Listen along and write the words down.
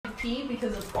pee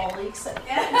because of all the excitement.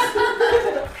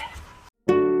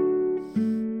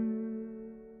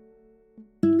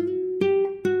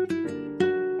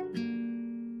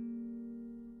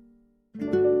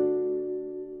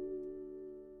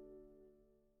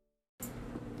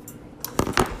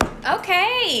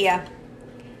 Okay.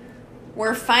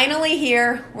 We're finally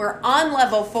here. We're on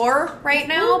level 4 right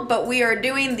now, but we are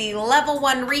doing the level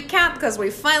 1 recap because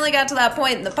we finally got to that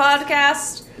point in the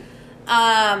podcast.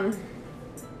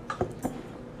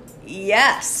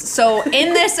 Yes. So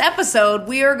in this episode,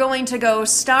 we are going to go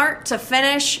start to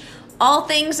finish all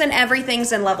things and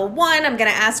everything's in level 1. I'm going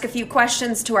to ask a few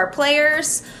questions to our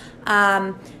players.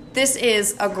 This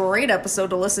is a great episode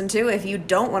to listen to if you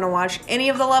don't want to watch any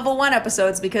of the level 1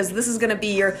 episodes, because this is going to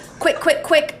be your quick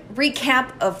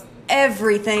recap of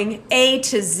everything A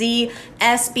to Z,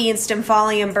 S being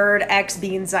Stymphalian Bird, X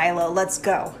being Xylo. Let's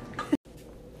go.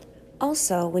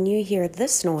 Also, when you hear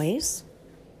this noise,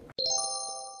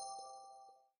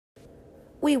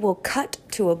 we will cut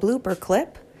to a blooper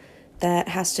clip that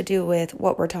has to do with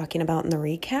what we're talking about in the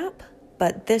recap,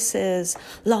 but this is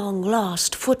long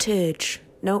lost footage.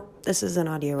 Nope, this is an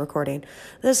audio recording.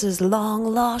 This is long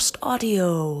lost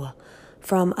audio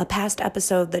from a past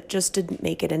episode that just didn't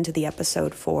make it into the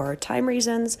episode for time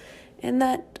reasons, and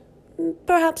that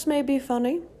perhaps may be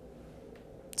funny.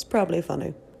 It's probably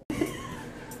funny.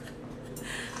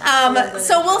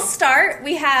 So we'll start.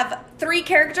 We have 3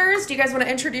 characters. Do you guys want to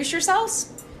introduce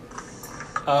yourselves?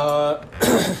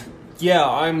 Yeah,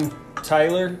 I'm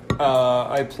Tyler.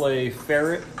 I play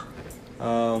Ferret.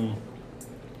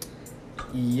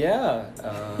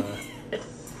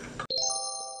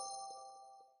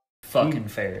 Fucking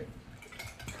Ferret.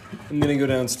 I'm gonna go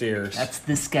downstairs. That's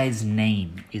this guy's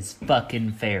name is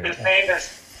fucking Ferret. His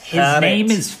Ferret.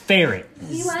 name is Ferret.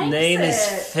 He likes Name is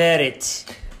it.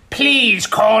 Ferret. Please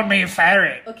call me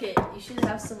Ferret. Okay, you should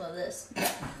have some of this.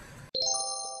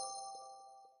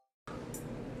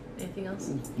 Anything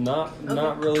else? Not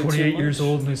really. 28 too years much.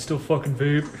 old and I still fucking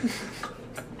vape.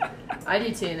 I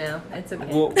do too now. It's okay.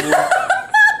 We'll get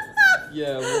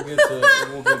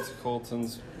to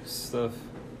Colton's stuff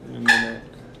in a minute.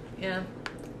 Yeah.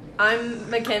 I'm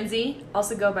Mackenzie,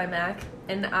 also go by Mac,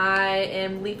 and I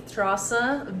am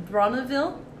Leiftrasse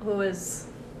Bronneville, who is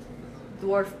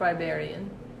Dwarf Barbarian.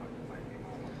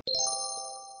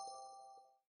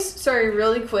 Sorry,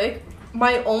 really quick.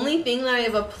 My only thing that I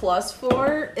have a plus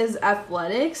for is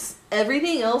athletics.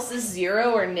 Everything else is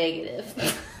 0 or negative.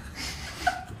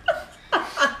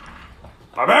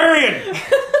 Barbarian!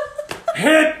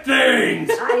 Hit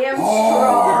things! I am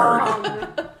strong.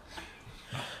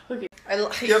 Okay. I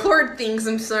hoard things.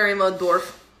 I'm sorry, I'm a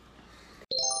dwarf.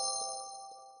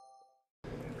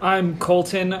 I'm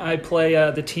Colton. I play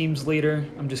the team's leader.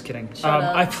 I'm just kidding. Shut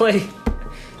up. I play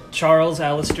Charles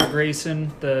Alistair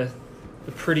Grayson, the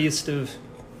prettiest of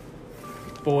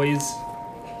boys.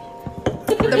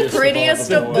 The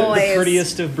prettiest of The boys.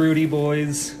 prettiest of broody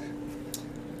boys.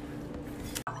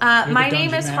 My the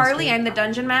name is Dungeon Harley. Master. I'm the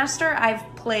Dungeon Master. I've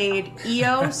played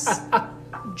Eos,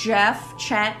 Jeff,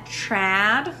 Chet,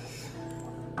 Trad,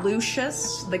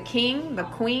 Lucius, the King, the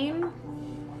Queen,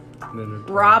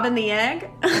 Robin the Egg.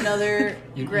 Another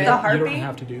You, Greg. you, The you harpy? don't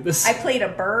have to do this. I played a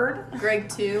bird. Greg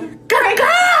too.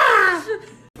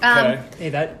 Okay. Hey,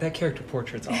 that character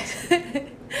portrait's awesome.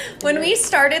 When we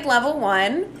started level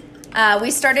 1,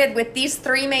 we started with these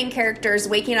 3 main characters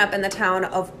waking up in the town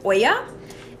of Oya,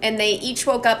 and they each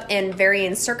woke up in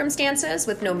varying circumstances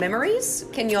with no memories.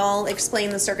 Can you all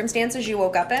explain the circumstances you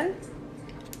woke up in?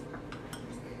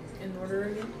 In order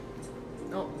again?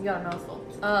 Oh, you got a mouthful.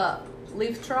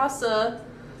 Leiftrasse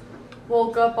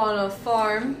woke up on a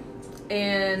farm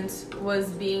and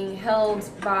was being held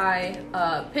by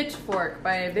a pitchfork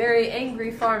by a very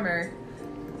angry farmer.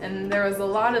 And there was a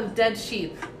lot of dead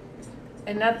sheep.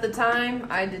 And at the time,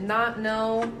 I did not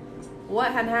know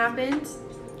what had happened.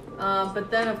 But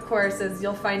then, of course, as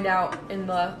you'll find out in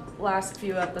the last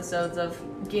few episodes of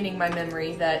gaining my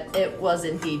memory, that it was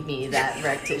indeed me that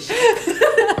wrecked his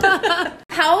ship.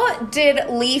 How did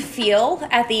Lee feel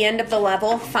at the end of the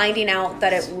level, finding out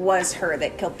that it was her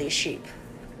that killed these sheep?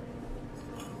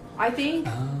 I think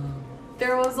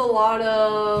there was a lot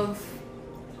of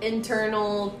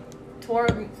internal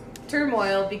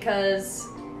turmoil because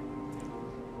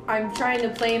I'm trying to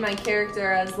play my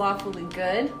character as lawfully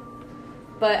good,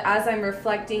 but as I'm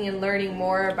reflecting and learning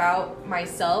more about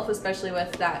myself, especially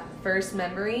with that first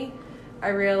memory, I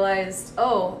realized,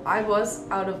 oh, I was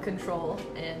out of control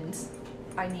and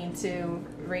I need to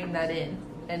rein that in.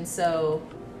 And so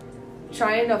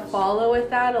trying to follow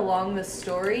with that along the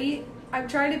story, I'm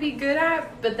trying to be good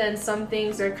at, but then some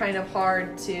things are kind of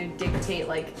hard to dictate,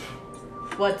 like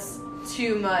what's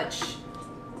too much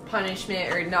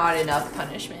punishment or not enough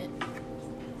punishment.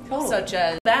 Totally. Such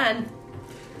as Ben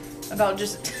about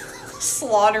just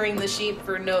slaughtering the sheep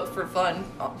for fun,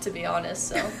 to be honest.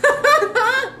 So,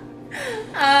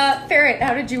 Ferret,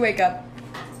 how did you wake up?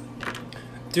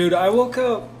 Dude, I woke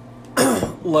up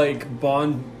like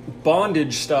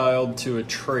bondage styled to a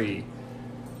tree.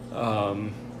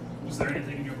 Was there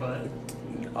anything in your butt?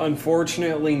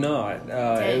 Unfortunately not.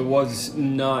 It was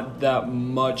not that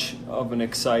much of an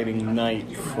exciting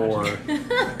night for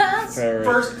Ferret.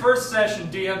 First session,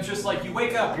 DM's just like, you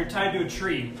wake up, you're tied to a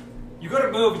tree. You go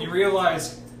to move and you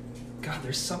realize, God,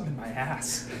 there's something in my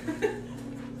ass.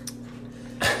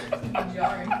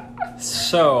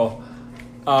 So,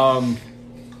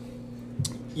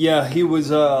 yeah, he was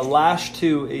lashed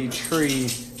to a tree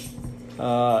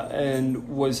and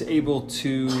was able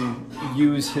to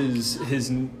use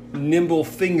his nimble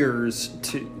fingers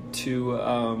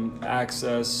to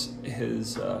access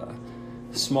his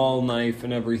small knife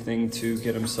and everything to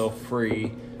get himself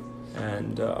free,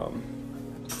 and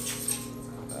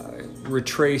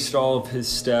retraced all of his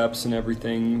steps and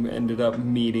everything. Ended up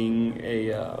meeting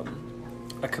a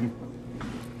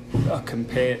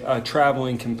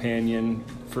traveling companion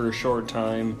for a short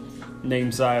time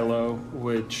named Xylo,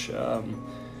 which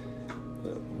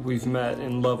we've met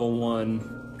in level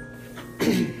 1.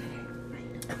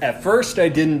 At first, I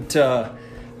didn't.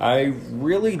 I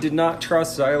really did not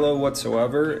trust Xylo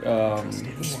whatsoever,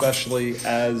 especially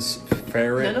as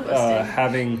Ferret, None of us did.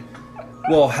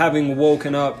 having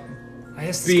woken up. I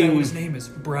asked this guy what his name is.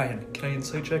 Brian. Can I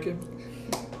insight check him?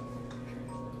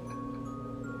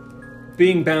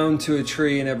 Being bound to a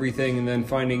tree and everything, and then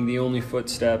finding the only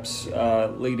footsteps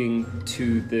leading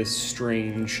to this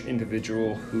strange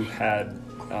individual who had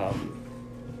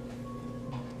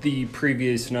the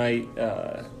previous night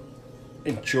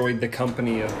enjoyed the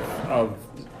company of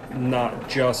not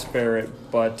just Ferret,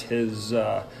 but his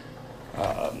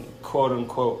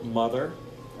quote-unquote mother,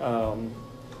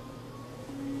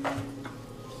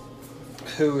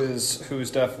 who is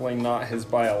definitely not his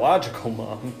biological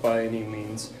mom by any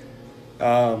means.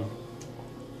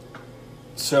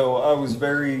 So I was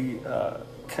very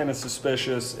kind of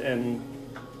suspicious, and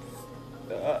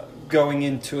going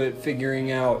into it,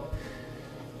 figuring out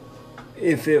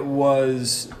if it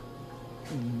was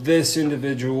this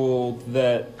individual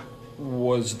that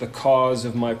was the cause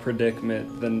of my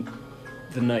predicament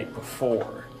the night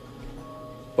before.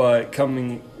 But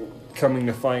coming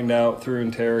to find out through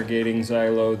interrogating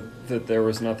Xylo that there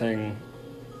was nothing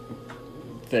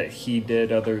that he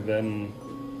did other than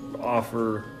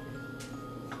offer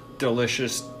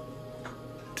delicious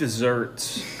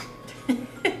desserts.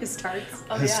 His tarts.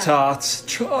 Oh, His yeah. tots.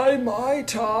 Try my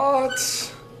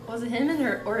tots. Was it him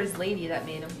or his lady that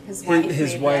made him? His wife.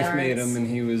 His made wife the made tarts. him, and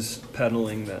he was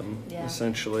peddling them Yeah.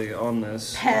 essentially on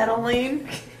this Pedaling.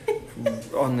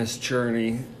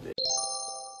 journey.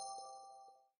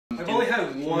 I've only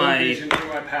had one vision through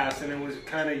my past, and it was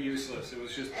kind of useless. It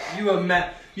was just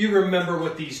You remember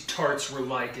what these tarts were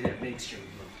like, and it makes your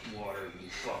mouth water and you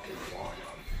fucking want them.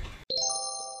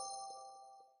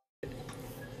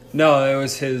 no, it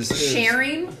was his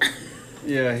Sharing.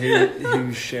 Yeah, he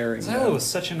was sharing. Xylo was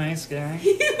such a nice guy.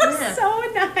 He was Yeah. so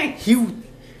nice. He.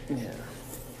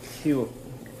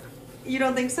 You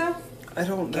don't think so? I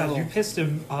don't know. God, you pissed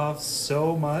him off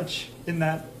so much in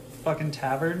that fucking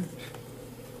tavern.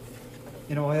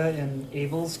 In Oya, in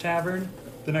Abel's tavern.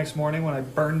 The next morning when I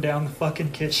burned down the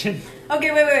fucking kitchen.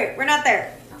 Okay, wait. We're not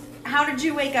there. How did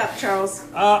you wake up, Charles?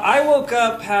 I woke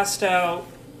up, passed out.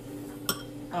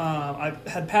 I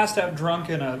had passed out drunk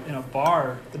in a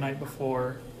bar the night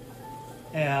before,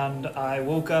 and I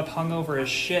woke up hungover as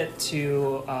shit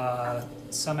to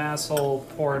some asshole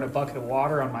pouring a bucket of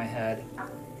water on my head,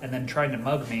 and then trying to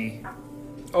mug me.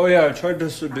 Oh yeah, I tried to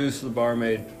seduce the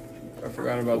barmaid. I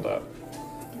forgot about that.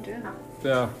 You did.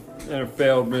 Yeah, and it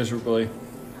failed miserably.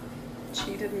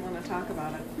 She didn't want to talk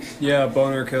about it. Yeah,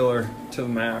 boner killer to the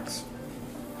max.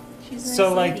 She's a nice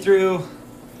So like lady.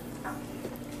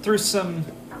 through some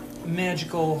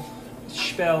magical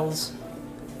spells,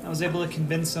 I was able to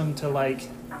convince him to like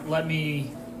let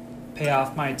me pay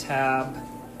off my tab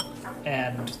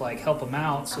and like help him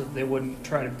out so that they wouldn't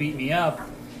try to beat me up.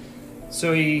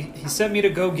 So he sent me to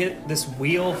go get this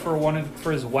wheel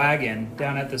for his wagon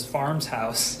down at this farm's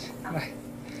house. I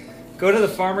go to the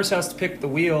farmer's house to pick the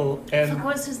wheel, and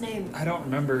What's his name? I don't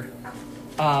remember.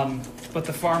 But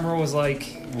the farmer was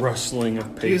like, Rustling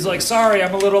of paper. he was like, sorry,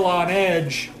 I'm a little on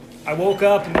edge. I woke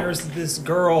up and there was this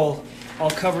girl all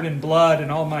covered in blood, and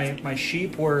all my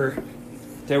sheep were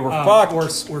They were fucked.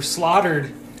 were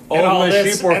slaughtered. All and of all my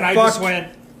this, sheep were and I just fucked.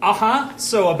 went,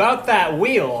 So about that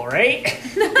wheel, right?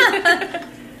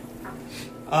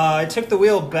 I took the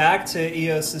wheel back to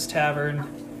Eos's tavern,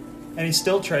 and he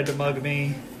still tried to mug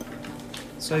me.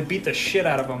 So I beat the shit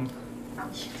out of him.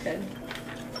 Good.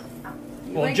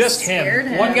 Well, like, just scared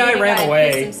him. him. One guy The ran guy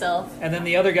away, pissed himself. and then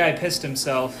the other guy pissed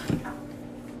himself.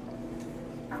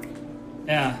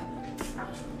 Yeah.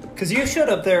 Because you showed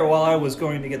up there while I was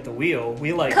going to get the wheel.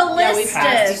 We like... Yeah, we passed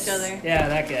Callistus. each other. Yeah,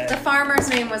 that The guy. farmer's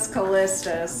name was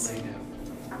Callistus.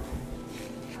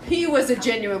 He was a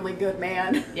genuinely good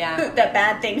man. Yeah. That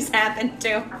bad things happened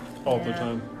to. All the Yeah.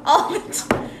 time.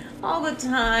 All the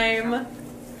time.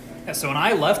 Yeah, so when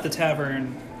I left the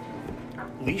tavern,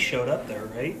 Lee showed up there,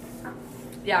 right?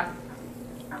 Yeah.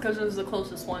 Because it was the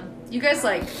closest one. You guys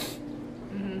like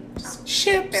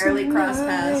Ships barely cross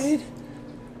paths.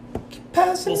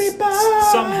 Passing Well, me by.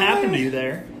 something happened to you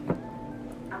there.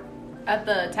 At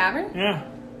the tavern? Yeah.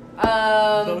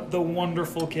 The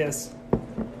wonderful kiss.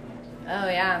 Oh,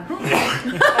 yeah.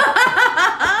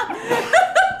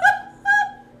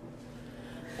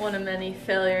 One of many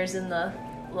failures in the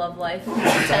love life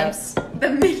attempts. The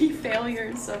many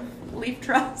failures of Leaf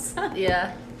Trust.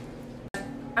 Yeah.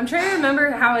 I'm trying to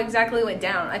remember how exactly it went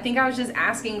down. I think I was just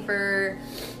asking for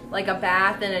like a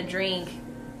bath and a drink.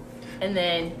 And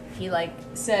then he like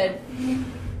said,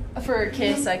 for a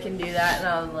kiss I can do that. And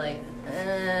I was like,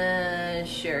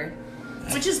 sure.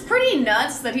 Which is pretty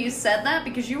nuts that he said that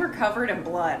because you were covered in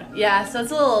blood. Yeah, so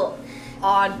it's a little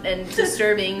odd and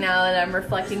disturbing now that I'm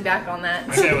reflecting back on that.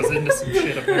 My guy was into some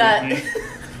shit That apparently.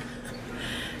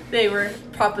 they were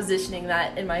propositioning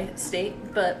that in my state,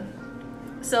 but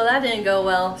so that didn't go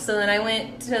well. So then I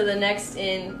went to the next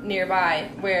inn nearby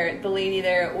where the lady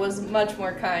there was much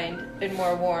more kind and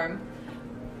more warm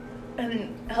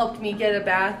and helped me get a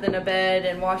bath and a bed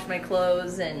and wash my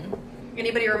clothes. And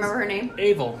Anybody remember her name?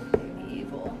 Abel.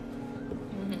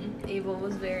 Abel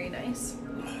was very nice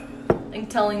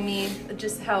and telling me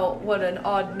just what an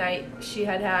odd night she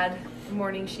had,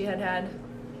 morning she had.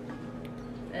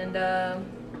 And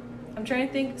I'm trying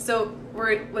to think. So,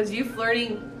 was you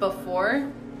flirting before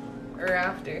or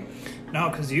after? No,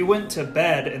 because you went to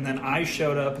bed, and then I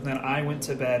showed up, and then I went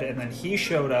to bed, and then he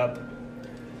showed up.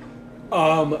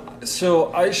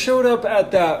 So I showed up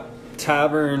at that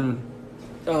tavern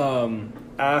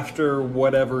after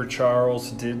whatever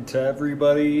Charles did to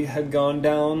everybody had gone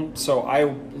down. So I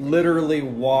literally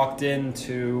walked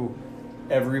into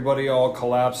everybody all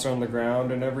collapsed on the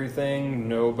ground and everything.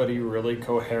 Nobody really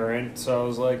coherent. So I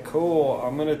was like, cool,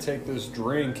 I'm going to take this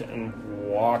drink and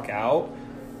walk out.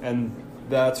 And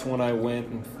that's when I went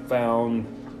and found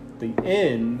the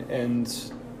inn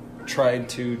and tried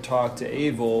to talk to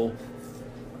Abel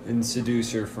and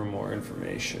seduce her for more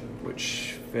information,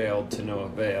 which failed to no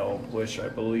avail, which I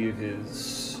believe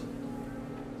is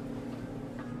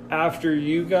after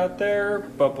you got there,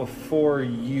 but before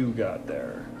you got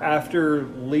there. After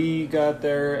Lee got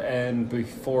there and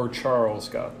before Charles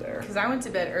got there. Because I went to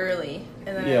bed early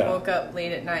and then Yeah. I woke up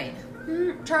late at night.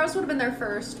 Charles would have been there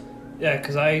first. Yeah,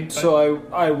 because So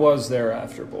I was there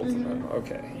after both of them.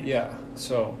 Okay, yeah.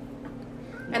 So.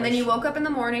 And then you woke up in the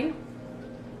morning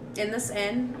in this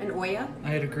inn in Oya. I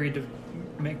had agreed to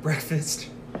make breakfast.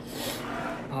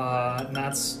 And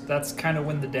that's kind of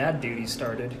when the dad duty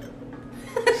started.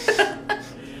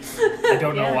 I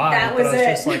don't know Yeah, why, that but was I was it.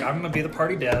 just like, I'm gonna be the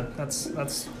party dad.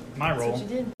 That's my role. What you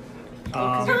did.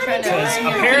 Because you're trying to-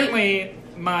 apparently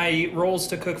my rolls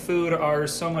to cook food are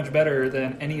so much better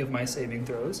than any of my saving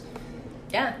throws.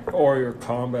 Yeah. Or your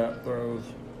combat throws.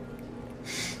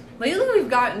 Lately we've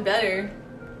gotten better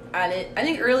at it. I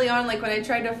think early on, like when I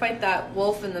tried to fight that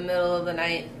wolf in the middle of the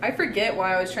night, I forget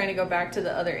why I was trying to go back to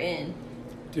the other inn.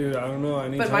 Dude, I don't know.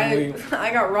 But Anytime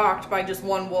I got rocked by just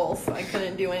one wolf. I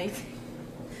couldn't do anything.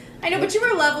 I know, but you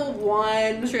were level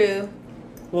 1. True.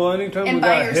 Well, anytime And we by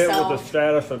got hit yourself. with a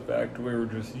status effect, we were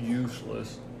just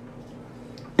useless.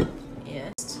 Yeah.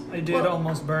 I did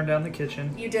almost burn down the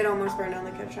kitchen. You did almost burn down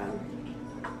the kitchen.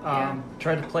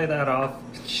 Tried to play that off.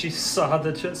 She saw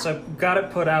so I got it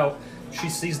put out. She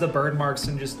sees the burn marks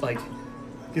and just like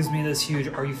gives me this huge,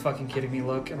 "Are you fucking kidding me?"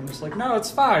 look, and I'm just like, "No, it's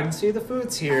fine. See, the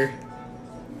food's here."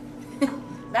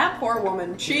 That poor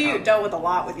woman. She dealt with a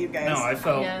lot with you guys. No, I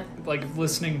felt Yeah. like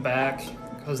listening back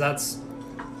because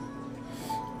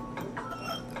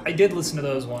I did listen to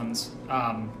those ones.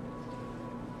 But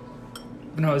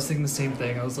no, I was thinking the same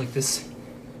thing. I was like, this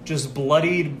just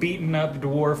bloodied, beaten up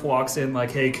dwarf walks in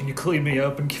like, "Hey, can you clean me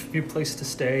up and give me a place to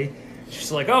stay?"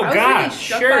 She's like, "Oh I was God, really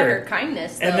struck sure." by her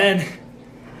kindness, though. And then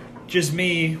just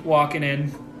me walking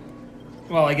in.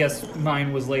 Well, I guess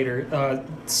mine was later.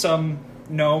 Some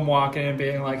gnome walking in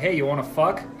being like, "Hey, you want to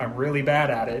fuck? I'm really bad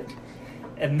at it."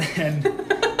 And then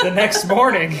the next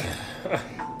morning,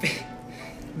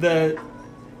 the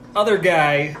other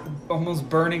guy almost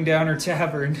burning down her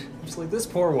tavern. Just like, this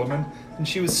poor woman. And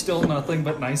she was still nothing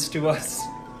but nice to us.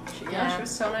 Yeah, she was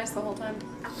so nice the whole time.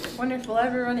 Wonder if we'll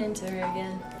ever run into her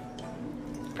again.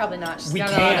 Probably not. She's We got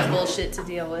a lot of can. bullshit to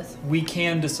deal with. We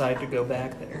can decide to go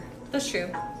back there. That's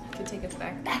true. Could take us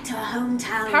back. Back to our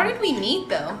hometown. How did we meet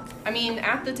though? I mean,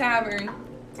 at the tavern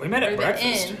We met or at the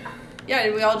breakfast. inn. Yeah,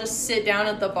 did we all just sit down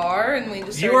at the bar and we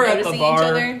just You started were at noticing the bar. each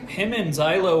other? Him and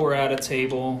Xylo were at a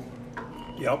table.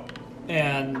 Yep.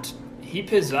 And he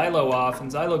pissed Xylo off,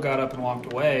 and Xylo got up and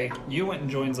walked away. You went and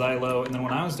joined Xylo, and then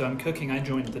when I was done cooking, I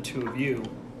joined the two of you.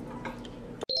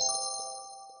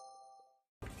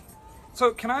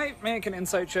 So, can I make an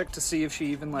insight check to see if she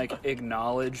even, like,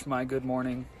 acknowledged my good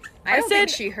morning? I don't think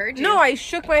said- she heard you. No, I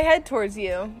shook my head towards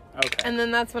you. Okay. And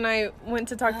then that's when I went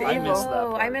to talk to I Abel. missed that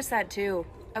Oh, I part. missed that too.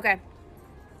 Okay.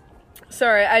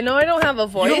 Sorry, I know I don't have a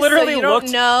voice, You literally so you don't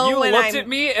looked, know you when looked I'm at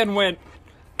me and went,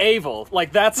 Avel.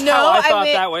 Like, that's No, how I I thought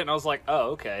meant- that went, and I was like,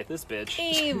 oh, okay, this bitch.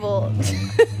 evil.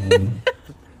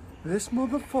 This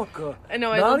motherfucker. I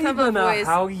know I don't have a voice.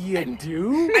 how you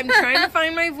do? I'm trying to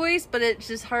find my voice, but it's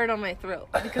just hard on my throat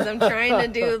because I'm trying to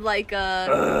do like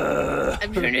a.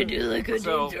 I'm trying to do like a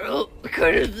So- deep throat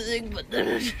kind of thing, but then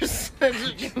it's just Yeah,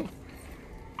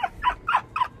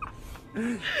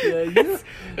 you.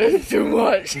 it's too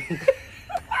much.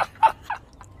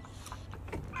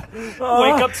 Wake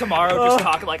up tomorrow just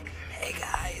talking like, hey,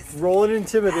 guys. Roll an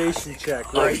intimidation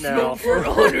check right now. For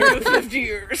 150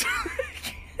 years.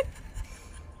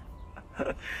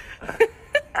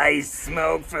 I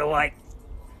smoke for like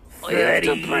I have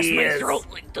 30 to press my years. throat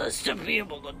like this to be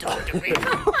able to talk to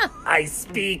people. I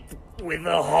speak with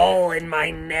a hole in my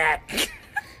neck.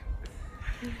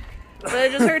 But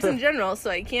it just hurts in general, so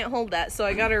I can't hold that. So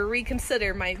I gotta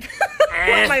reconsider my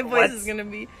what my voice is gonna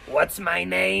be. What's my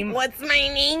name? What's my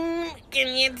name?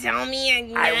 Can you tell me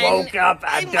again? I woke up.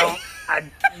 I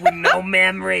with no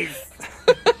memories.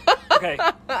 Okay.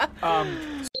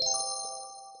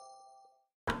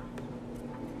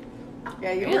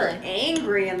 Yeah, you Really? were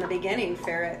angry in the beginning,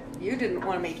 Ferret. You didn't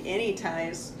want to make any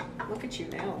ties. Look at you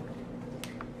now.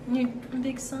 You're a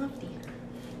big softie.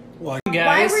 Why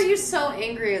Guys, were you so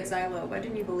angry at Xylo? Why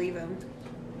didn't you believe him?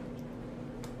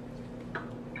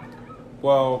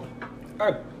 Well,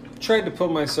 I tried to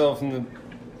put myself in the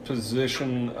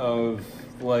position of,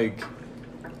 like,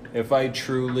 if I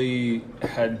truly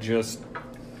had just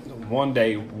one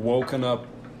day woken up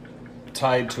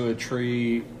tied to a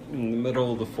tree in the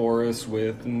middle of the forest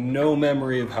with no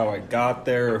memory of how I got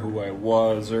there, or who I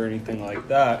was, or anything like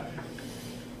that,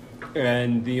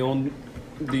 and the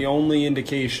only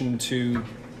indication to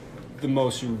the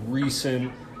most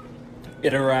recent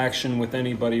interaction with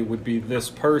anybody would be this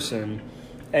person,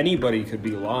 anybody could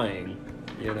be lying,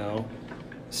 you know?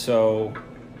 So,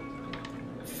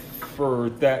 for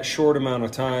that short amount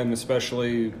of time,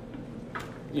 especially,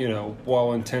 you know,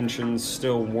 while intentions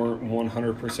still weren't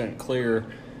 100% clear,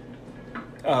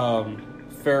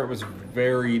 Ferret was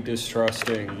very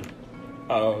distrusting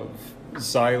of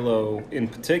Xylo in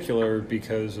particular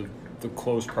because of the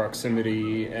close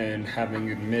proximity and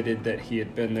having admitted that he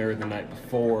had been there the night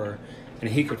before, and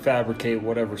he could fabricate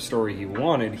whatever story he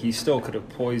wanted. He still could have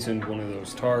poisoned one of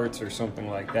those tarts or something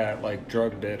like that, like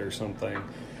drugged it or something,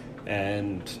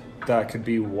 and that could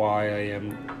be why I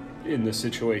am in the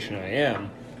situation I am.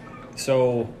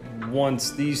 So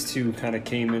once these two kind of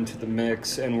came into the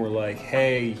mix and were like,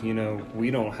 hey, you know, we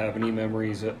don't have any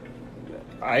memories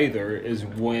either, is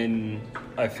when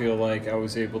I feel like I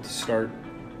was able to start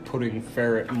putting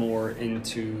Ferret more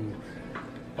into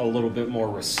a little bit more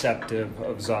receptive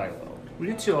of Xylo. well,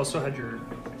 you two also had your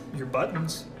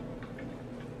buttons.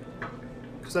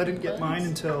 Because I didn't get mine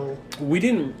until... We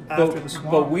didn't, After the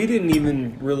swamp. but we didn't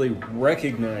even really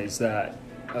recognize that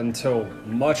until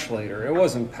much later. It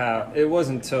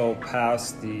wasn't till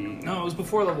past the. No, it was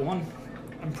before level 1.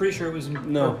 I'm pretty sure it was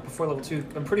No. or before level 2.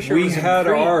 I'm pretty sure it We was in had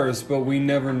Crete. ours, but we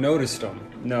never noticed them.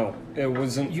 No, it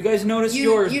wasn't. You guys noticed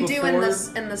You yours do before...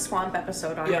 in the swamp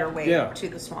episode on Yeah. your way Yeah. to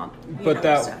the swamp. You But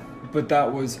noticed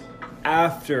that was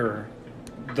after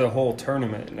the whole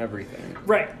tournament and everything.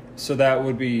 Right. So that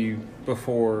would be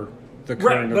before the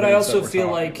Right, current but I events also that we're feel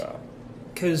talking like- about.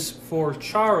 Because for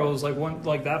Charles,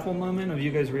 like that whole moment of you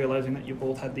guys realizing that you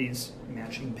both had these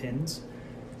matching pins,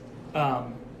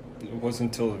 It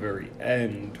wasn't until the very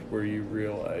end where you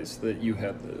realized that you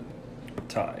had the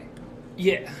tie.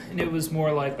 yeah, and it was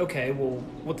more like, okay, well,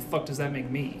 what the fuck does that make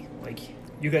me? Like,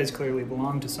 you guys clearly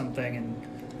belong to something and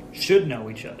should know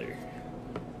each other.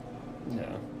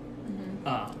 Yeah.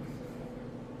 Um,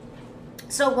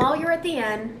 So while you're at the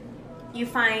inn, you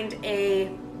find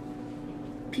a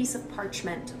piece of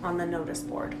parchment on the notice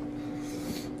board.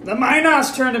 The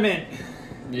Minos tournament.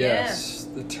 Yes,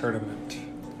 the tournament.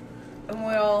 And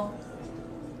we all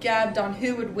gabbed on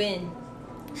who would win.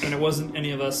 And it wasn't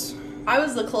any of us. I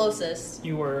was the closest.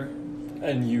 You were.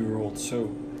 And you rolled so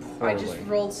poorly. I just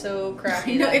rolled so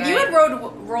crappy. No, that if you night. had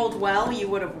rolled well, you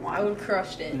would have won. I would have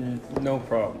crushed it. No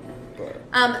problem.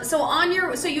 But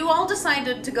So you all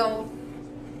decided to go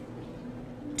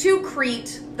to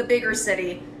Crete, the bigger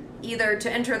city, either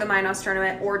to enter the Minos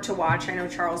tournament or to watch. I know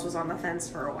Charles was on the fence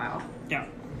for a while. Yeah.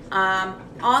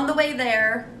 On the way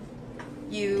there,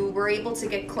 you were able to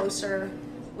get closer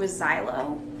with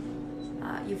Xylo.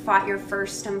 You fought your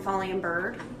first Stimfolian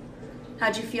bird.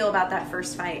 How'd you feel about that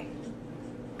first fight?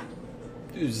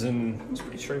 it was an It's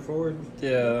pretty straightforward.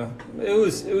 yeah. It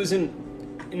was an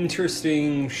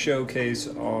interesting showcase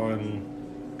on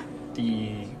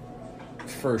the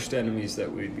first enemies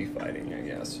that we'd be fighting, I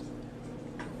guess.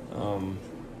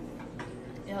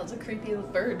 Yeah, it was a creepy little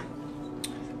bird.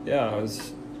 Yeah, it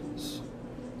was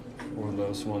one of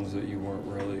those ones that you weren't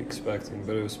really expecting,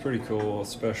 but it was pretty cool,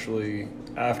 especially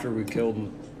after we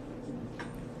killed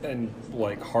and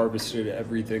like harvested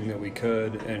everything that we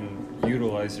could and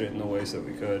utilized it in the ways that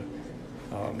we could.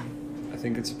 I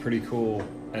think it's a pretty cool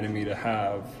enemy to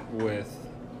have with,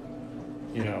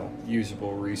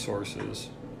 usable resources.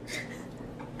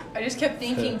 I just kept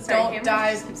thinking, Sorry, don't Cameron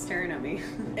die. just keeps staring at me.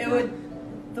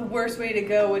 The worst way to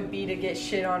go would be to get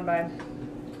shit on by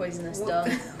poisonous dove.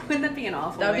 Wouldn't that be an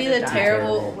awful That'd way be to the die?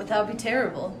 terrible. That'd be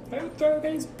terrible. Don't throw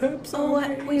these poops Oh, on what?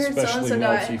 me. We heard Especially so-and-so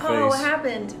die. melty Oh, what face.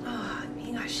 happened? Oh,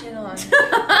 he got shit on.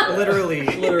 Literally.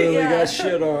 Literally Yeah. got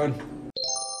shit on.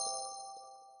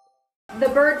 The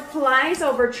bird flies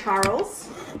over Charles.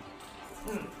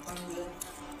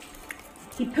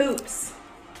 He poops.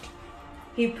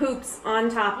 He poops on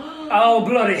top Oh,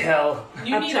 bloody hell.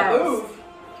 of Charles.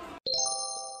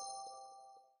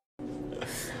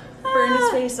 Burn his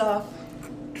face off.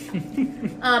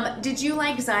 Did you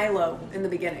like Xylo in the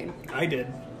beginning? I did.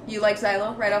 You like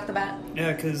Xylo right off the bat?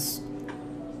 Yeah, because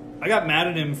I got mad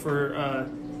at him for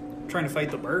trying to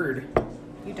fight the bird.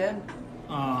 You did.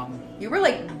 You were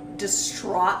like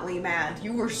distraughtly mad.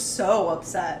 You were so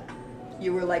upset.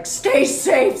 You were like, stay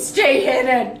safe, stay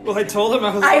hidden. Well, I told him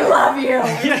I was I love you.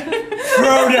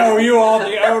 Frodo, you are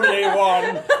the only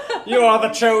one. You are the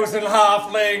chosen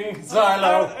halfling,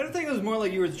 Xylo. I don't think it was more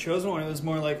like you were the chosen one. It was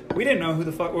more like we didn't know who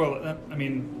the fuck. Well, I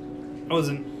mean, I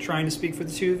wasn't trying to speak for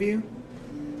the two of you,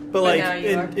 but like now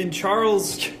you are. in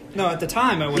Charles. No, at the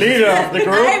time I was Leader of the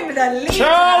group. I'm the leader.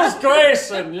 Charles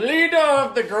Grayson, leader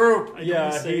of the group. Yeah,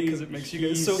 because it makes you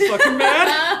guys so fucking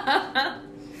mad.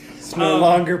 He's no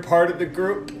longer part of the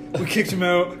group. We kicked him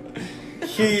out.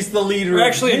 He's the leader. We're of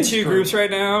actually in his two group. groups right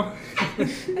now.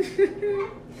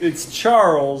 It's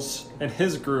Charles and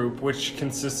his group, which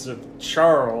consists of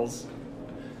Charles,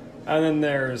 and then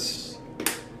there's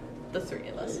The three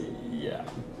of us.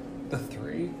 the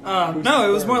three. No,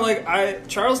 it was more like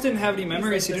Charles didn't have any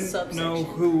memories. like He the didn't know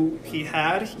subsection. who he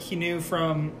had. He knew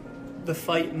from the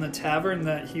fight in the tavern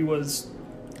that he was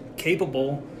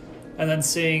capable, and then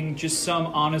seeing just some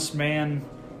honest man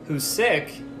who's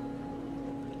sick,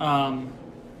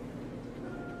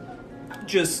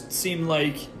 just seemed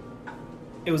like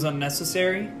it was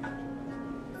unnecessary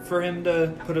for him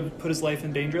to put his life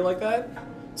in danger like that,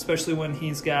 especially when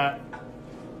he's got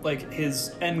like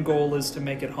his end goal is to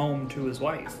make it home to his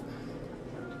wife.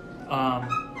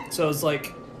 So it's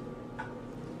like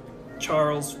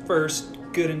Charles' first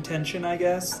good intention, I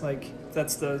guess. Like if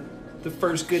that's the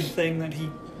first good thing that he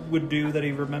would do that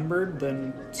he remembered,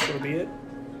 then so be it.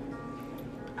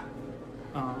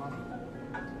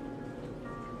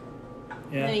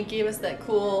 And Yeah, he gave us that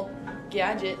cool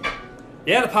gadget.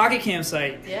 yeah, the pocket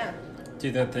campsite, Yeah.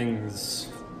 Dude, that thing's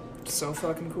so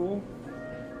fucking cool.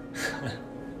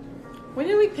 When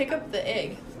did we pick up the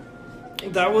egg?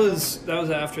 That was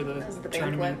after the was at the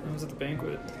tournament. banquet. It was at the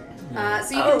banquet.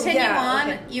 So you Oh, continue yeah, on.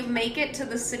 okay. You make it to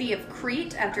the city of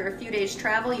Crete. After a few days'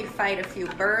 travel, you fight a few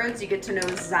birds. You get to know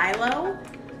Xylo.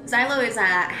 Xylo is a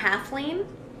halfling,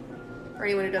 for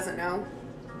anyone who doesn't know.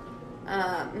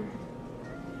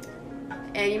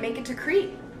 And you make it to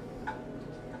Crete.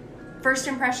 First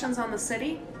impressions on the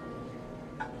city?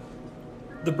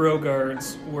 The bro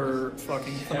guards were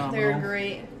fucking phenomenal. They're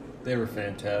great. they were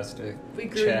fantastic. We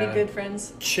grew to Chad, be good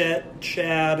friends. Chet,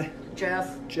 Chad,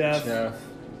 Jeff. Jeff, Jeff.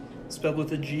 spelled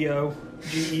with a G-O,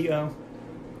 G-E-O.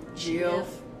 Jill.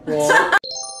 Well,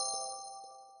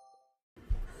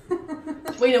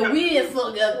 Wait, no, we didn't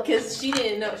fuck up because she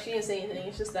didn't know. She didn't say anything.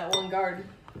 It's just that one guard.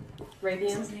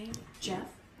 Radiant. His name? Jeff?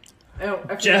 I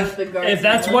forgot Jeff, what the guard's if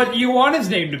that's name what was. you want his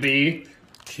name to be.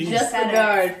 Just the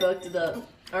guard fucked it up.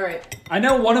 Alright. I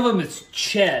know one of them is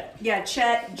Chet, Yeah,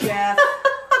 Chet, Jeff.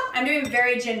 I'm doing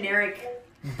very generic.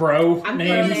 bro. I'm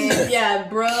names. putting, yeah,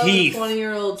 bro, Keith.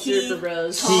 20-year-old surfer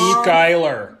bros. Keith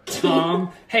Geiler.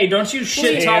 Tom. Hey, don't you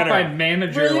shit talk my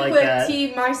manager Really like quick, that.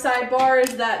 T, my sidebar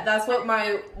is that's what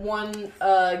my one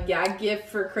gag gift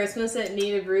for Christmas at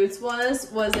Native Roots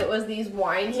was it was these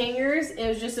wine hangers. It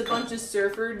was just a bunch of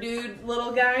surfer dude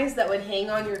little guys that would hang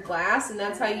on your glass, and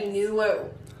that's how you knew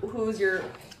whose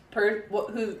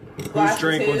glass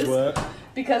drink was what?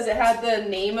 Because it had the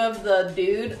name of the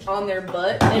dude on their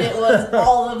butt, and it was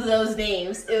all of those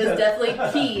names. It was definitely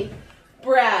Keith,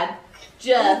 Brad,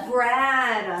 Jeff,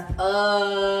 Brad.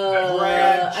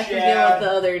 Brad, I forget what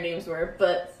the other names were,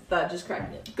 but that just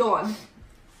cracked it. Go on.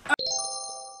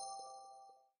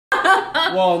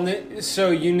 Well,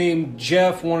 so you named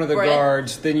Jeff one of the Brett.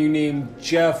 guards, then you named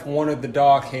Jeff one of the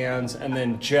dock hands, and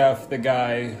then Jeff the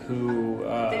guy who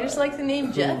They just like the name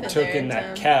who Jeff took there, in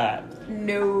that so- cat.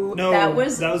 No, No, that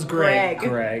was Greg.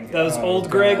 Greg. That was Oh, old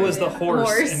Greg God. was the horse,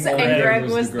 Horse, and and Greg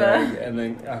was was the Greg, and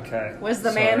then okay. was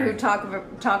the man Sorry. who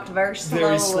talked very slowly.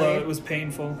 very slow. It was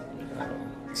painful.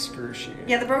 Excruciating.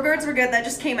 Yeah, the bro guards were good. That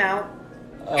just came out.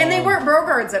 And they weren't bro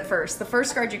guards at first. The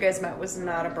first guard you guys met was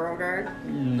not a bro guard.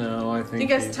 No, I think. I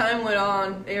think as time went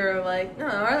on, they were like, no,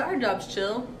 our job's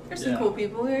chill. There's some Yeah. cool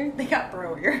people here. They got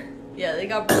broier. Yeah, they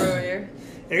got bro here.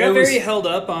 It got It was- very held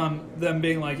up on them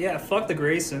being like, yeah, fuck the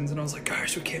Graysons. And I was like,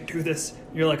 guys, we can't do this.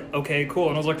 And you're like, okay, cool.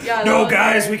 And I was like, Yeah, that no, was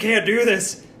guys, our- we can't do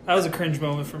this. That was a cringe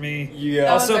moment for me. Yeah.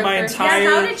 That was Also, our my first- entire... Yeah,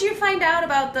 how did you find out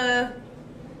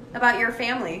about your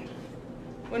family?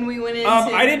 When we went into...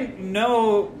 I didn't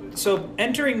know. So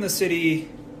entering the city,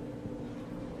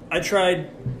 I tried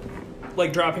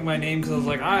like dropping my name because I was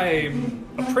like, I'm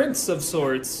a prince of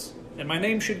sorts, and my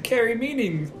name should carry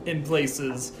meaning in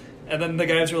places. And then the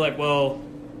guys were like, well,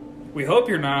 we hope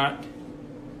you're not.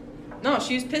 No,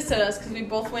 she was pissed at us because we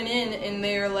both went in and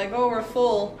they were like, oh, we're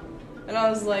full. And I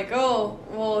was like, oh,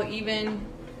 well, even...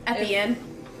 At the if- end?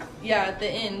 Yeah, at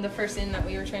the inn, the first inn that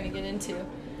we were trying to get into.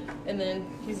 And then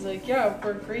he's like, yeah,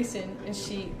 we're Grayson. And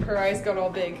her eyes got all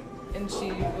big. And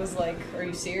she was like, are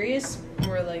you serious? And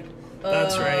we're like,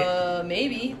 That's right.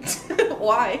 Maybe.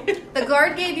 Why? The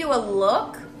guard gave you a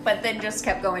look, but then just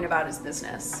kept going about his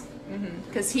business.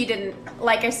 Because he didn't,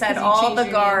 like I said, 'Cause he all changed the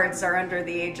your guards are under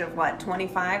the age of what,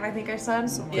 25, I think I said?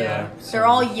 Yeah. They're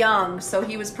all young, so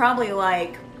he was probably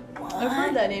like, what? I've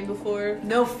heard that name before.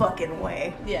 No fucking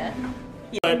way. Yeah.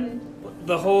 But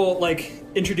the whole like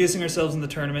introducing ourselves in the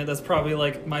tournament, that's probably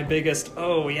like my biggest,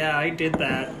 oh yeah, I did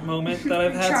that moment that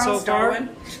I've had Charles so far. Darwin.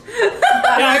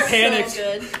 Yeah, I panicked.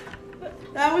 So good.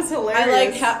 That was I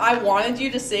hilarious. I wanted you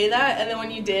to say that, and then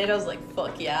when you did, I was like,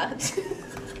 fuck yeah.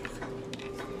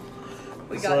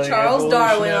 We It's got like Charles evolution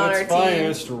Darwin at on our its team.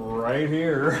 finest right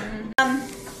here.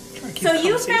 So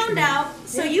you found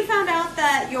out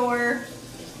that your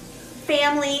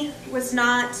family was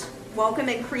not welcome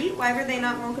in Crete. Why were they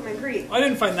not welcome in Crete? I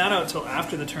didn't find that out until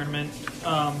after the tournament,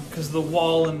 because the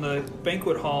wall in the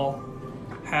banquet hall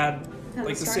had Had like the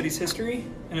the story? city's history,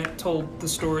 and it told the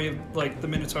story of like the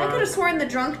I Minotaur. could have sworn the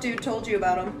drunk dude told you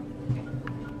about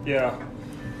him. Yeah.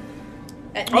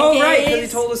 Oh right, because he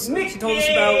told us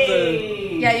about the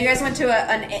Yeah, you guys went to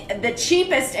the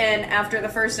cheapest inn after the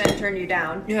first inn turned you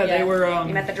down. yeah, Yeah. they were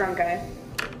You met the drunk guy.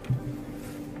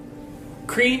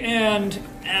 Crete and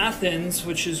Athens,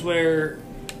 which is where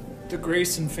the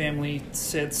Grayson family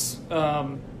sits,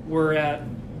 were at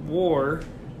war,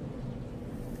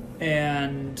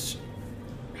 and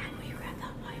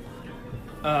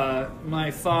my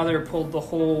father pulled the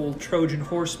whole Trojan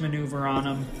horse maneuver on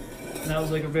him, and that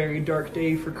was like a very dark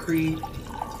day for Crete.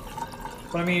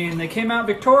 But I mean, they came out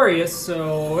victorious,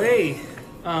 so hey.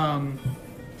 I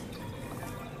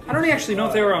don't actually know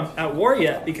if they were at war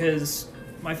yet, because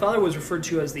my father was referred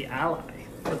to as the ally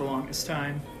for the longest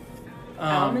time.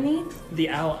 Almany? The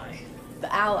ally.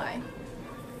 The ally.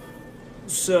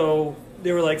 So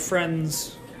they were like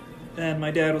friends, and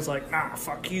my dad was like, ah,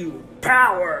 fuck you,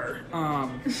 power.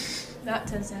 That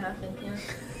tends to happen, yeah.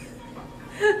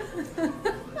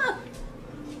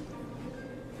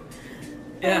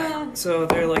 Yeah, so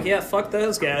they're like, yeah, fuck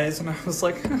those guys. And I was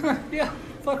like, yeah,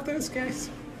 fuck those guys.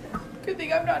 Good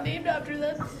thing I'm not named after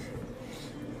them.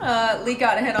 Lee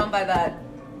got hit on by that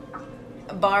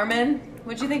barman.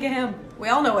 What'd you think of him? We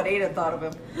all know what Ada thought of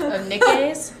him. Nick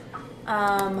Days?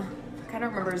 I don't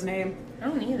remember his name. I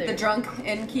don't either. The drunk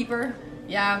innkeeper.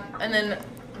 Yeah, and then...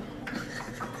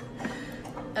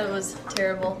 It was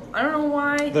terrible. I don't know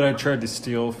why. That I tried to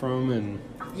steal from, and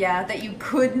Yeah, that you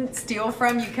couldn't steal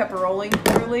from. You kept rolling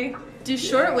poorly. Do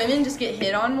short women just get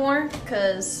hit on more?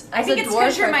 Because I think it's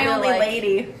because you're my only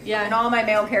lady. Yeah. And all my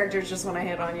male characters just want to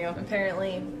hit on you.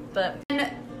 Apparently, but And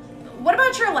what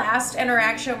about your last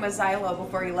interaction with Xylo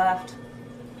before you left?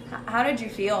 How did you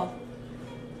feel?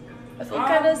 I feel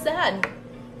kind of sad.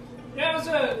 Yeah, it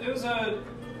was a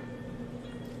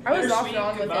I was off and bittersweet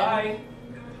on with goodbye. him.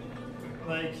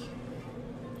 Like,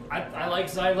 I like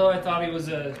Xylo. I thought he was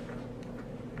a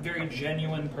very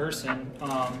genuine person.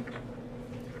 But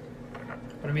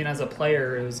I mean, as a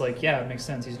player, it was like, yeah, it makes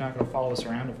sense. He's not going to follow us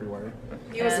around everywhere.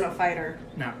 He wasn't a fighter.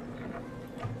 No.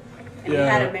 And he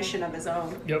had a mission of his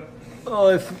own. Yep.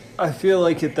 Well, I feel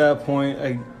like at that point,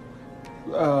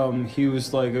 he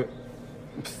was like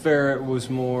Ferret was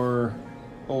more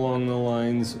along the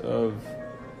lines of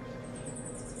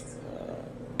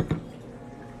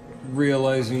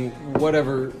realizing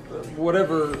whatever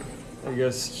I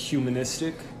guess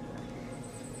humanistic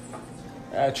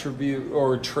attribute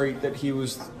or trait that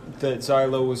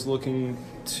Xylo was looking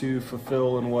to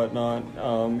fulfill and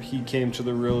whatnot. He came to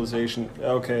the realization,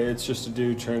 okay, it's just a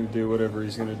dude trying to do whatever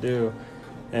he's going to do,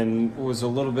 and was a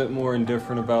little bit more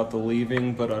indifferent about the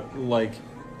leaving, but like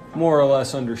more or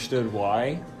less understood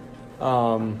why.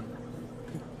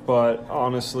 But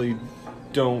honestly,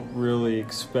 don't really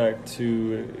expect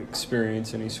to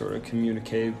experience any sort of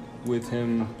communicate with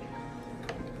him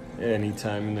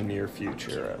anytime in the near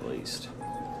future, at least.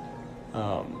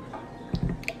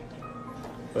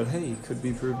 But hey, he could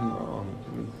be proven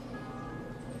wrong.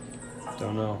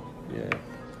 Don't know. Yeah.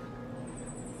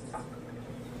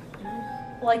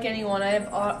 Like anyone, I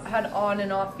have had on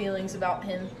and off feelings about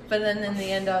him. But then in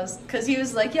the end, because he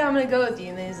was like, yeah, I'm going to go with you.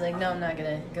 And then he's like, no, I'm not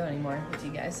going to go anymore with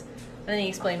you guys. And then he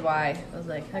explained why. I was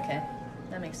like, okay,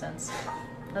 that makes sense.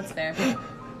 That's fair.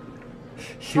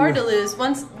 Hard to lose.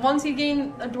 Once you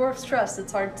gain a dwarf's trust,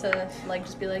 it's hard to like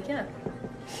just be like, yeah,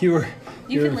 You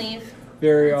can leave.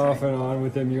 very off and on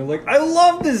with him. You're like, I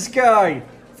love this guy.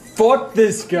 Fuck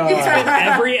this guy.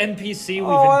 Every NPC we've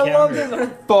I love encountered.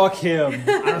 this. Fuck him.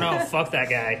 I don't know. Fuck that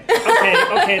guy.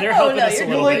 Okay, they're helping no, us a you're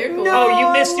little cool, bit. you're cool. Oh, you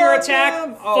I missed your love attack?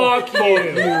 him. Oh, Fuck you.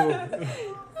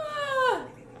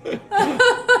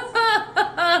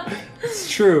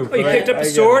 It's true. Oh, you but picked up I a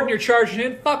get sword it. and you're charging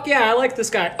in? Fuck yeah, I like this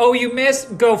guy. Oh, you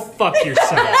missed? Go fuck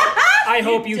yourself. I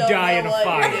hope you Don't die know in a what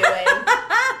fight. you're doing.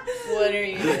 What are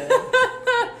you doing?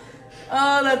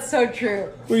 Oh, that's so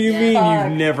true. What do you Yeah. mean Fuck.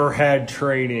 you've never had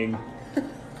training?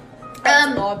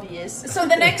 That's obvious. So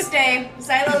the next day,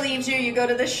 Xylo leaves you, you go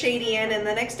to the Shady Inn, and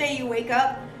the next day you wake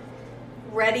up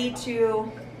ready to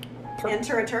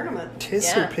enter a tournament.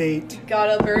 Anticipate. Got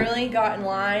up early, got in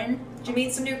line. Did you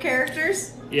meet some new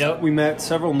characters? Yep. We met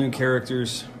several new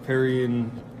characters. Very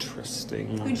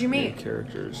interesting. Who'd you meet? New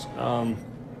characters.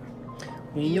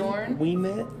 Bjorn? We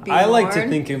met. I like to Bjorn?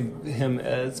 think of him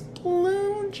as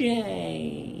Blue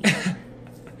Jay.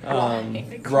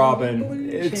 Robin.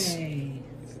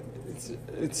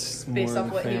 It's more Based of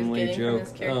off a what he was family getting joke.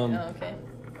 from his character.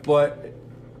 But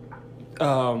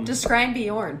Describe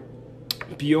Bjorn.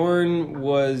 Bjorn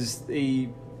was a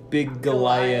big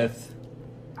Goliath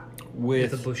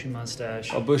With with a bushy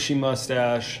mustache. a bushy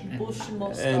mustache Bullshit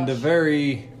mustache. and a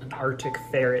very An Arctic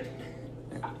ferret.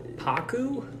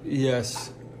 Paku?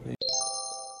 yes.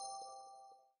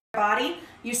 Body,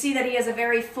 you see that he has a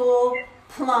very full,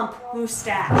 plump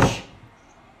mustache.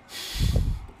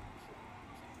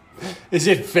 Is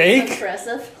it fake?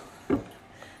 Impressive.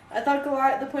 I thought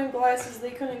the point of Goliath is they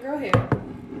couldn't grow hair.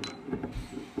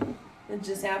 It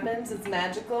just happens. It's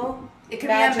magical. It could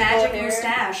be a magic hair.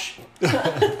 mustache.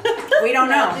 We don't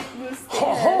know. Magic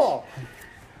mustache.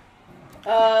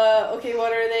 Okay,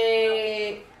 what are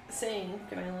they saying?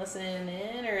 Can I listen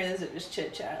in, or is it just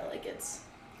chit chat? Like it's.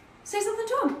 Say something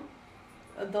to him.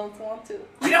 I don't want to.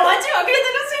 You don't want to? Okay,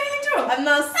 then don't say anything to him. I'm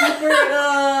not super.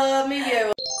 Maybe I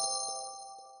will.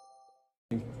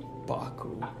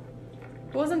 Baku.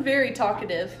 He wasn't very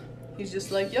talkative. He's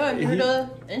just like, yeah, I'm here to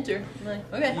enter. I'm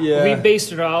like, okay. Yeah. We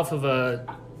based it off of a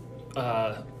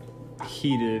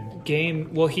heated.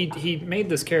 game. Well, he made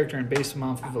this character and based him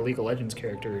off of a League of Legends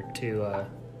character to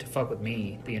fuck with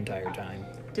me the entire time.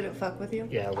 Did it fuck with you?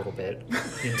 Yeah, a little bit.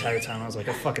 The entire time I was like,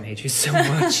 I fucking hate you so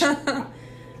much.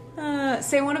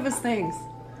 Say one of his things.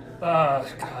 Oh,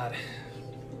 God.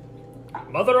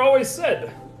 Mother always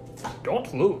said,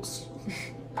 don't lose.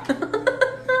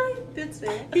 Did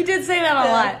say. He did say that a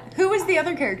lot. Who was the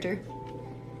other character?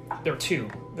 There were two.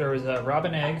 There was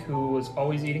Robin Egg, who was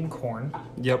always eating corn.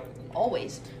 Yep.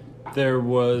 Always. There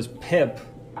was Pip,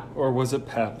 or was it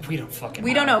Pep? We don't fucking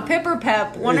We don't know. Pip or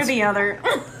Pep, one or It's- the other.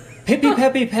 Pippy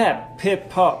Peppy Pep. Pip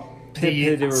Pop. Pip The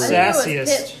Hit or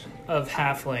sassiest of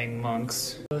halfling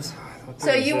monks.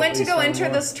 So you went to go enter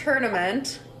this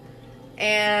tournament,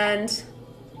 and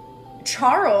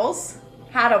Charles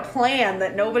had a plan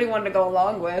that nobody wanted to go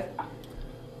along with.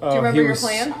 Do you remember your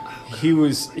plan? He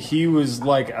was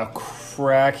like a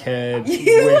crackhead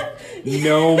with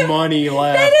no money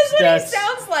left. That is what he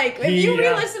sounds like. If you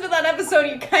re-listen to that episode,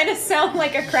 you kind of sound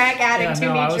like a crack addict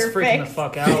who needs your fix. I was freaking the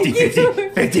fuck out.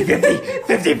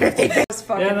 50-50.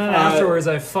 Yeah, and then afterwards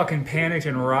I fucking panicked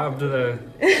and robbed the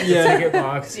ticket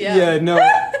box. Yeah, no.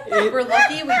 We're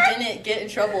lucky we didn't get in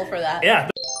trouble for that. Yeah.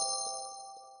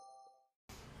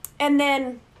 And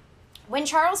then, when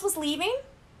Charles was leaving,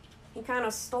 he kind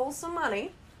of stole some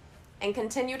money and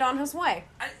continued on his way.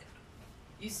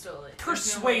 You stole it.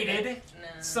 Persuaded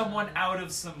someone out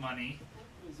of some money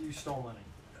You stole money.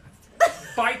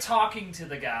 by talking to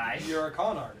the guy. You're a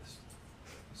con artist.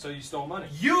 So you stole money.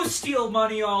 You steal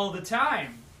money all the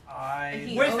time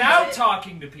He without owns it.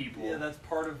 talking to people. Yeah, that's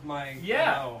part of my...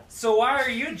 Yeah. No. So why are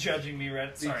you judging me,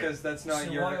 Red? Sorry. Because that's not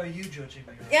so your... why are you judging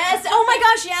me? Yes! Oh my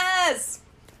gosh, yes!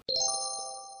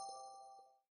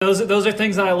 Those are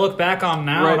things that I look back on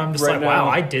now, and I'm just like, wow,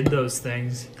 now. I did those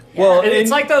things. Well,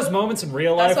 It's like those moments in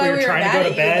real life That's why where we you're were trying to mad go to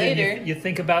at you bed later. and you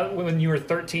think about when you were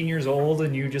 13 years old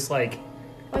and you just like,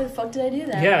 Why the fuck did I do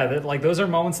that? yeah, like those are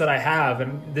moments that I have,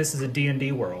 and this is a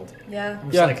D&D world. Yeah.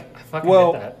 I'm just like, I fucking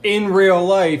well, did that. in real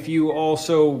life, you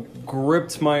also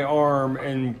gripped my arm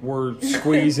and were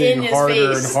squeezing In his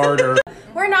harder face. and harder.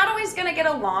 We're not always gonna get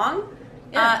along.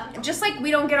 Just like we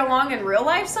don't get along in real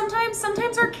life sometimes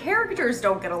our characters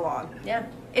don't get along. Yeah.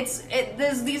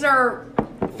 These are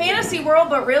fantasy world,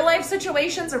 but real life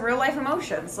situations and real life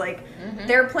emotions. Like,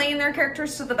 they're playing their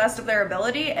characters to the best of their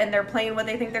ability, and they're playing what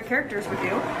they think their characters would do.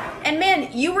 And man,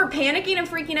 you were panicking and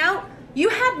freaking out. You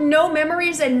had no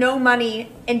memories and no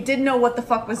money and didn't know what the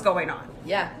fuck was going on.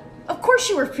 Yeah. Of course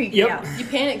you were freaking Yep. out. You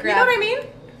panic You grab. know what I mean?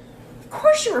 Of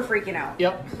course you were freaking out.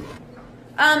 Yep.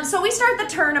 So we start the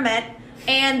tournament,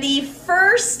 and the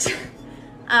first,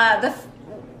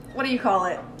 what do you call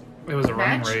it? It was a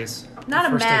running Match? race. Not The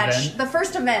a first match. event. The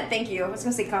first event. Thank you. I was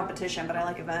gonna say competition, but I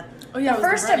like event. Oh, yeah, it The was the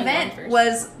first running event one first.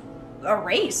 was a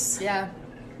race. Yeah.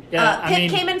 Yeah,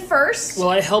 Pip came in first. Well,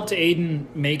 I helped Aiden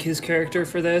make his character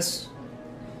for this,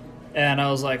 and I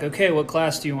was like, "Okay, what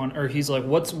class do you want?" Or he's like,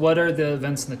 "What are the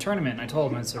events in the tournament?" And I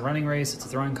told him it's a running race, it's a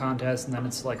throwing contest, and then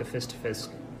it's like a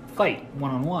fist-to-fist fight,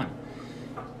 one-on-one.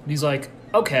 And he's like,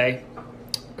 "Okay,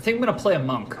 I think I'm gonna play a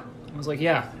monk." I was like,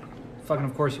 "Yeah, fucking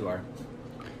of course you are."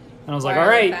 And I was like, Why "All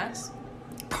are they right, fast?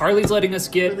 Harley's letting us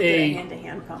get Really good at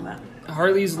hand-to-hand combat.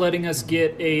 Harley's letting us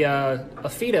get a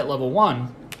feat at level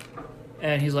 1."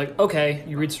 And he's like, okay.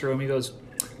 He reads through him. He goes,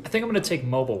 I think I'm going to take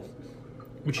mobile,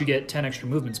 which you get 10 extra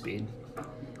movement speed.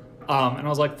 And I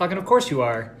was like, fucking of course you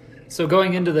are. So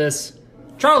going into this,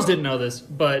 Charles didn't know this,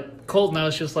 but Colt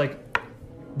knows just like,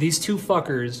 these two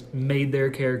fuckers made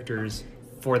their characters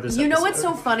for this You know episode. what's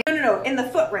so funny? No. In the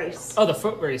foot race. Oh, the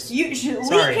foot race. Lee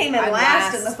Sorry. came in I'm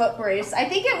last last. in the foot race. I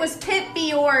think it was Pip,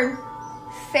 Bjorn,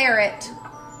 Ferret,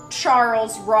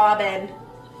 Charles, Robin,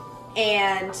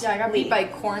 and Yeah, I got Lee. beat by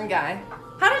Corn Guy.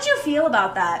 How did you feel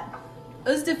about that? It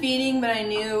was defeating, but I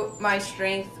knew my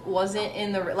strength wasn't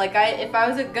in the if I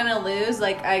was gonna lose,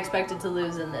 like I expected to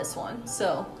lose in this one.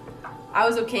 So I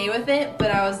was okay with it, but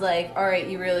I was like, all right,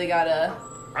 you really gotta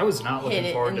I was not hit looking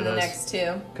it forward in to the this. next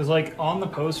two. Because, like, on the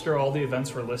poster, all the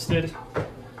events were listed.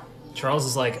 Charles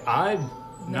is like, I'm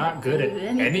not good at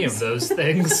any of those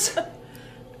things.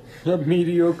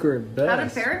 Mediocre at best. How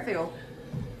did Ferret feel?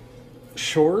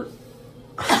 Short.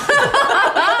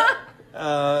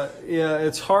 Yeah,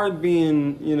 it's hard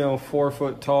being 4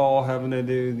 foot tall, having to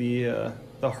do the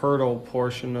hurdle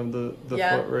portion of the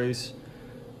Yeah. foot race.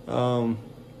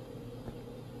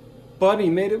 But he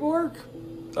made it work.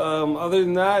 Other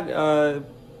than that,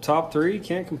 top 3,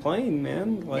 can't complain,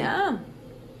 man. Like, Yeah.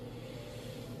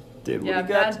 did what Yeah, he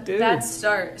got to do. that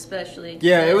start especially.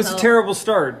 Yeah, it was a helped. terrible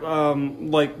start.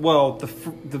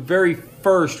 The very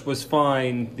first was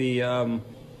fine. The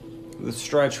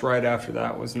stretch right after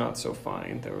that was not so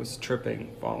fine. There was tripping,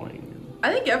 falling.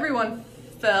 I think everyone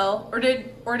fell, or did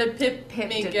Pip Pip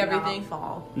make did everything? not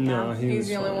fall. No, he He's was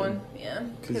the only fine. one. Yeah.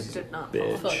 'Cause Pip did not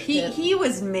bitch. Fuck. He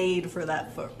was made for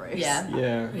that foot race. Yeah.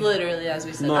 Yeah. Literally, as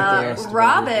we said. Not the rest of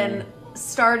Robin everything.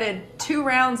 started 2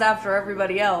 rounds after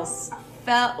everybody else.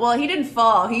 Well, he didn't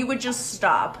fall. He would just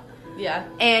stop. Yeah.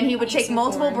 And he would Eat take some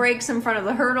multiple corn. breaks in front of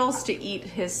the hurdles to eat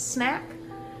his snack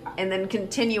and then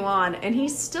continue on. And he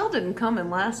still didn't come in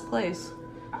last place.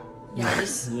 Yeah,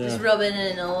 just Yeah. rub it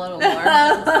in a little more.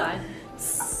 That's fine.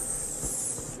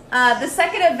 The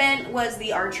second event was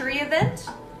the archery event.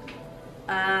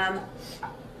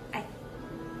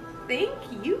 think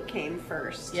you came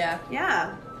first. Yeah.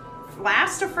 Yeah.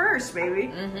 Last to first, baby.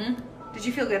 Mm-hmm. Did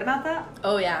you feel good about that?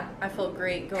 Oh yeah, I felt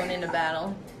great going into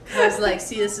battle. I was like,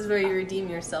 see, this is where you redeem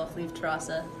yourself, Leaf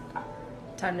Tarasa.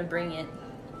 Time to bring it.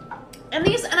 And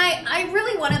I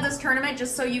really wanted this tournament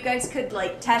just so you guys could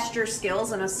like test your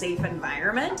skills in a safe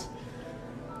environment.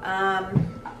 That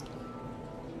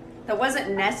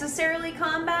wasn't necessarily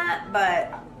combat,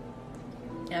 but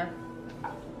Yeah.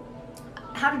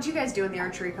 how did you guys do in the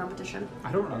archery competition?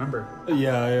 I don't remember.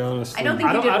 Yeah, I honestly. I don't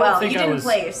think you did well. You I didn't was,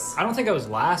 place. I don't think I was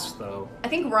last though. I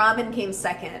think Robin came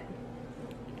second.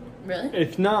 Really?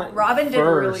 If not, Robin did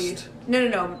first. really.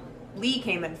 No. Lee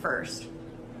came in first.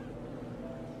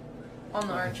 On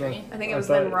the archery. I think it was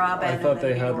then Robin. I thought and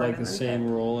then they had Bjorn like and the then same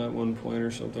Pip. role at one point or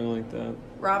something like that.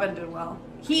 Robin did well.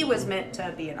 He was meant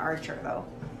to be an archer though.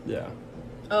 Yeah.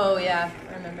 Oh yeah,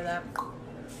 I remember that.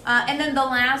 And then the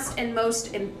last and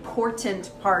most important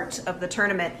part of the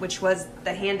tournament, which was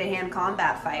the hand-to-hand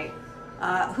combat fight.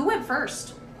 Who went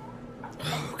first?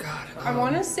 Oh God. I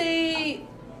want to say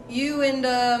you and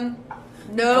No,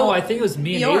 Oh, I think it was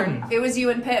me and Bjorn. Aiden. it was you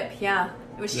and Pip. Yeah,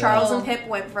 it was Yeah. Charles and Pip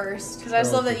went first. because I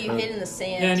just love that you Charles hid in the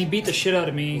sand. Yeah, and he beat the shit out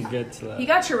of me. We'll get to that. He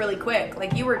got you really quick.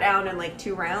 Like you were down in like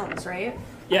 2 rounds, right?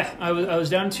 Yeah, I was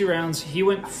down 2 rounds. He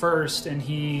went first, and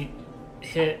he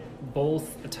hit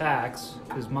both attacks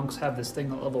because monks have this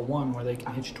thing at level 1 where they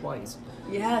can hit you twice.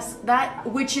 Yes,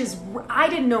 which is I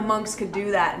didn't know monks could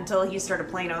do that until he started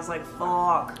playing. I was like,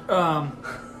 fuck.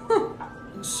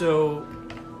 So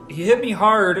he hit me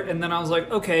hard, and then I was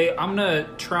like, okay, I'm gonna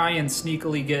try and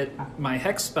sneakily get my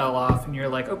hex spell off. And you're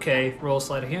like, okay, roll a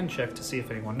sleight of hand check to see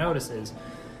if anyone notices.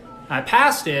 I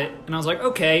passed it, and I was like,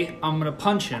 okay, I'm gonna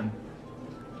punch him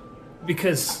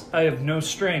because I have no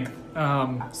strength.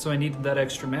 So I needed that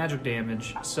extra magic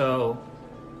damage. So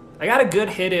I got a good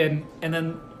hit in, and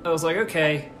then I was like,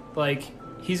 okay, like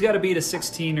he's got to beat a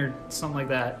 16 or something like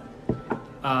that.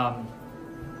 I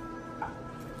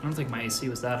don't think my AC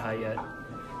was that high yet.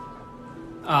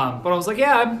 But I was like,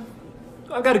 yeah,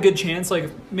 I've got a good chance. Like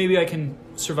maybe I can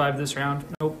survive this round.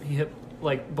 Nope, he hit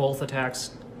like both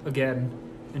attacks again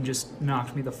and just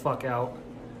knocked me the fuck out.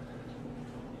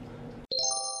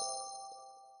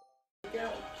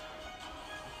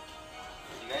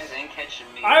 You guys ain't catching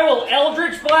me. I will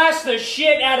Eldritch Blast the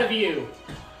shit out of you!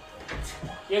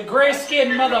 You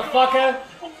gray-skinned motherfucker!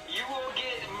 You will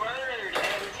get murdered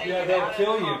and taken Yeah, they'll out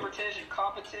kill of you.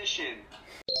 competition.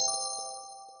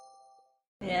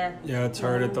 Yeah. Yeah, it's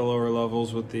hard at the lower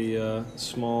levels with the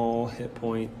small hit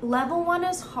point. Level 1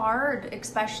 is hard,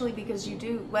 especially because you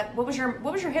do. What was your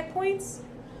hit points?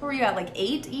 What were you at? Like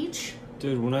 8 each?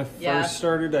 Dude, when I first Yeah.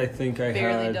 started, I think I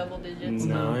Barely had double digits.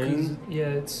 9. Yeah,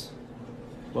 it's...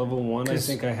 Level 1, I 'cause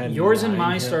think I had yours and 9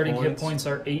 my starting hit points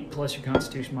are 8 plus your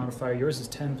Constitution modifier. Yours is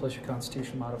 10 plus your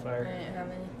Constitution I modifier. didn't have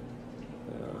any.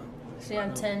 Yeah. See,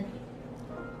 I'm 10.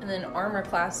 And then armor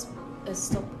class is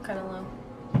still kind of low.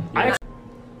 I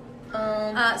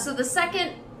So the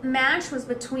second match was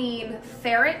between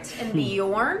Ferret and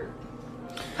Bjorn.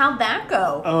 How'd that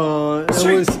go?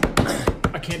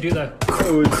 I can't do that.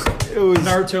 It was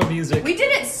Naruto music. We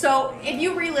did it so. If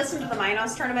you re-listen to the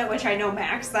Minos tournament, which I know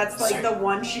Max, that's like the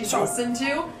one she's listened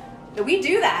to. We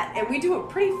do that, and we do a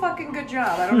pretty fucking good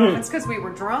job. I don't know if it's because we were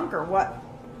drunk or what.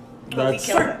 But we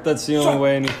killed it. that's the only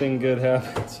way anything good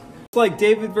happens. It's like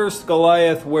David versus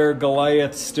Goliath, where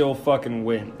Goliath still fucking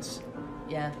wins.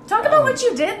 Yeah. Talk about what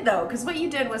you did though, because what you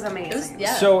did was amazing. It was,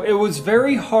 yeah. So it was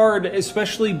very hard,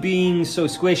 especially being so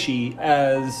squishy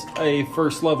as a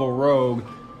first level rogue.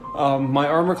 My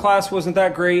armor class wasn't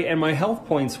that great, and my health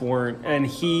points weren't. And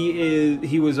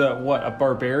he was a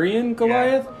barbarian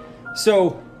Goliath.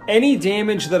 So any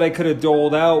damage that I could have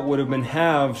doled out would have been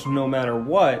halved no matter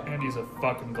what. And he's a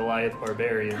fucking Goliath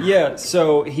barbarian. Yeah,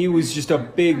 so he was just a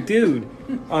big dude.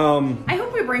 I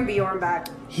hope we bring Bjorn back.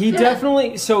 He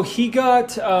definitely. So he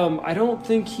got. I don't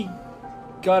think he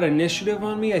got initiative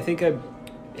on me. I think I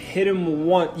hit him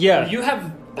once. Yeah. You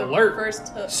have the alert. first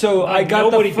hook. So I Like, got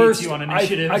nobody the beats first. you on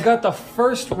initiative. I got the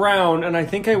first round, and I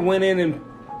think I went in and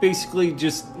basically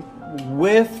just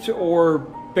whiffed or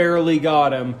barely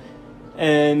got him.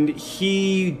 And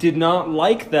he did not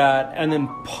like that, and then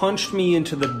punched me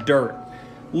into the dirt.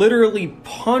 Literally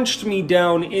punched me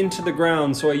down into the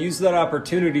ground. So I used that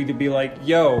opportunity to be like,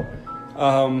 "Yo,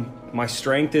 my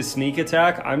strength is sneak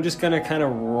attack. I'm just gonna kind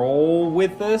of roll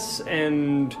with this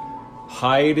and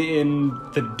hide in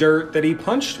the dirt that he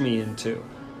punched me into."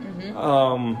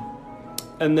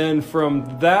 And then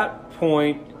from that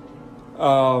point,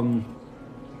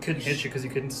 Couldn't hit you because he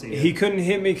couldn't see you. he couldn't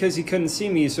hit me because he couldn't see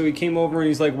me. So he came over and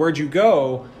he's like, "Where'd you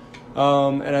go?"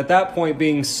 And at that point,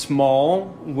 being small,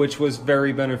 which was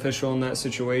very beneficial in that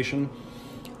situation.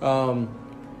 I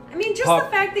mean, just Pop- the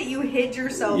fact that you hid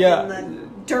yourself Yeah. in the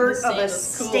dirt The of a same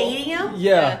was cool. stadium.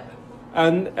 Yeah.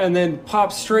 And then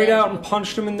popped straight out and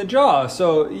punched him in the jaw.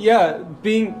 So yeah,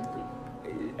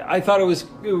 I thought it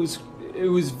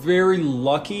was very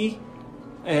lucky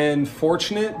and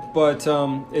fortunate, but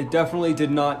it definitely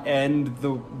did not end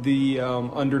the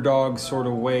underdog sort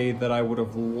of way that I would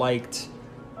have liked.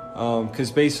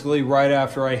 Because basically, right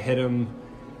after I hit him,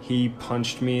 he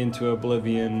punched me into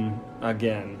oblivion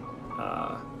again.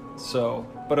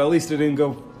 But at least it didn't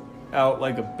go out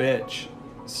like a bitch.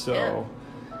 So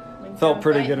felt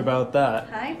pretty good about that.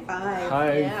 High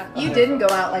five. Yeah. You didn't go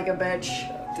out like a bitch.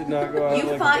 Did not go out You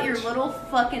like a fought bitch. your little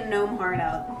fucking gnome heart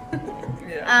out.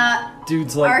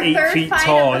 Dude's Our like 8 third feet fight of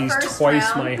tall. the He's first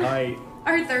twice round. my height.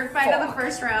 Our third fight of the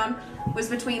first round was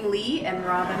between Lee and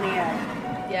Robin the Egg.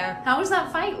 Yeah. How was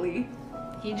that fight, Lee?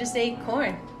 He just ate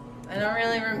corn. I don't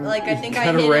really remember. Like, I He think I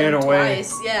kinda hit ran him away.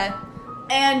 twice. Yeah.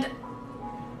 And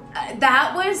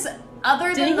that was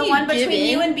other than the one give between in?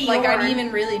 you and Bjorn. Like, I didn't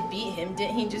even really beat him.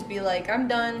 Didn't he just be like, I'm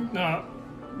done? No,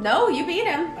 No, you beat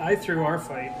him. I threw our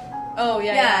fight. Oh,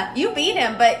 yeah. Yeah, you beat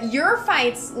him, but your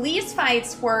fights, Lee's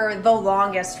fights, were the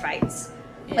longest fights.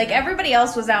 Yeah. Like, everybody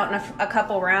else was out in a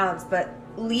couple rounds, but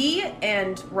Lee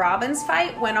and Robin's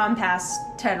fight went on past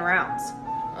 10 rounds.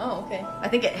 Oh, okay. I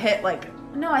think it hit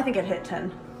I think it hit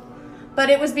 10. But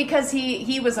it was because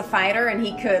he was a fighter and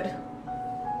he could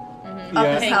up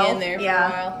Yeah. his Hang health. in there for Yeah. a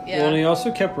while. Yeah. Well, and he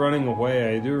also kept running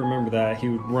away. I do remember that. He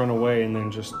would run away and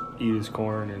then just eat his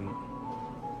corn, and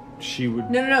she would...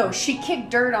 No. She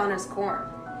kicked dirt on his corn.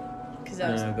 Because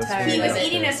I was Yeah, that's tired weird. He was of it.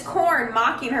 eating his corn,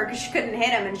 mocking her because she couldn't hit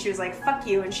him, and she was like, "Fuck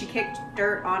you," and she kicked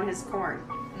dirt on his corn.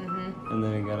 And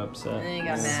then he got upset. And then he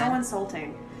got So mad.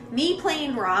 insulting. Me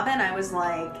playing Robin, I was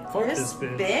like, Fuck this this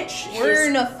bitch. bitch We're is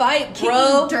in a fight, kicking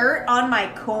bro. dirt on my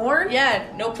corn. Yeah,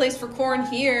 no place for corn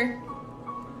here.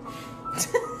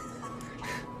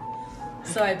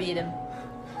 So I beat him.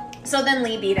 So then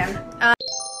Lee beat him.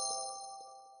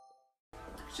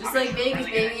 Just like Vegas,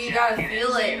 baby, you gotta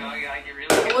feel it. I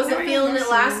I wasn't feeling it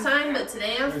last time, but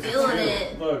today I'm feeling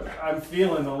it. Look, I'm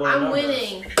feeling the low I'm numbers.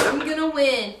 winning. I'm gonna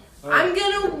win. I'm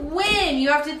gonna win. You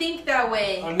have to think that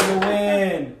way. I'm gonna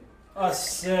win. A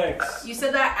 6. You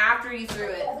said that after you threw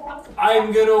it.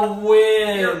 I'm gonna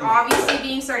win. You're obviously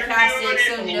being sarcastic,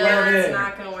 so no, it's 11.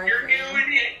 not gonna work You're for you.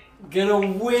 doing it. Gonna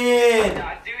win.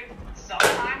 Dude,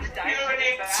 sometimes dice are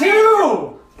bad.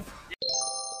 2.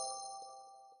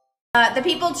 The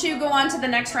people to go on to the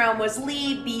next round was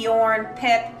Lee, Bjorn,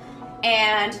 Pip,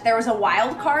 and there was a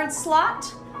wild card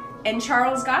slot, and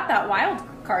Charles got that wild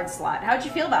card slot. How'd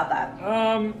you feel about that?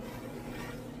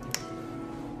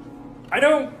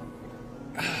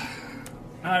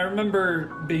 I remember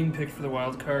being picked for the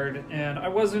wild card, and I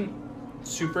wasn't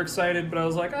super excited, but I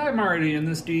was like, I'm already in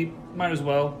this deep, might as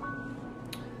well.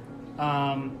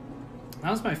 That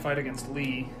was my fight against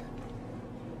Lee,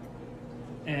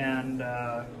 and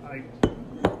I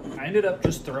ended up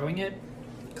just throwing it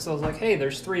because I was like, hey,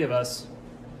 there's 3 of us,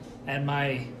 and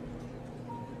my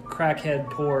crackhead,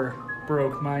 poor,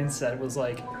 broke mindset was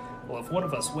like, well, if one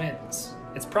of us wins,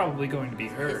 it's probably going to be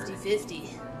her. 50-50.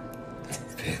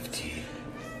 50.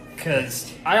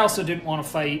 Because I also didn't want to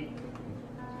fight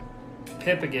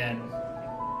Pip again.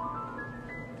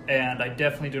 And I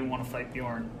definitely didn't want to fight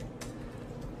Bjorn.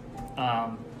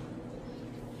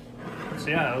 So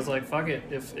yeah, I was like, fuck it.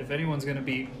 If anyone's going to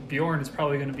beat Bjorn, it's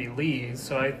probably going to be Lee.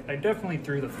 So I definitely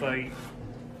threw the fight.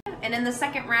 And in the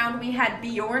second round, we had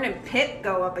Bjorn and Pip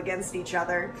go up against each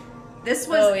other. This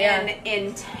was an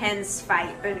intense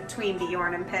fight between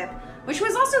Bjorn and Pip, which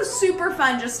was also super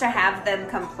fun just to have them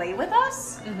come play with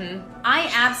us. Mm-hmm.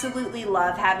 I absolutely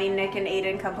love having Nick and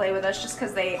Aiden come play with us just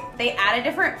because they add a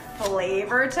different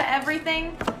flavor to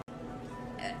everything.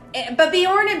 But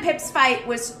Bjorn and Pip's fight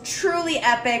was truly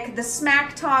epic. The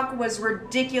smack talk was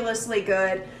ridiculously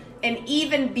good. And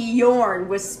even Bjorn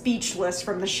was speechless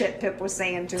from the shit Pip was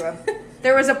saying to him.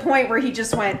 There was a point where he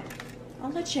just went,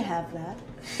 I'll let you have that.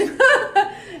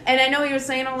 And I know he was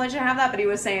saying, I'll let you have that, but he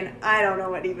was saying, I don't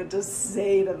know what even to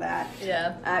say to that.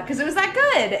 Yeah. Because it was that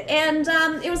good. And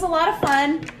it was a lot of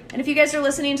fun. And if you guys are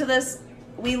listening to this,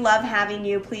 we love having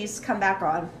you. Please come back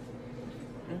on.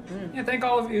 Yeah, thank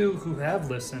all of you who have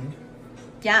listened.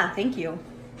 Yeah, thank you.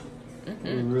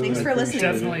 Really Thanks for listening. appreciate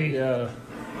it. Definitely. Yeah.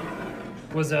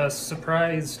 Was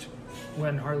surprised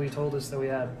when Harley told us that we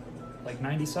had like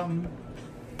 90-something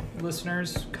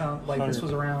listeners. Like this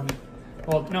was around,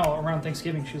 around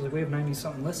Thanksgiving. She was like, we have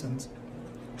 90-something listens.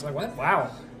 I was like, what?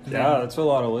 Wow. And Yeah, then that's a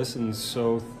lot of listens.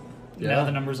 So, now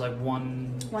the number's like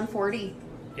 140. 140.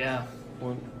 Yeah.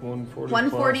 140.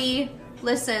 140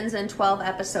 listens and 12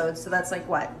 episodes. So that's like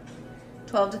what?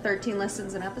 12 to 13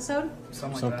 listens an episode?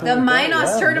 Something like Something The like that, Minos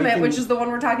yeah, tournament, making- which is the one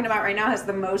we're talking about right now, has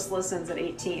the most listens at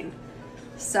 18.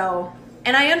 So,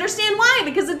 and I understand why,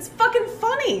 because it's fucking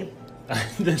funny.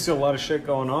 There's a lot of shit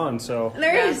going on, so.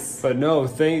 There is. But no,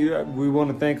 we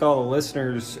want to thank all the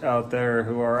listeners out there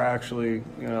who are actually,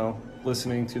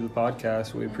 listening to the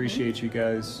podcast. We appreciate you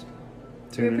guys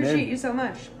We tuning appreciate in. you so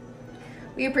much.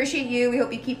 We appreciate you. We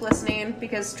hope you keep listening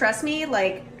because trust me,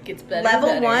 like Gets better. level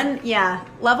and better. 1, yeah,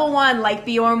 level 1, like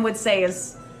Bjorn would say,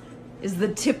 is the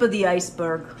tip of the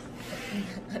iceberg.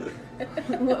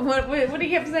 what do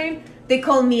you have to say? They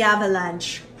call me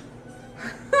Avalanche.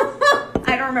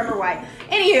 I don't remember why.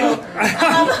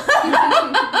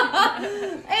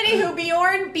 Anywho,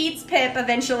 Bjorn beats Pip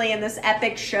eventually in this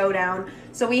epic showdown.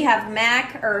 So we have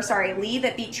Lee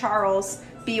that beat Charles,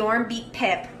 Bjorn beat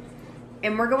Pip,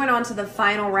 and we're going on to the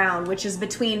final round, which is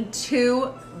between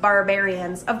two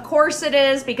barbarians. Of course it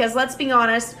is, because let's be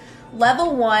honest,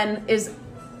 level 1 is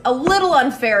a little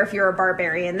unfair if you're a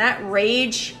barbarian. That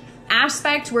rage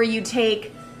aspect where you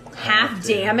take half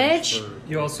damage.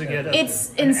 You also get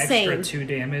It's an insane. extra 2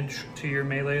 damage to your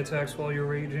melee attacks while you're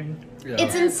raging. Yeah.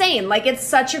 It's insane. Like, it's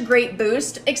such a great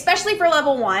boost, especially for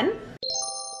level 1.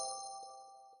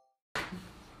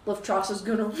 Luftross is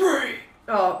gonna rage.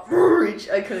 Oh, rage.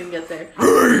 I couldn't get there.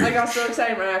 I got so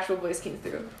excited my actual voice came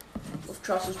through.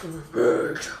 Luftross is gonna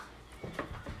rage.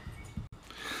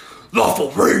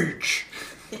 Lawful rage.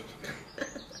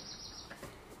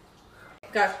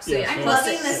 Got see, Yeah, I'm so-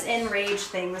 loving this enrage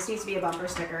thing. This needs to be a bumper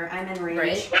sticker. I'm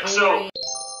enraged. Right? So-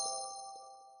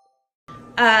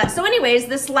 So anyways,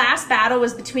 this last battle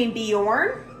was between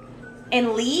Bjorn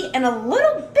and Lee and a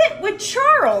little bit with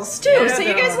Charles too. Yeah, So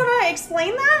you guys want to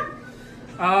explain that?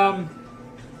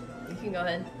 You can go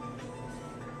ahead.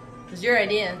 It was your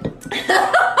idea.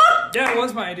 Yeah, it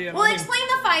was my idea. Well, explain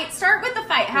the fight. Start with the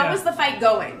fight. How Yeah. was the fight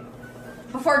going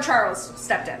before Charles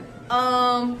stepped in?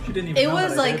 She didn't even It know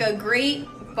was that I like did. a great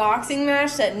boxing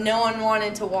match that no one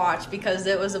wanted to watch because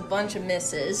it was a bunch of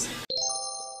misses.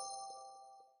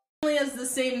 It only has the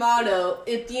same motto.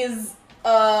 It is,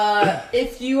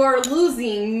 if you are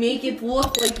losing, make it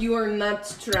look like you are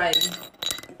not trying.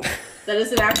 That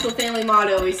is an actual family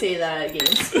motto. We say that at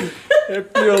games. If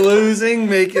you're losing,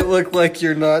 make it look like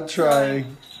you're not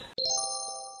trying.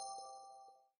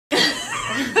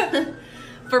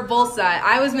 For both sides,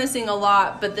 I was missing a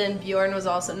lot, but then Bjorn was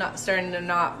also not starting to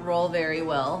not roll very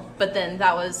well. But then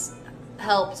that was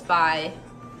helped by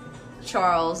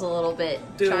Charles a little bit,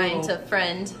 Did a trying little to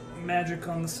friend magic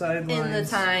on the sidelines. in the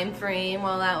time frame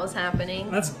while that was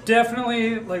happening. That's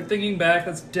definitely, like, thinking back,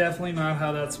 that's definitely not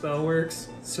how that spell works.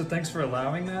 So thanks for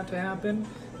allowing that to happen.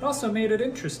 It also made it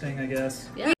interesting, I guess.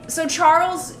 Yeah. So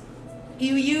Charles,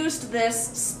 you used this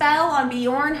spell on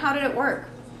Bjorn. How did it work?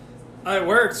 It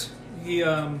worked.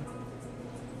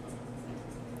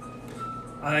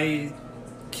 I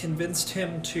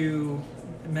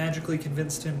magically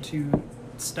convinced him to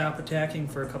stop attacking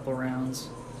for a couple rounds.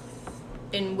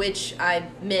 In which I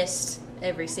missed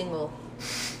every single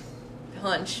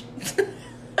punch.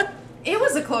 It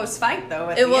was a close fight, though.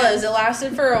 It was. It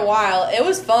lasted for a while. It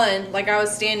was fun. Like, I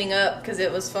was standing up because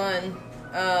it was fun.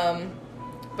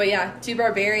 But yeah, two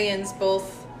barbarians,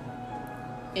 both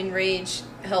in rage,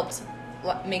 helped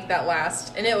make that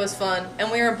last. And it was fun.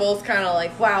 And we were both kind of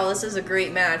like, wow, this is a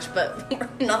great match,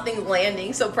 but nothing's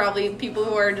landing. So probably people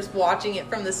who are just watching it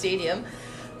from the stadium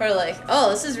are like,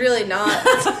 oh, this is really not...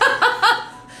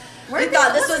 We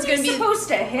thought this was going to be... supposed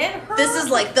to hit her? This is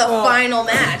like the final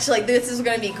match. Like, this is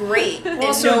going to be great. And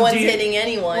Also no in one's D- hitting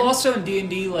anyone. Well, also in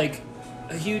D&D, like,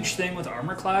 a huge thing with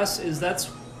armor class is that's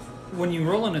when you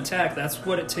roll an attack, that's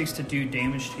what it takes to do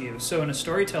damage to you. So in a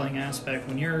storytelling aspect,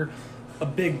 when you're a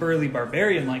big burly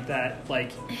barbarian like that,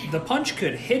 like, the punch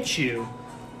could hit you,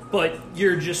 but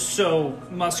you're just so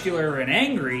muscular and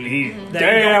angry that you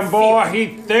Damn, don't boy, feel- he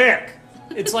thick.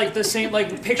 it's like the same,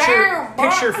 like,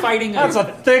 picture fighting That's a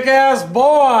thick ass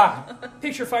boy.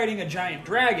 picture fighting a giant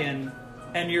dragon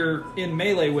and you're in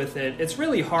melee with it. It's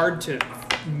really hard to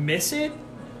miss it,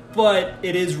 but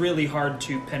it is really hard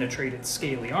to penetrate its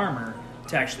scaly armor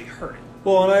to actually hurt it.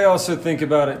 Well, and I also think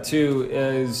about it too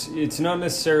as it's not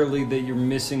necessarily that you're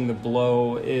missing the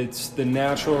blow, it's the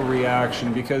natural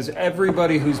reaction, because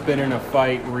everybody who's been in a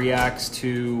fight reacts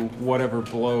to whatever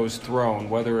blow is thrown,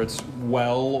 whether it's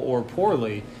well or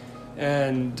poorly.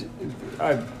 And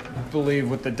I believe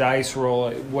with the dice roll,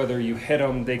 whether you hit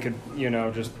them, they could,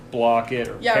 just block it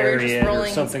or Yeah, we were parry just it or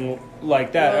rolling something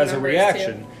like that low as a numbers,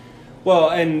 reaction. too.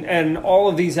 Well, and all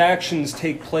of these actions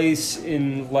take place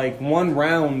in like one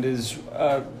round is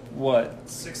what?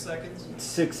 6 seconds.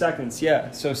 6 seconds,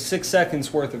 yeah. So 6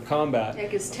 seconds worth of combat. Yeah,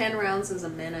 because 10 rounds is a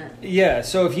minute. Yeah,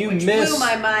 so if you Which miss... blew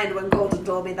my mind when Golden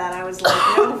told me that. I was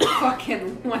like, no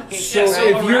fucking way. So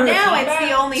if you're... Now it's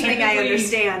the only thing I Technically-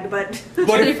 understand, but...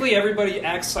 Technically, everybody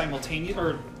acts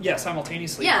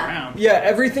simultaneously Yeah. around. Yeah,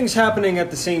 everything's happening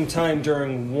at the same time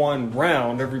during one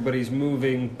round. Everybody's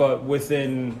moving, but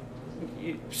within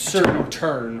certain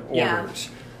turn Yeah. orders.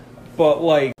 But,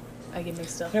 like... I get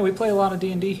mixed up. Yeah, we play a lot of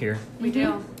D&D here. we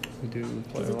do. We do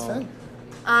play a It's lot.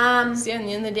 fun. So yeah, at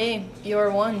the end of the day,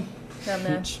 Bjorn won that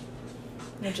match,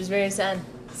 which is very sad.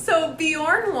 So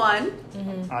Bjorn won.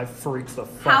 I freaked the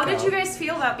fuck How out. did you guys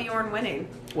feel about Bjorn winning?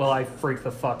 Well, I freaked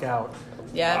the fuck out.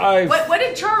 Yeah. What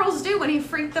did Charles do when he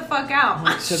freaked the fuck out?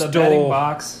 To the Stole. betting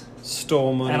box,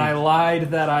 Stole money. and I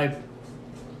lied that I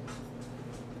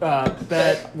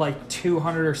bet like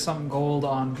 200 or something gold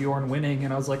on Bjorn winning,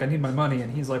 and I was like, I need my money,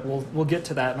 and he's like, we'll get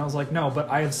to that, and I was like, no, but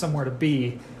I have somewhere to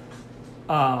be.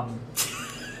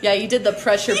 Yeah, you did the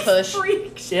pressure push.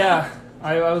 Freaked. Yeah,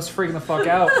 I was freaking the fuck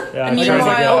out. Yeah, And I Like, I was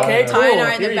like, meanwhile, okay, Ty cool, and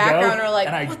I in here the you go. background are like,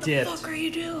 and I what the dipped. fuck are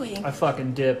you doing? I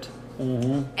fucking dipped.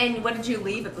 And what did you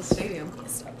leave at the stadium?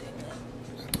 Stop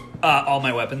doing All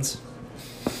my weapons.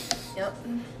 that. Yep.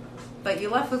 But you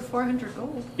left with 400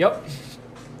 gold. Yep.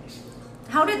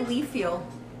 How did Lee feel?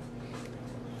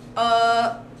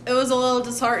 It was a little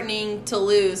disheartening to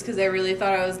lose because I really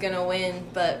thought I was gonna win,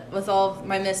 but with all of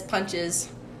my missed punches,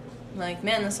 I'm like,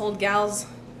 man, this old gal's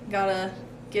gotta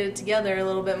get it together a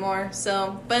little bit more.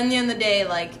 So, but in the end of the day,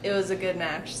 like, it was a good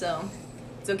match, so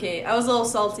it's okay. I was a little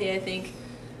salty, I think,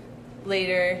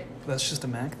 later That's just a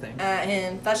Mac thing. at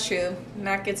him. That's true.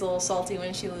 Mac gets a little salty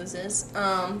when she loses.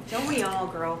 Don't we all,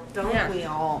 girl? Don't Yeah. we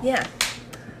all? Yeah. He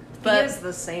But is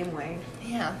the same way.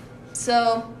 yeah.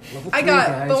 So Level 3, I got,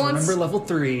 guys. but once Remember level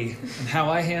 3 and how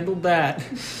I handled that.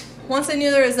 once I knew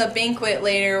there was a banquet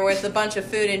later with a bunch of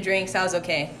food and drinks, I was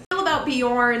okay. Feel about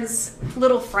Bjorn's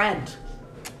little friend,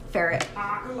 Ferret.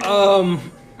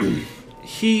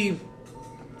 He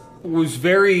was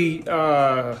very,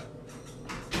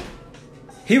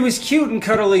 he was cute and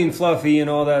cuddly and fluffy and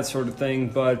all that sort of thing,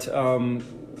 but,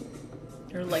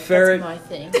 You're like, Ferret- that's my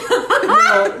thing.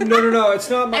 no, it's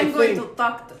not my I'm thing. going to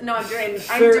fuck. No, I'm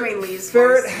doing Lee's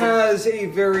Ferret voice. has a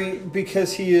very,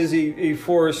 because he is a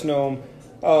forest gnome,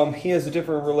 he has a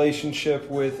different relationship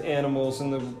with animals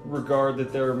in the regard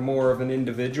that they're more of an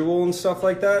individual and stuff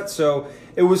like that. So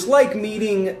it was like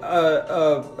meeting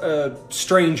a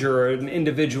stranger, an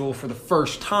individual for the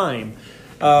first time,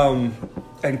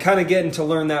 and kind of getting to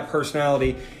learn that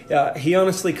personality. He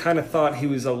honestly kind of thought he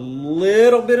was a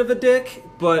little bit of a dick,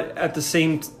 but at the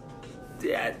same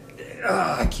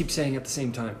I keep saying at the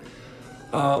same time.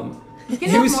 You can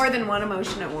he have was- more than one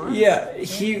emotion at once. Yeah,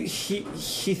 he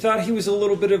thought he was a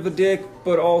little bit of a dick,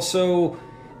 but also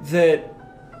that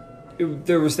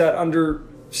there was that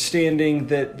understanding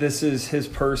that this is his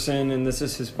person and this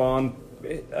is his bond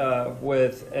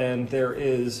with, and there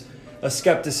is a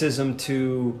skepticism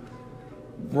to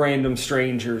random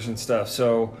strangers and stuff.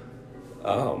 So,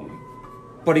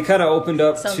 but he kind of opened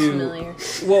up Sounds to. familiar.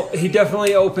 Well, he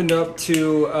definitely opened up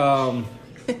to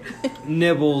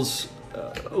Nibbles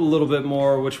a little bit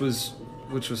more, which was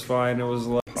fine. It was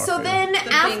like So then,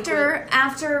 The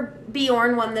after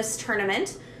Bjorn won this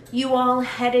tournament, you all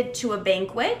headed to a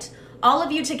banquet. All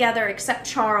of you together, except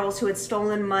Charles, who had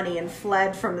stolen money and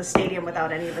fled from the stadium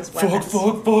without any of his weapons.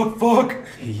 fuck.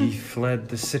 He fled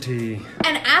the city.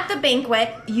 And at the banquet,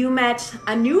 you met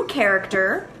a new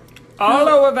character.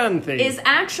 Arlo Avanthi. Is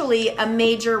actually a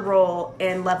major role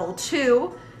in level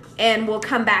 2 and will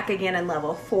come back again in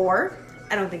level 4.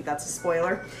 I don't think that's a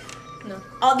spoiler. No.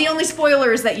 The only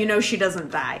spoiler is that you know she doesn't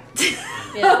die.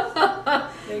 Yeah.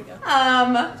 There you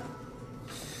go.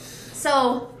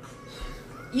 So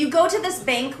you go to this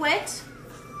banquet.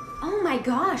 Oh my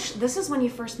gosh, this is when you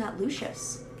first met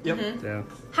Lucius. Yep. Yeah.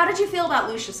 How did you feel about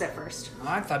Lucius at first?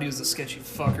 I thought he was a sketchy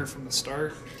fucker from the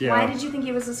start. Yeah. Why did you think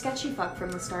he was a sketchy fuck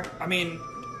from the start? I mean,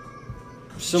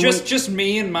 Someone- just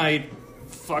me and my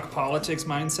fuck politics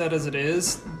mindset as it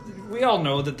is. We all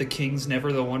know that the king's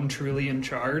never the one truly in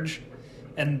charge,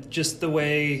 and just the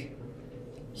way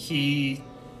he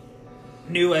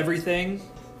knew everything,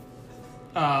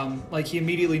 like he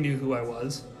immediately knew who I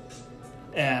was,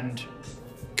 and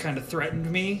kind of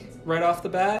threatened me right off the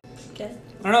bat. Okay.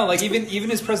 I don't know, like even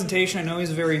his presentation, I know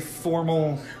he's a very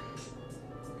formal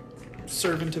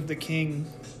servant of the king.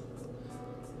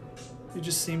 He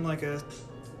just seemed like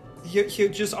he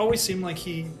just always seemed like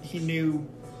he knew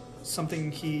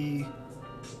something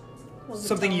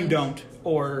something you don't,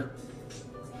 or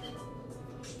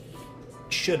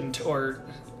shouldn't, or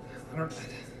I don't.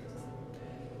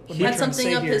 What He am I had trying to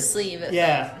something say up here? his sleeve.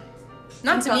 Yeah.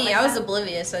 Not to Felt me. like I was that.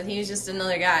 oblivious that he was just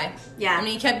another guy. Yeah. I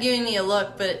mean, he kept giving me a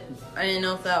look, but I didn't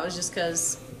know if that was just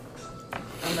because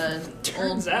I'm a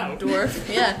Turns old out.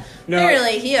 dwarf. Yeah. No.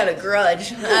 Apparently, he had a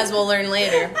grudge, as we'll learn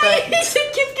later. I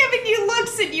But keep giving you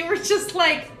looks, and you were just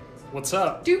like, What's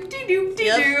up? doop de doop de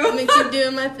yep, I'm doo. gonna keep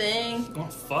doing my thing. Oh,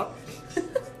 fuck.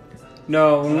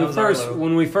 No, That was Arlo.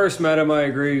 when we first met him, I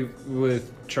agree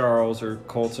with Charles or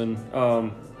Colton.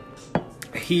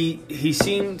 He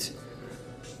seemed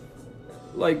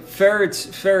like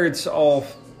Ferret's all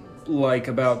like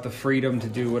about the freedom to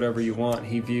do whatever you want.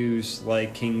 He views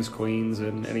like kings, queens,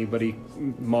 and anybody,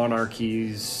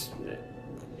 monarchies,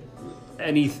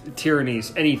 any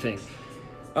tyrannies, anything,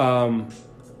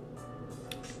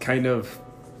 kind of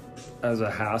as a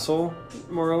hassle,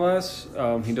 more or less.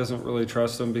 He doesn't really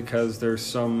trust them because there's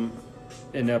some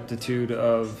ineptitude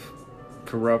of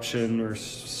corruption or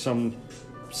some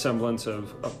semblance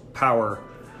of a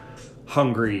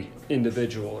power-hungry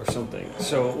individual or something.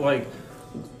 So, like,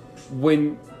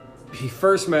 when he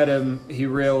first met him, he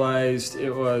realized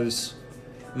it was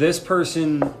this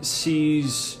person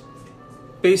sees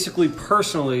basically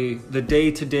personally the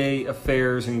day-to-day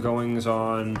affairs and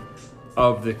goings-on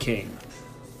of the king.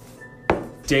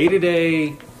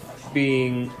 Day-to-day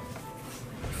being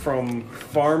from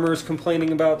farmers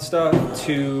complaining about stuff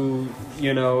to,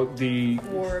 you know, the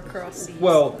War across seas.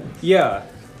 well, yeah,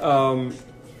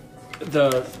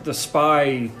 the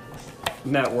spy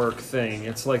network thing.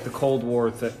 It's like the Cold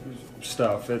War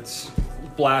stuff. It's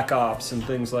Black Ops and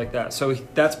things like that. So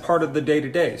that's part of the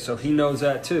day-to-day. So he knows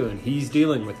that too, and he's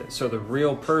dealing with it. So the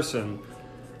real person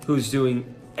who's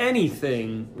doing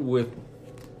anything with,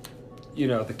 you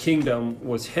know, the kingdom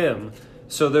was him.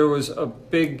 So there was a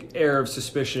big air of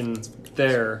suspicion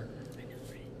there.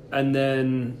 And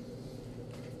then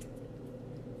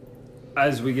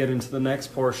as we get into the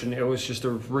next portion, it was just a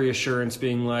reassurance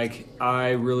being like,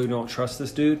 I really don't trust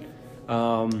this dude.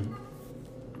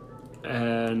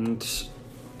 And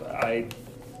I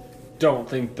don't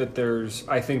think that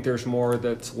I think there's more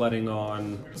that's letting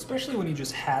on. Especially when you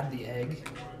just had the egg.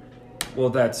 Well,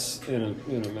 that's in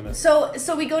a minute. So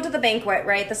we go to the banquet,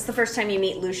 right? This is the first time you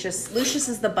meet Lucius. Lucius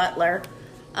is the butler.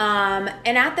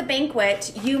 And at the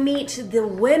banquet, you meet the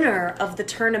winner of the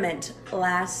tournament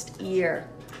last year.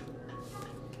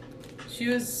 She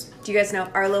was Do you guys know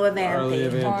Arlo Arlo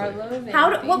Avanthe? Avanthe.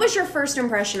 Arlo. What was your first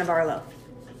impression of Arlo?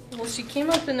 Well, she came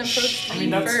up and approached I mean,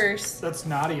 me that's first. That's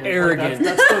Nadia. Arrogant.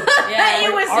 That's the, Yeah,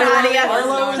 It was Arlo, Nadia.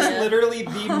 Arlo is Nadia. literally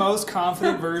the most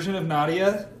confident version of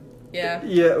Nadia. Yeah.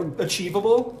 Yeah,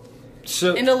 Achievable.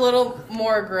 so And a little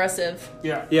more aggressive.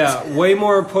 Yeah. yeah, way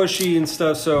more pushy and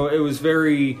stuff. So it was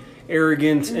very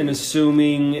arrogant and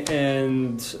assuming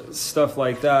and stuff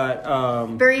like that.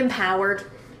 Very empowered.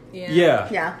 Yeah.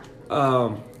 Yeah.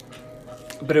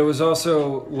 But it was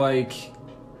also like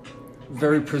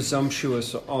very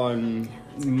presumptuous on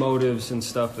motives and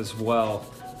stuff as well.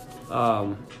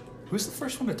 Who's the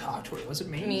first one to talk to her? Was it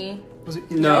me? Me. Was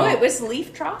it? No, No, it was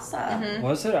Leaf Trossa.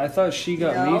 was it? I thought she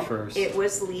got No, me first. It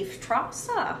was Leaf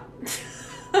Trossa.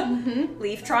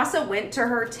 Leaf Trossa went to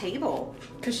her table.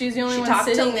 Because she's the only She one talked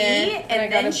to sitting Lee, there. I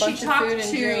and got then a she bunch of talked food and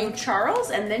to drink.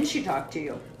 Charles, and then she talked to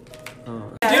you.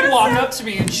 She did walk up to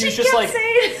me and she was just kept like,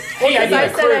 saying- "Hey, I need I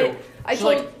a said crew." I She's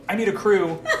told- like, "I need a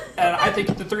crew, and I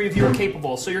think the three of you are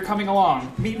capable. So you're coming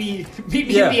along. Meet me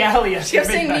Yeah. in the alley at She kept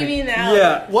saying midnight." meet me in the alley.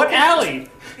 Yeah. What alley?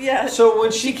 Yeah. So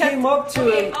when she came up to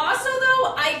him, Also,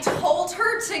 though, I told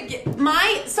her to get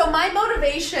my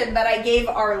motivation that I gave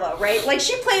Arlo, right? Like,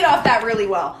 she played off that really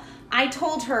well. I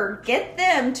told her, get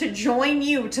them to join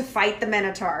you to fight the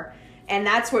Minotaur. And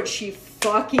that's what she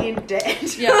fucking did.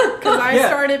 Yeah, because I Yeah.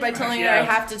 started by telling her I Yeah.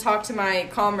 have to talk to my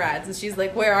comrades, and she's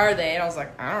like, "Where are they?" And I was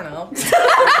like, "I don't know."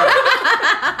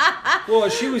 well,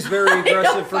 she was very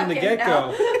aggressive from the fucking get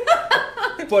go.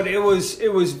 But it was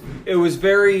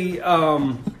very.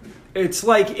 It's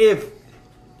like if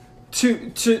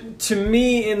to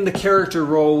me in the character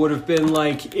role would have been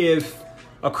like if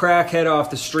a crackhead off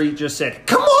the street just said,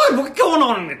 "Come on, we're going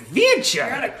on an adventure."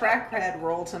 You're on a crackhead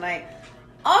roll tonight.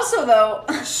 Also, though,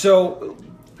 So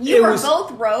you it were was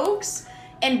both rogues,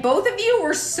 and both of you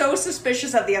were so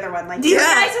suspicious of the other one. Like, Yeah. your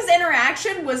guys'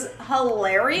 interaction was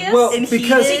hilarious. Well, and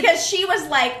because she was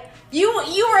like, you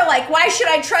were like, why should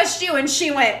I trust you? And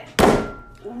she went,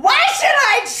 why should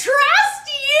I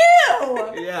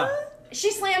trust you? yeah. She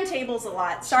slammed tables a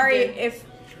lot. Sorry did.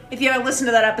 if you haven't listened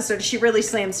to that episode, she really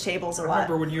slams tables a I lot.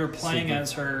 remember when you were playing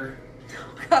as her.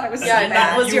 God, it was so Yeah, and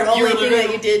that bad. was You your were only thing literally-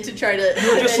 that you did to try to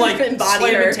You were just like embody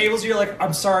slamming her. tables. You're like,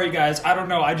 "I'm sorry, guys. I don't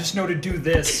know. I just know to do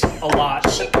this a lot."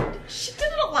 She did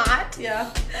it a lot. Yeah.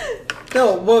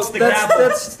 No, well, the gavel.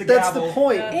 It's the that's the gavel.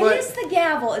 point. It But is the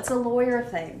gavel. It's a lawyer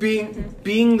thing.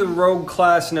 being the rogue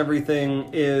class and everything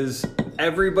is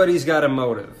everybody's got a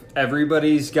motive.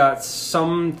 Everybody's got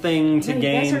something to Yeah, you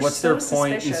guys gain. are What's so their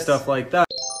point and suspicious. stuff like that.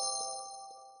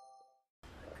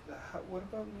 What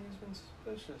about me has been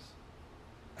suspicious?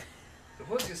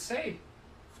 What does you say?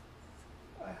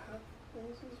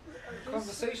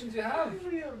 Conversations you have.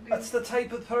 That's the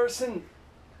type of person.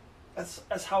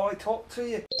 That's how I talk to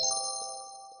you.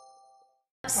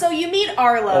 So you meet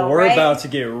Arlo, Oh, we're right? about to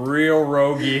get real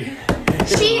roguey.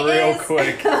 She real is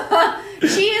quick.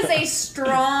 She is a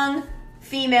strong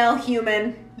female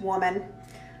human woman.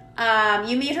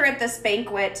 You meet her at this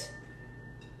banquet.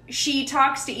 She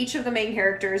talks to each of the main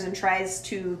characters and tries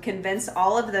to convince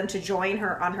all of them to join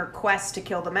her on her quest to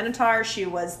kill the Minotaur. She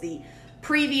was the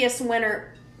previous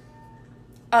winner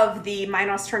of the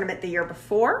Minos tournament the year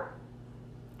before.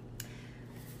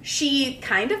 She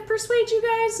kind of persuades you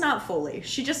guys, not fully.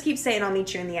 She just keeps saying, I'll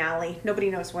meet you in the alley.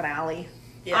 Nobody knows what alley.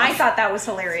 Yeah. I thought that was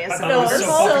hilarious. I thought No, it was it's so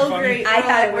so, fucking funny. great. I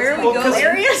thought it Where was are we going?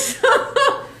 hilarious.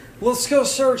 Let's go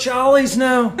search alleys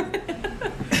now.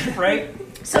 Right?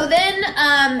 So then,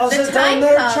 the it time down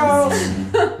there, comes. Charles?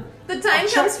 The time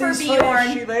comes for Is she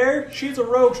Bjorn. there? She's a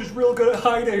rogue. She's real good at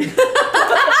hiding.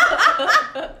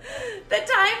 The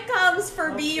time comes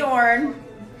for Bjorn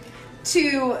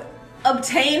to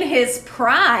obtain his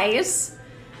prize,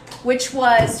 which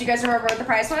was. Do you guys remember what the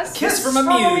prize was? Kiss from a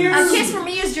muse. A kiss from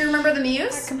Muse. Do you remember the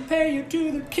Muse? Compare you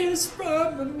to the kiss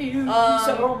from a muse.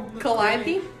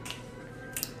 Calliope?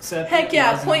 Except Heck it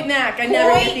yeah, wasn't. Point Mac. I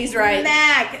never get these right.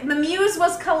 Mac. The Muse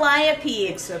was Calliope.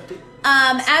 Except it.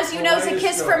 As you know, a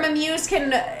kiss Kaleidoscope. from a muse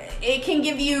can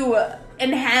give you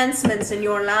enhancements in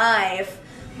your life.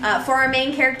 For our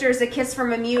main characters, a kiss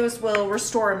from a muse will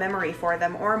restore a memory for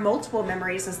them, or multiple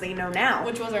memories as they know now.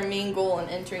 Which was our main goal in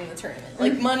entering the tournament.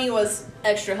 Like, money was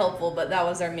extra helpful, but that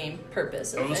was our main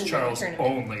purpose of That was entering Charles' the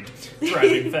tournament. only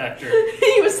driving factor.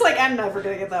 He was like, I'm never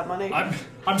gonna get that money.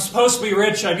 I'm supposed to be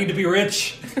rich. I need to be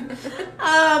rich.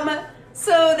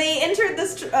 So they entered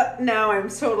this. Now I'm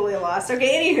totally lost.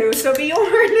 Okay, anywho, so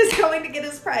Bjorn is going to get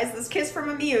his prize, this kiss from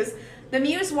a muse. The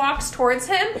muse walks towards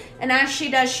him, and as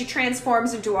she does, she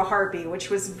transforms into a harpy, which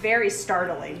was very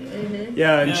startling.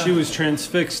 Yeah, and Yeah. she was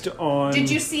transfixed on. Did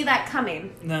you see that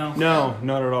coming? No. No,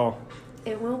 not at all.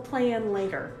 It will play in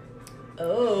later.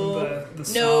 Oh.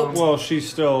 The No. song. Well, she's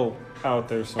still out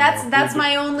there somewhere. That's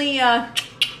my only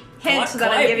hint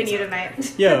that I'm giving you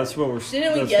tonight. Yeah, that's what we're.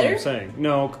 Didn't we that's get what her? I'm saying.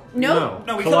 No, Nope.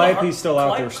 No, we killed Calliope's the still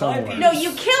out Calliope- there somewhere. Calliope- No,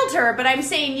 you killed her, but I'm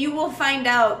saying you will find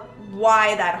out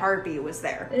why that harpy was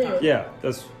there. Yeah,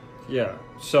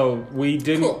 So we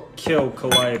didn't Cool. kill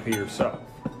Calliope herself.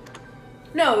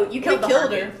 No, you We killed the killed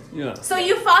harpy. her. Yeah. So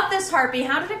you fought this harpy.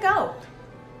 How did it go?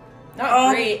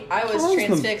 Not great. I was Charles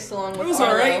transfixed along with It was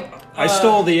Arlo. alright. I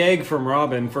stole the egg from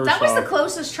Robin first That was the off.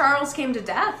 closest Charles came to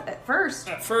death at first.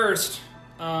 At first.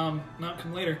 Not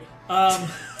come later.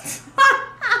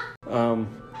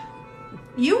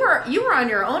 You were on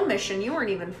your own mission. You weren't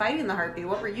even fighting the harpy.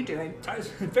 What were you doing?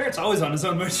 Barrett's always on his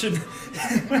own mission.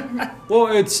 Well,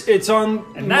 it's on.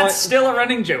 And that's still a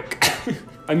running joke.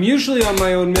 I'm usually on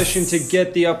my own mission to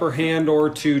get the upper hand or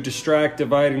to distract,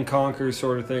 divide, and conquer,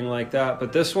 sort of thing like that.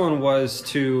 But this one was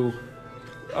to,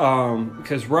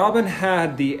 because Robin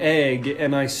had the egg,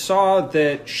 and I saw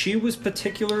that she was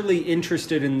particularly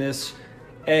interested in this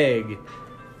egg,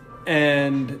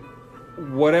 and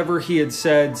whatever he had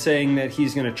said, saying that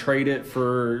he's going to trade it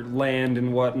for land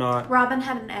and whatnot. Robin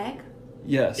had an egg.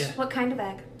 Yes, Yeah. What kind of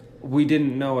egg? we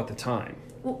didn't know at the time.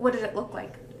 What did it look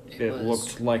like? It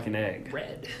looked like an egg.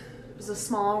 Red. It was a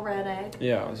small red egg.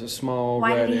 Yeah, it was a small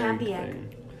Why red did he egg have the egg?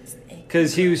 thing.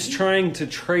 Because he was trying to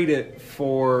trade it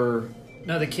for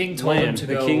No, the king told him land. to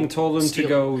The go. king told him steal. to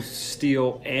go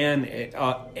steal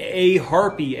a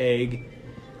harpy egg,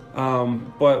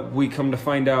 but we come to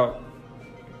find out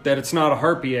that it's not a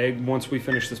harpy egg once we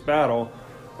finish this battle.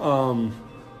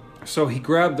 So he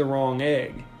grabbed the wrong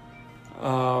egg.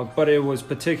 But it was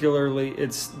particularly,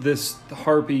 this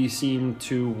harpy seemed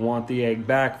to want the egg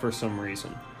back for some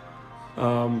reason.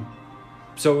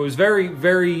 So it was very,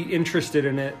 very interested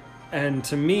in it. And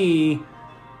to me,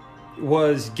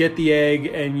 was get the egg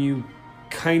and you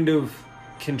kind of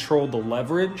control the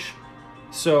leverage.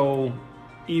 So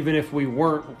even if we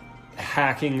weren't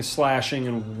hacking, slashing,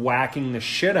 and whacking the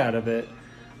shit out of it,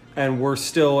 and we're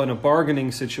still in a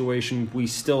bargaining situation, we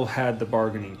still had the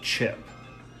bargaining chip.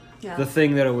 Yeah. The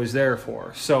thing that it was there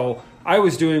for. So I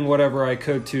was doing whatever I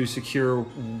could to secure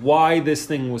why this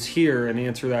thing was here and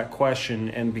answer that question,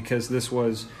 and because this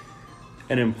was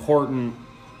an important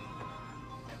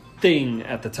thing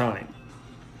at the time.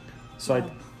 So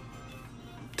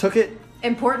took it.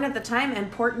 Important at the time,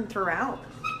 important throughout.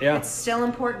 Yeah. It's still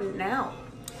important now.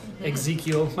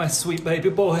 Ezekiel, my sweet baby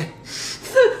boy.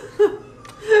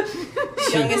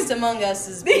 Youngest among us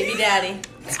is baby daddy.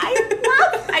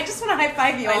 I just want to high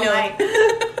five you all night.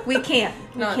 We can't.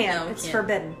 We No, can't. no, we it's can't.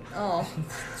 forbidden. Oh,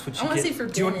 That's what I you want to get. say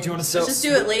forbidden. Do you want to Let's just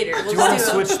do it later. Do you want to Let's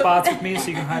do switch spots with me so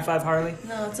you can high five Harley? it.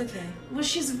 No, it's okay. Well,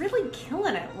 she's really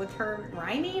killing it with her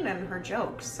rhyming and her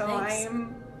jokes. So Thanks.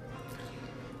 I'm.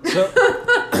 So,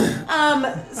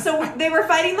 So they were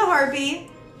fighting the harpy.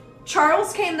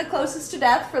 Charles came the closest to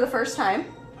death for the first time.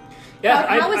 Yeah.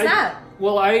 How was that?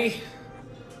 Well,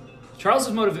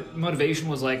 Charles's motivation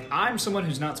was like, I'm someone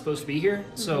who's not supposed to be here,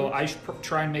 so I should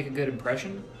try and make a good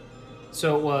impression.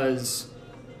 So it was,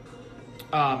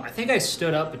 I think I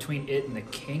stood up between it and the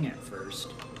king at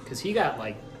first, because he got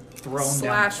like thrown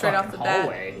Slashed down right the off the fucking bat.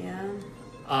 hallway.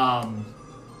 Yeah.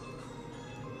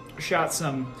 Shot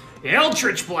some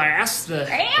Eldritch Blast.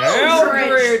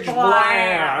 Eldritch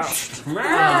Blast!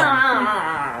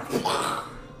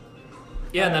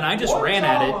 Yeah, and then I just ran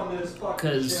at it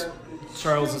because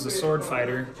Charles is a sword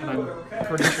fighter, and I'm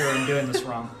pretty sure I'm doing this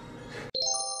wrong.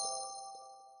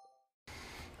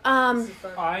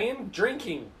 I am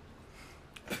drinking.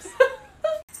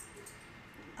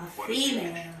 A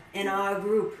female in our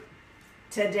group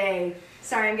today.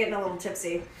 Sorry, I'm getting a little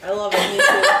tipsy. I love it. Me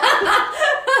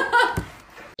too.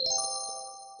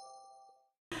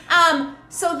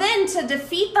 So then to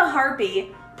defeat the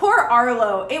harpy, poor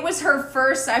Arlo, it was her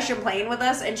first session playing with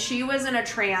us, and she was in a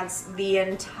trance the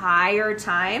entire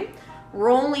time,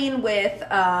 rolling with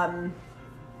Aren't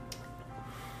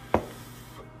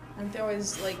they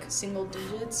always like single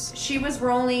digits? she was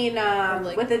rolling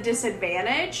like- with a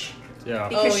disadvantage Yeah.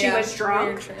 because she was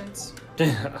drunk.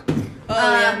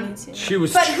 Oh yeah, me too. She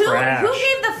was But trash. who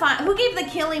gave the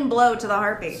killing blow to the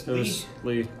harpy? It was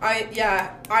Lee.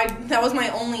 That was my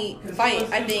only fight.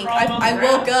 I think crawling on the I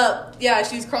ground. woke up. Yeah,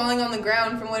 she was crawling on the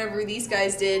ground from whatever these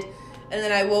guys did, and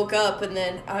then I woke up, and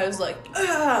then I was like,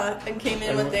 and came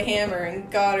in with the hammer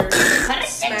and got her,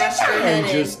 smashed her head And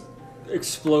in. just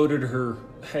exploded her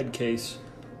head case.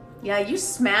 Yeah, you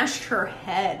smashed her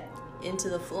head. Into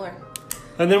the floor.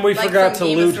 And then we Like forgot from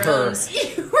to Game of loot her. Thrones.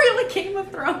 You really Game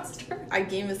of Thrones her. I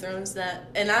Game of Thrones that,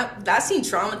 and that scene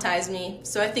traumatized me.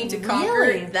 So I think to conquer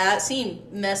Really? that scene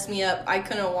messed me up. I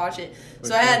couldn't watch it.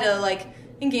 So I had to like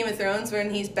in Game of Thrones when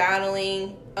he's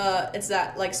battling, it's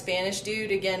that like Spanish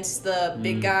dude against the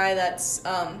big guy that's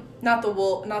not the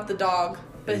wolf, not the dog,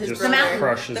 but He his just brother.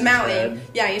 crushes the his mountain. head.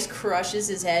 Yeah, he just crushes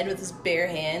his head with his bare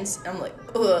hands. I'm like,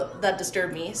 ugh, that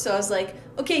disturbed me. So I was like,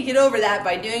 okay, get over that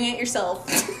by doing it yourself.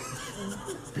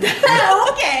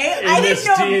 Okay, I this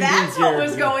didn't know D&D that's what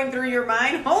was character. going through your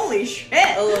mind. Holy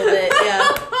shit. A little bit,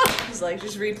 yeah. He's like,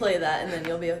 just replay that and then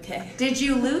you'll be okay. Did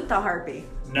you loot the harpy?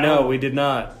 No, we did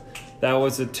not. That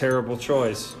was a terrible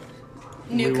choice.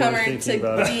 Newcomer thinking to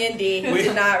about it. D&D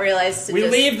did not realize to We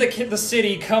just... leave the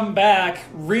city, come back,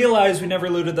 realize we never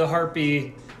looted the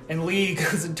harpy, and Lee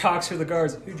goes and talks to the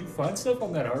guards. Did you find stuff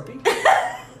on that harpy?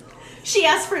 She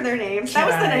asked for their names. That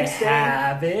was the next day.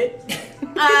 Have it.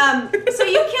 So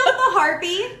you killed the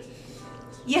harpy.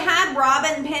 You had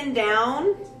Robin pinned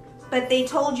down, but they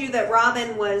told you that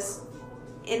Robin was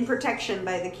in protection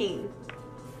by the king.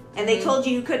 And they told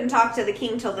you couldn't talk to the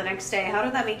king till the next day. How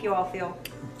did that make you all feel?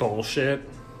 Bullshit.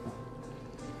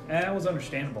 That was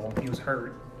understandable. He was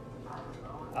hurt.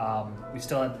 We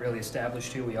still hadn't really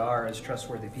established who we are as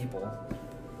trustworthy people.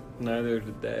 Neither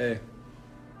did they.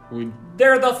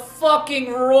 They're the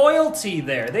fucking royalty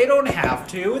there. They don't have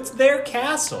to. It's their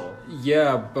castle.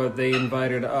 Yeah, but they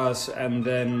invited us, and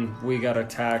then we got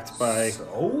attacked by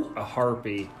So? a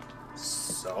harpy.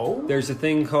 So? There's a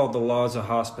thing called the laws of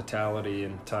hospitality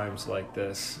in times like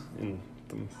this, in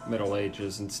the Middle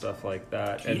Ages and stuff like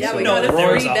that. And Yeah, so we know got a that there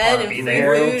free was a bed harpy and there.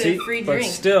 free food royalty, and free but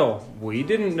drink. still, we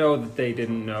didn't know that they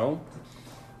didn't know.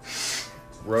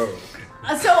 Rogue.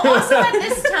 So also at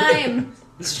this time,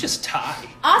 This is just Ty.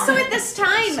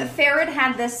 Farad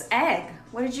had this egg.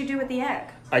 What did you do with the egg?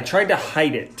 I tried to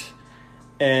hide it,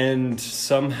 and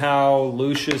somehow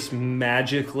Lucius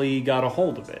magically got a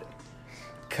hold of it.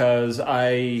 Because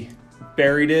I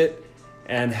buried it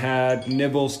and had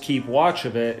Nibbles keep watch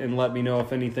of it and let me know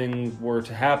if anything were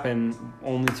to happen,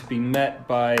 only to be met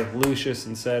by Lucius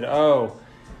and said, "Oh,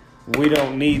 we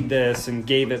don't need this," and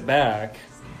gave it back.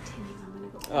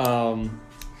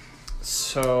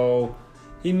 So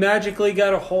he magically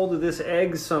got a hold of this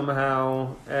egg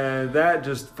somehow, and that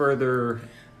just further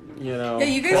you know. Yeah,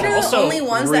 you guys are the also only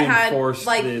ones that had reinforced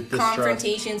like the distrust.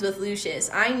 confrontations with Lucius.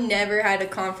 I never had a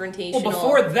confrontational. Well,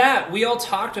 before that, we all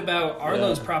talked about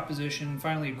Arlo's Yeah. proposition and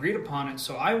finally agreed upon it.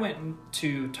 So I went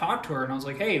to talk to her and I was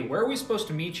like, "Hey, where are we supposed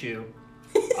to meet you?"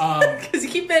 because you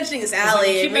keep mentioning this I was like,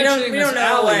 alley, "Keep and we don't mentioning this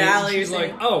know what alley," and alley you're she's like,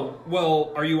 saying. "Oh,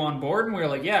 well, are you on board?" And we were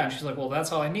like, "Yeah." And she's like, "Well,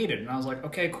 that's all I needed." And I was like,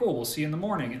 "Okay, cool. We'll see you in the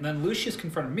morning." And then Lucius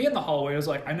confronted me in the hallway. I was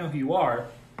like, "I know who you are."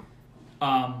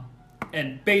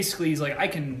 And basically, he's like, "I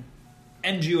can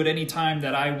end you at any time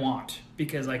that I want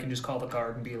because I can just call the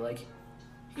guard and be like,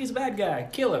 he's a bad guy,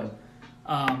 kill him."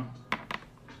 And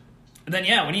then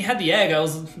yeah, when he had the egg,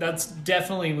 that's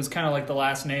definitely was kind of like the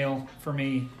last nail for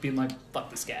me, being like, fuck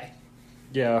this guy.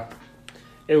 Yeah.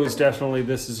 It was definitely,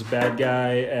 this is a bad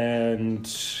guy, and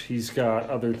he's got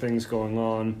other things going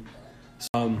on.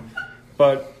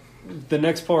 But the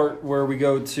next part where we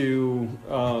go to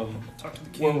Talk to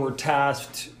the where king. we're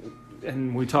tasked,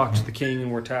 and we talk to the king,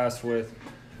 and we're tasked with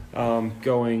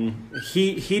going.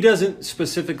 He doesn't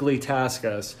specifically task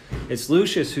us. It's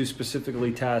Lucius who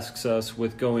specifically tasks us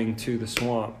with going to the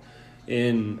swamp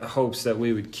in hopes that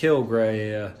we would kill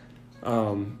Graia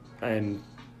and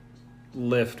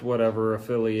lift whatever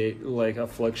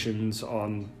afflictions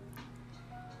on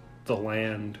the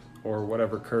land or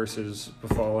whatever curses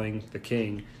befalling the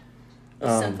king.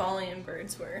 The Sympholian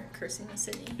birds were cursing the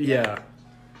city. Yeah.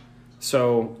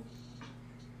 So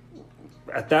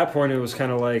at that point, it was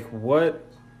kind of like, what?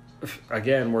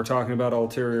 Again, we're talking about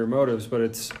ulterior motives, but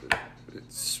it's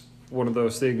one of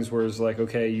those things where it's like,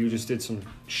 okay, you just did some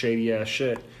shady ass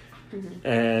shit,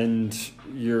 and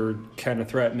you're kind of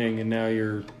threatening, and now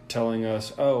you're telling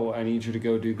us, oh, I need you to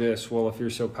go do this. Well, if you're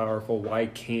so powerful, why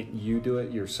can't you do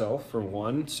it yourself, for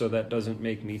one? So that doesn't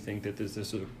make me think that this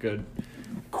is a good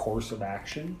course of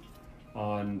action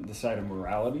on the side of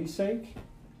morality's sake.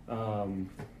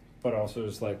 But also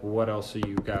just like, what else have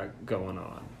you got going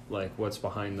on? Like, what's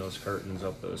behind those curtains,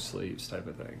 up those sleeves type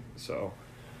of thing. So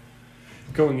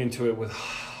going into it with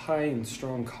high and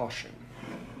strong caution.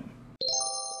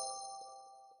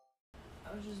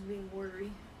 I was just being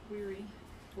weary.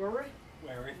 Where?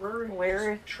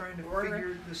 Trying to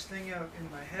figure this thing out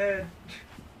in my head.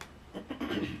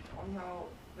 On how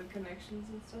the connections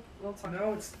and stuff. We'll talk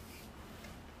No, it's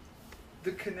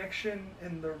the connection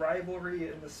and the rivalry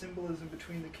and the symbolism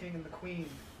between the king and the queen.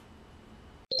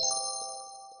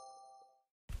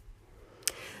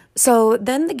 So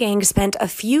then the gang spent a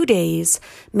few days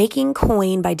making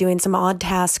coin by doing some odd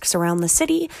tasks around the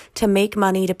city to make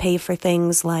money to pay for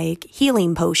things like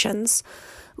healing potions.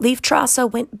 Leaf Trassa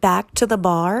went back to the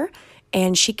bar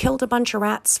and she killed a bunch of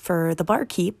rats for the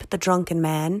barkeep, the drunken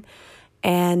man,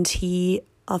 and he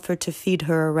offered to feed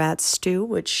her a rat stew,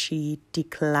 which she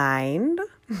declined.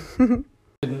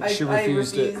 She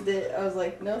refused it. I was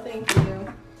like, no, thank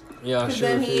you. Yeah, Because she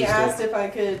then refused he asked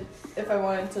it. if I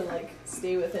wanted to like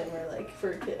stay with him or like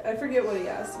for a kid. I forget what he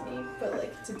asked me, but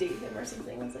like to date him or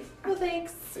something. I was like, well,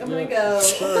 thanks. I'm gonna go.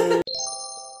 Sorry.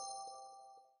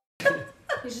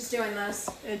 He's just doing this.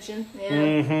 Itching. Yeah.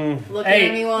 Mm-hmm. Looking Hey.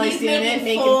 at me while he's doing it, making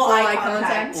making full full eye eye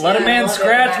contact. Let a Yeah, man love it.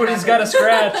 scratch what he's got to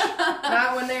scratch.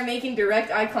 Not when they're making direct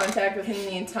eye contact with him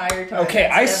the entire time. Okay,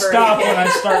 That's I never stop okay. when I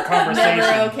start conversation.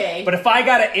 Never okay. But if I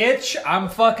got an itch, I'm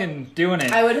fucking doing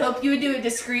it. I would hope you would do it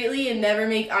discreetly and never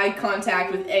make eye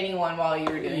contact with anyone while you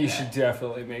were doing You that. should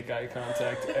definitely make eye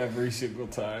contact every single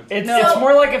time. It's No. it's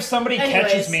more like if somebody Anyways.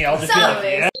 catches me, I'll just be like,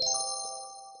 Anyways.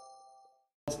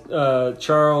 yeah.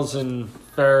 Charles and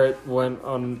Ferret went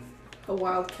on, A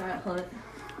wildcat hunt.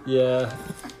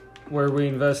 where we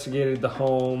investigated the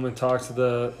home and talked to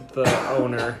the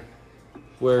owner,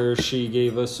 where she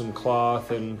gave us some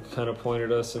cloth and kind of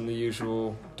pointed us in the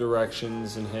usual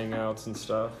directions and hangouts and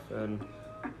stuff, and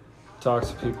talked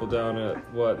to people down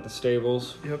at, the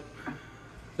stables? Yep.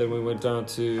 Then we went down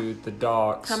to the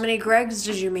docks. How many Gregs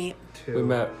did you meet? We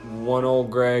met one old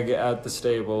Greg at the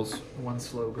stables. One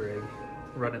slow Greg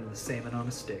running the salmon on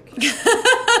a stick.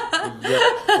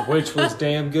 Yep, which was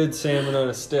damn good salmon on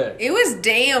a stick. It was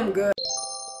damn good.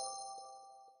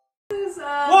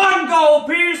 One gold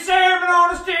piece salmon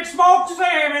on a stick, smoked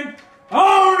salmon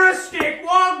on a stick.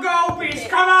 One gold piece,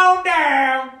 come on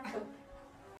down.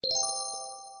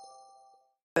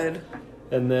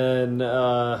 And then,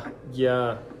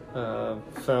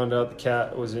 found out the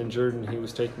cat was injured and he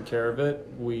was taking care of it.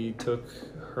 We took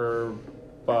her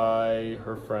by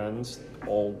her friends,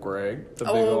 old Greg, the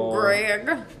big old Greg.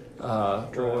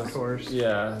 Draft horse.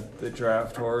 Yeah, the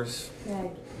draft horse.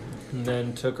 And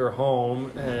then took her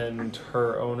home, and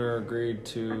her owner agreed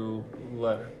to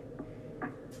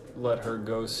let her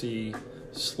go see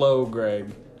Slow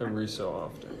Greg every so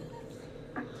often.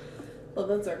 Well,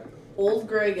 those are Old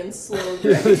Greg and Slow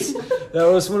Greg. That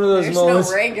was one of those There's moments.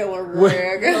 no regular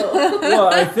Greg. Well,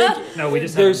 I think No, we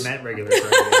just There's- haven't met regular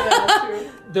Greg. Yeah, true.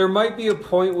 there might be a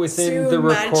point within Soon, the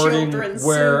my recording children,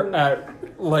 where soon. at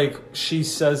like she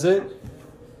says it,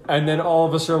 and then all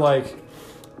of us are like,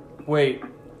 "Wait,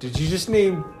 did you just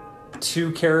name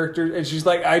 2 characters?" And she's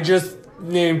like, "I just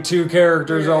named 2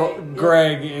 characters, You're all right, yeah.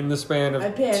 Greg, in the span of I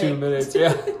 2 panicked. minutes."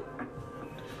 Yeah.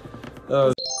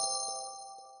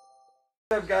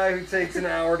 That guy who takes an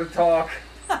hour to talk.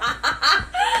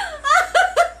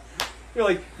 You're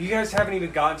like, you guys haven't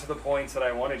even gotten to the points that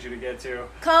I wanted you to get to.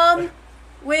 Come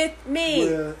with me.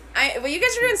 Yeah. Well, you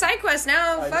guys are doing side quests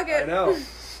now. Fuck it. I know.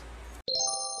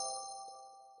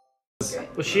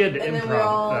 Well, she had to And then we're improv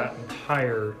all- that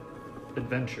entire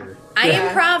adventure. I Yeah.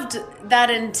 improv'd that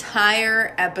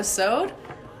entire episode,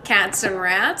 Cats and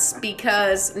Rats,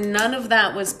 because none of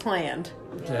that was planned.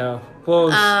 Yeah. Well,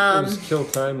 it was kill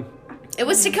time. It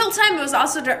was to kill time. It was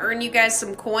also to earn you guys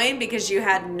some coin because you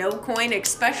had no coin,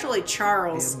 especially We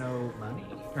Charles. had no money.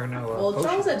 Or no Well,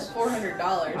 Charles potions. had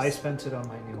 $400. I spent it on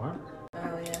my new armor. Oh,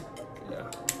 yeah.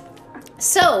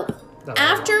 So, That was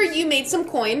after you made some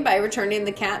coin by returning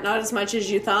the cat, not as much as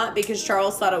you thought because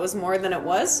Charles thought it was more than it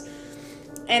was.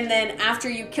 And then after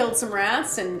you killed some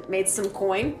rats and made some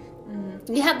coin,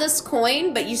 you had this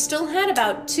coin, but you still had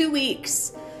about 2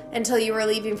 weeks until you were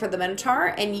leaving for the Minotaur,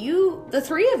 and you, the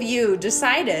 3 of you,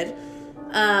 decided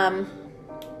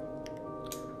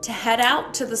to head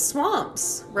out to the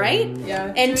swamps, right?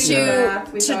 Yeah. And doing the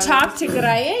math, we to thought talk it to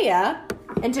Graella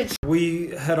and to We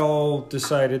had all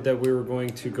decided that we were going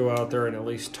to go out there and at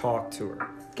least talk to her.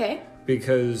 okay.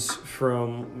 Because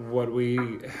from what we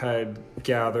had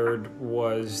gathered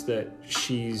was that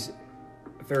she's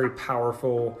a very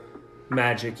powerful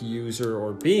magic user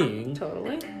or being,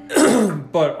 Totally.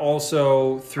 but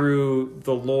also through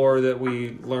the lore that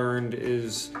we learned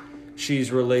is she's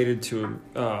related to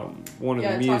one of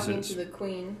Yeah, the talking muses. to the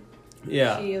queen.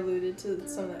 Yeah. She alluded to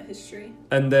some of that history.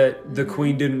 And that the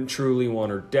queen didn't truly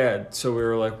want her dead. So we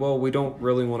were like, well, we don't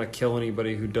really want to kill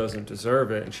anybody who doesn't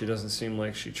deserve it, and she doesn't seem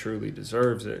like she truly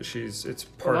deserves it. It's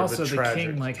part But of also the the tragic.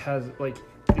 king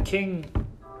the king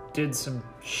did some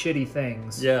shitty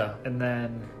things. Yeah. And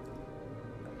then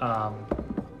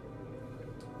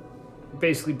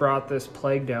basically brought this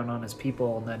plague down on his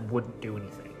people and then wouldn't do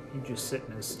anything. He'd just sit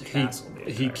in his castle.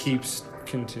 the He entire keeps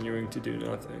continuing to do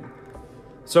nothing.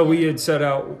 So we had set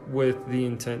out with the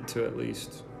intent to at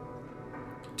least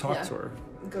talk Yeah. to her.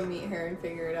 Go meet her and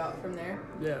figure it out from there.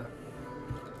 Yeah.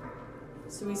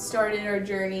 So we started our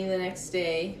journey the next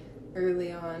day,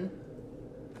 early on.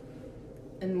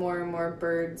 And more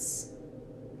birds.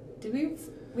 Did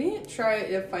we didn't try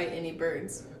to fight any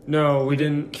birds. No, we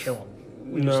didn't kill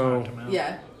him. We just No. knocked him out.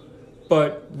 Yeah.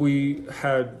 But we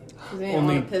had 'Cause we didn't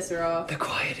only want to piss her off. The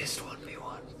quietest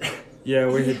 1v1. Yeah,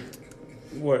 we had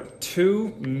what,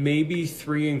 2, maybe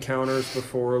 3 encounters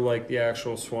before like the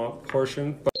actual swamp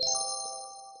portion. But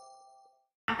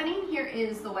Happening here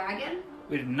is the wagon.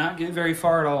 We did not get very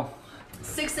far at all.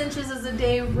 6 inches is a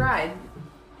day ride.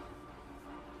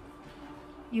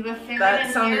 You have ferret That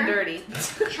in sounded here. dirty.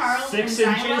 Charles 6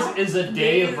 and inches Xylo. is a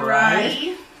day of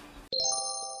ride.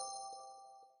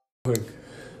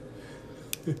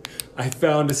 I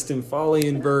found a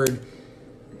Stymphalian bird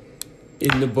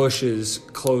in the bushes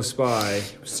close by.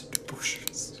 He was in the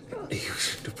bushes. He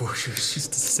was in the bushes.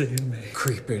 Just the Sandman.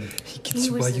 Creeping. He gets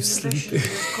you while you sleep.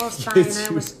 Close by, and I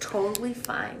was totally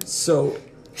fine. So,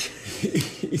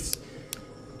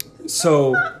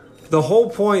 so the whole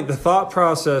point, the thought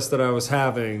process that I was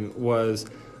having was,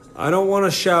 I don't want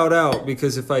to shout out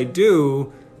because if I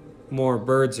do, more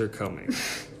birds are coming.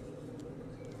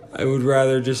 I would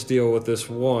rather just deal with this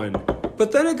one.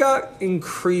 But then it got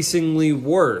increasingly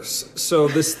worse. So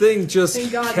this thing just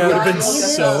Thank God kept God been woke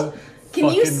us so Can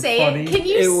you fucking say funny. it? Can It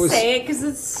you was- say it? Because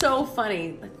it's so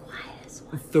funny. The quietest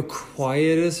one. the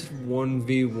quietest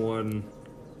 1v1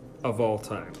 of all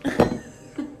time.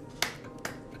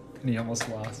 And he almost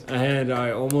lost. And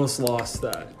I almost lost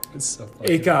that. It's so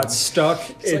funny. It got stuck.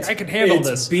 like, I can handle its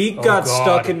this. beak Oh, got God.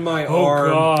 stuck in my Oh, arm.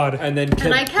 God. And then kept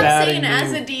And I kept batting saying,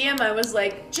 as me. a DM, I was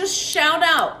like, just shout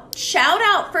out. Shout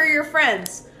out for your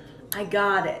friends. I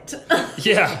got it.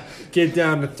 Yeah. Get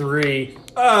down to 3.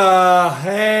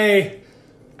 Hey.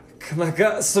 Can I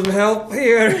got some help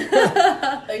here?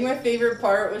 I think my favorite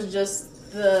part was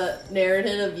just the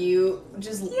narrative of you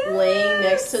just laying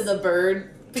next to the bird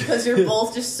because you're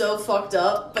both just so fucked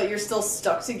up, but you're still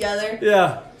stuck together.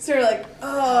 Yeah. So you're like,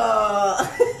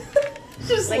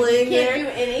 just Like, you laying can't there. do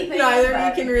anything. Neither of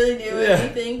but- you can really do Yeah.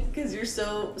 anything because you're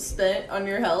so spent on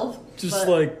your health. Just but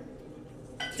like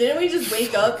Didn't we just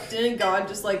wake up? Didn't God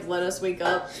just like let us wake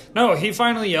up? No, he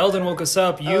finally yelled and woke us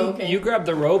up. You grabbed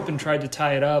the rope and tried to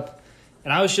tie it up,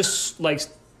 and I was just like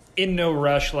in no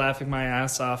rush, laughing my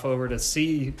ass off over to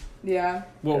see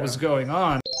what was going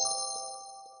on.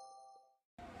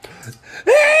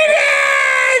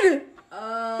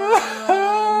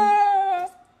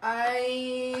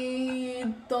 I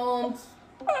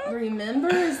don't remember.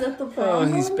 Is that the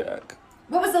problem? Oh, he's back.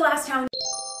 What was the last time?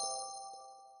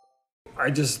 I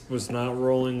just was not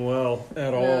rolling well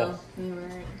at all. No, you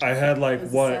weren't. I had like It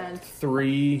was what sad.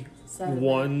 3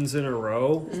 ones in a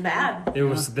row. It's bad. It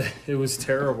was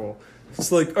terrible.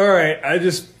 It's like, all right, I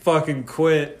just fucking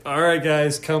quit. All right,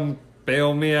 guys, come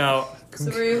bail me out. So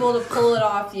we were able to pull it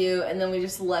off you, and then we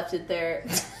just left it there.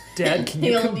 Dad, can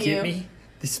you come Killed get you. me?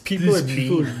 These people are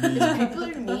mean. People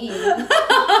are mean.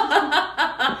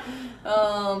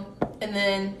 And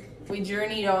then we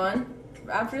journeyed on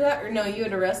after that, or no, you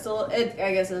had to rest a little.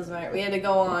 I guess it doesn't matter. We had to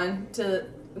go on to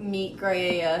meet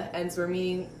Graia, and so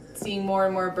we're seeing more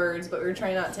and more birds, but we were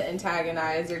trying not to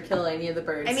antagonize or kill any of the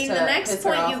birds. I mean, to the next piss her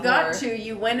point off you got more. to,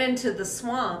 you went into the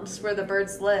swamps where the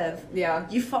birds live. Yeah.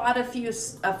 You fought a few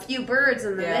birds,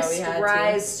 and the Yeah, we mist had to.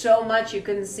 rise so much you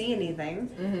couldn't see anything.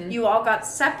 Mm-hmm. You all got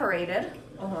separated,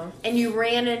 Uh-huh. and you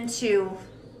ran into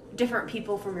different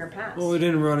people from your past. Well, we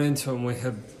didn't run into them. We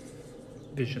had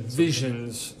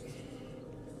Visions.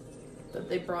 That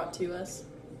they brought to us,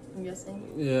 I'm guessing.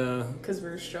 Yeah, Because we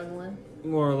were struggling.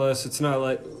 more or less. It's not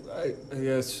like, I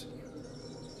guess,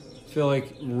 I feel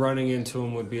like running into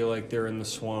them would be like they're in the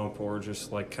swamp or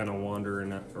just like kind of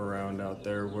wandering around out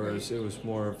there, whereas it was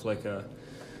more of like a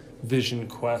vision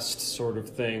quest sort of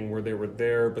thing where they were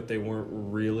there but they weren't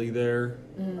really there,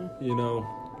 you know?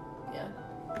 Yeah.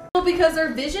 Well, because our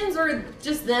visions were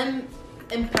just them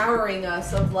empowering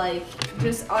us of like,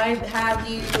 just I have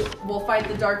you, we'll fight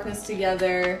the darkness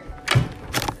together.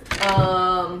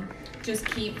 Just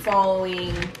keep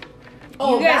following.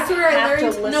 Oh, You that's guys where I have to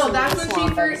learned. listen No, to that's the when she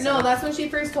swamp first. No, episode. that's when she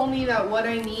first told me that what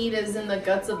I need is in the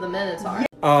guts of the Minotaur.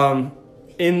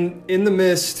 In the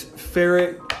mist,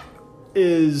 Ferret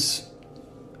is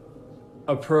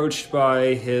approached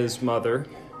by his mother,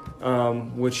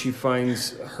 which he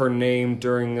finds her name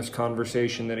during this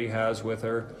conversation that he has with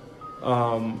her,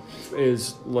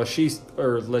 is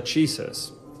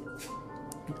Lachesis.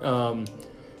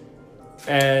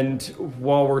 And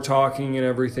while we're talking and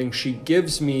everything, she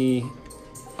gives me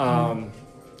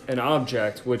an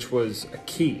object, which was a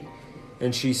key.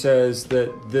 And she says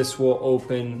that this will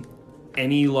open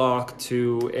any lock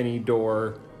to any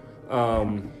door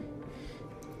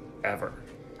ever.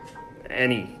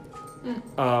 Any.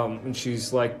 And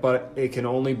she's like, but it can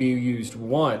only be used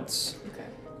once,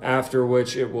 after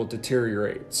which it will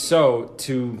deteriorate. So,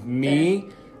 to me,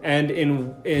 and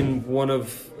in one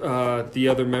of the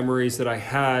other memories that I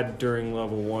had during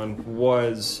level 1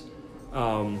 was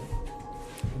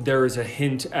there is a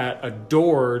hint at a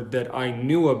door that I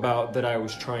knew about that I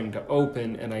was trying to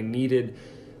open, and I needed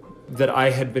that I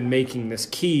had been making this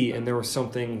key, and there was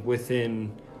something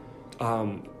within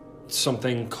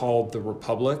something called the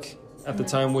Republic at the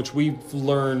time, which we've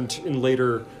learned in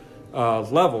later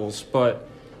levels, but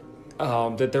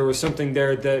that there was something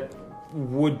there that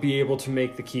would be able to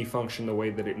make the key function the way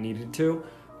that it needed to.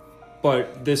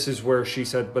 But this is where she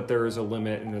said, but there is a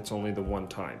limit and it's only the one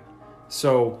time.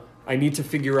 So I need to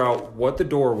figure out what the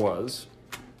door was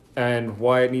and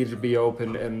why it needed to be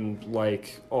opened and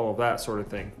like all of that sort of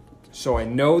thing. So I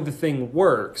know the thing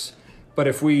works, but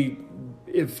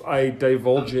if I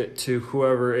divulge it to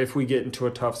whoever, if we get into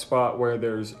a tough spot where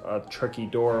there's a tricky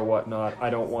door or whatnot, I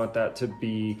don't want that to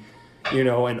be, you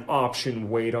know, an option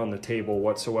weighed on the table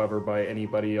whatsoever by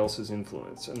anybody else's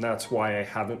influence. And that's why I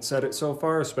haven't said it so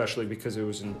far, especially because it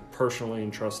was personally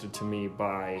entrusted to me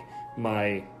by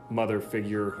my mother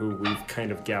figure, who we've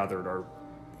kind of gathered are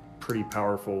pretty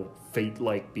powerful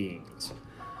fate-like beings.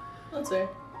 That's fair.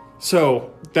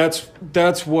 So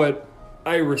that's what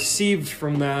I received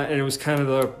from that, and it was kind of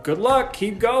the good luck,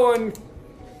 keep going,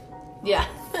 Yeah.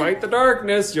 fight the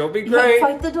darkness, you'll be great.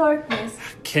 Fight the darkness.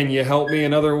 Can you help me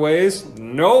in other ways?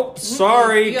 Nope,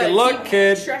 sorry. You gotta Good luck, keep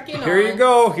kid. trekking Here you on.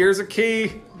 go. Here's a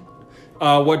key.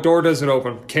 What door does it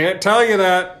open? Can't tell you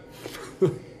that.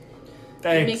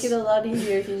 Thanks. Make it a lot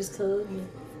easier if you just told me.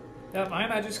 Yeah,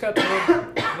 mine, I just got a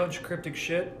bunch of cryptic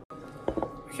shit.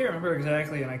 I can't remember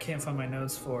exactly, and I can't find my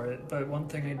notes for it, but one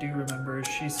thing I do remember is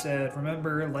she said,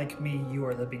 remember, like me, you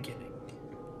are the beginning.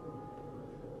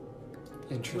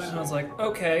 Interesting. And I was like,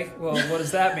 okay, well, what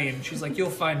does that mean? She's like, you'll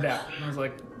find out. And I was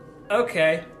like,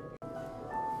 okay.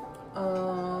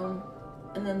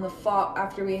 And then the fog,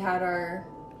 after we had our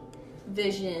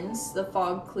visions, the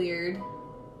fog cleared.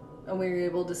 and we were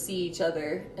able to see each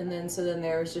other. And then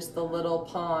there was just the little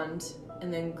pond,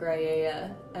 and then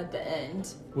Graia at the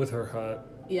end. With her hut.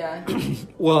 Yeah.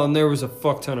 Well, and there was a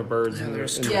fuck ton of birds in the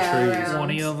trees. Around.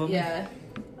 20 of them. Yeah.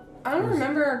 I don't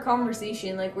remember our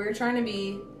conversation. Like, we were trying to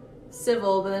be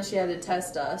civil, but then she had to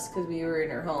test us because we were in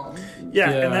her home. Yeah,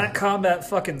 and that combat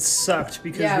fucking sucked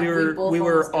because we were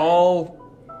almost all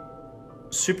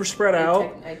super spread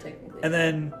out. I technically And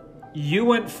then you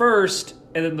went first,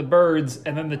 and then the birds,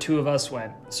 and then the two of us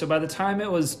went. So by the time it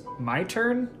was my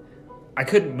turn, I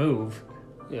couldn't move.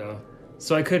 Yeah.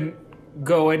 So I couldn't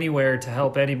go anywhere to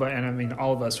help anybody. And I mean,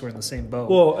 all of us were in the same boat.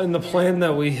 Well, and the plan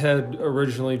that we had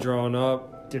originally drawn up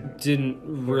didn't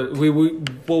really,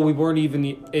 we weren't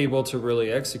even able to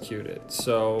really execute it.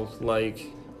 So, like,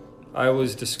 I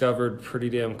was discovered pretty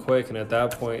damn quick, and at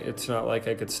that point, it's not like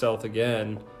I could stealth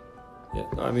again.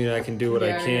 I mean, I can do what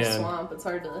I can. In a swamp, it's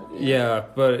hard to. Yeah,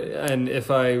 and if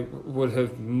I would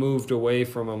have moved away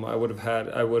from him, I would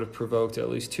have provoked at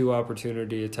least 2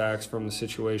 opportunity attacks from the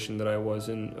situation that I was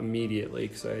in immediately,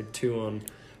 because I had 2 on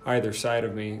either side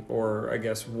of me, or I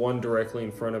guess 1 directly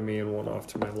in front of me and 1 off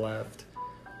to my left,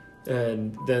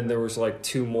 and then there was like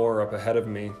 2 more up ahead of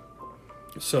me.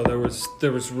 So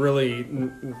there was really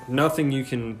nothing you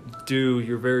can do.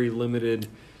 You're very limited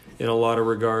in a lot of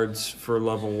regards for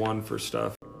level 1 for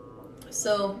stuff.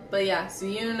 So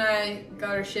you and I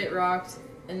got our shit rocked,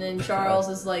 and then Charles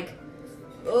is like,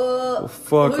 well,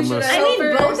 fuck, who should I mean,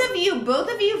 first?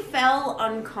 both of you fell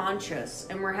unconscious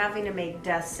and were having to make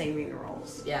death saving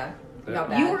rolls. Yeah, not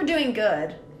bad. You were doing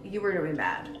good. You were doing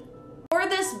bad. For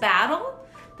this battle,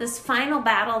 this final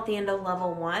battle at the end of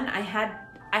level 1, I had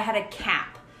a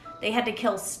cap. They had to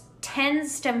kill 10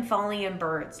 Stymphalian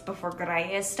birds before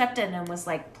Graia stepped in and was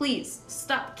like, please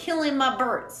stop killing my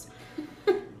birds.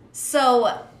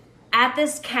 So at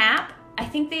this cap, I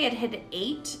think they had hit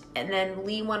 8, and then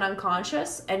Lee went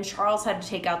unconscious, and Charles had to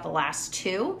take out the last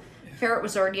 2. Ferret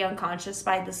was already unconscious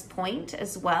by this point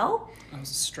as well. That was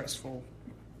a stressful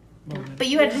moment. But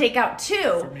you had to take out 2.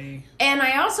 For me. And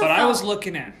I also I was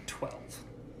looking at 12.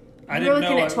 You were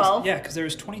looking at 12? Yeah, because there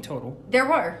was 20 total. There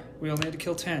were. We only had to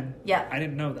kill 10. Yeah. I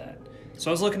didn't know that. So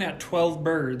I was looking at 12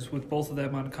 birds with both of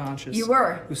them unconscious. You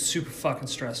were. It was super fucking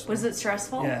stressful. Was it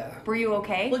stressful? Yeah. Were you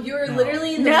okay? Well, you were No.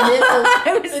 literally in the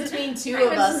middle between 2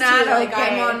 of us. not Like,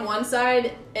 okay. I'm on one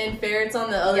side and Ferret's on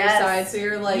the other side, so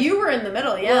you're like, you were in the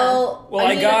middle, yeah. Well, Well,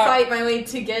 I I need got- to fight my way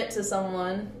to get to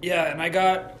someone. Yeah, and I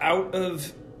got out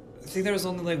of... I think there was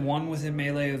only like 1 within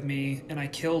melee of me, and I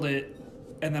killed it.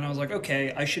 And then I was like,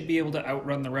 okay, I should be able to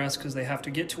outrun the rest because they have to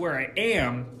get to where I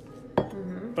am,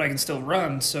 but I can still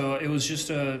run. So it was just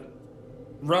a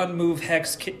run, move,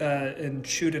 hex, and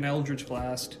shoot an Eldritch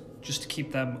Blast just to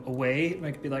keep them away. And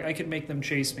I could be like, I could make them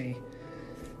chase me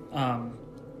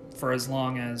for as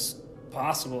long as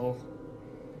possible.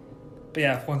 But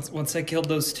yeah, once I killed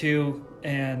those 2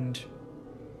 and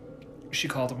she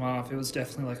called them off, it was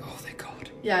definitely like, oh, thank God.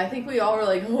 Yeah, I think we all were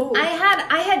like, oh.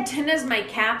 I had 10 as my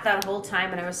cap that whole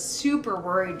time, and I was super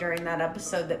worried during that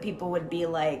episode that people would be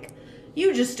like,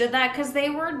 you just did that because they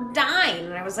were dying.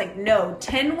 And I was like, no,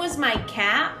 10 was my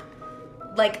cap.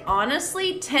 Like,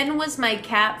 honestly, 10 was my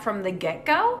cap from the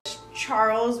get-go.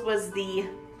 Charles was the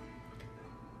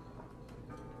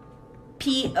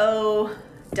POW.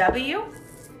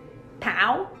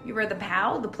 POW. You were the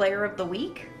POW, the player of the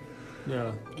week.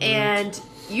 Yeah. And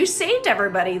you saved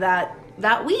everybody that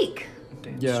week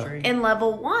Yeah. in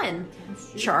level 1,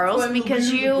 Charles,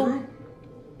 because you...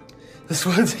 This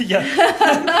one's,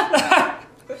 yeah.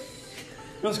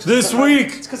 This week!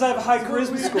 It's because I have a high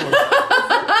charisma score.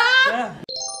 Yeah.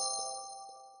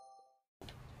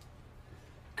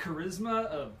 Charisma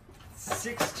of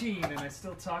 16, and I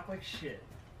still talk like shit.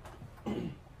 I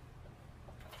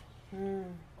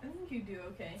think you do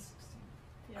okay.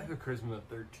 I have a charisma of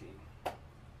 13.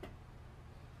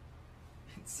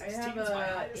 I have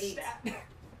a 8.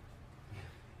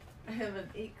 I have an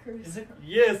 8 charisma. Is it?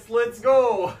 Yes, let's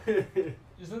go!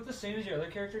 Isn't it the same as your other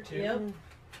character too? Yep.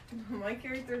 My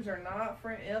characters are not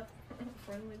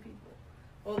friendly people.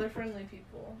 Well, they're friendly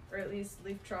people, or at least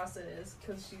Leaf Trosset is,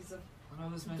 because she's a I know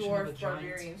this mention of the dwarf giant.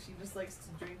 barbarian. She just likes to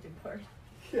drink and party.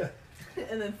 Yeah.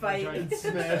 And then fight. giant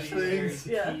smash things.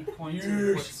 Yeah. Key point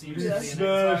of what seems to be an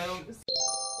Smash. exile.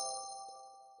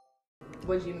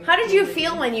 What'd you How did you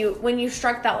feel when you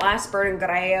struck that last bird and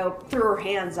Graio threw her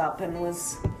hands up and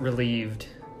was... Relieved.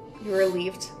 You were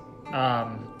relieved?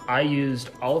 I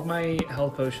used all of my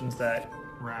health potions that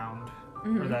round,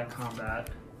 or that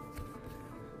combat.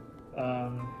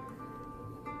 I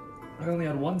only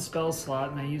had 1 spell slot,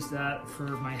 and I used that for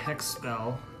my Hex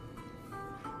spell.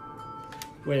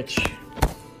 Which,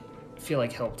 feel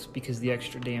like helped because the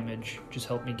extra damage just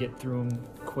helped me get through them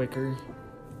quicker.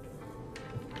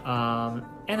 And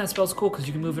that spell's cool because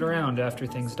you can move it around after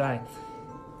things die.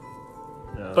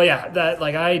 But yeah, that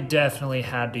I definitely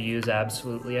had to use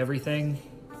absolutely everything,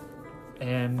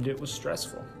 and it was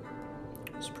stressful.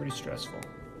 It was pretty stressful.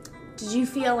 Did you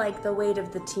feel like the weight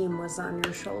of the team was on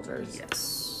your shoulders?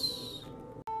 Yes.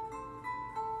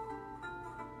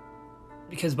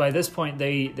 Because by this point,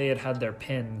 they had their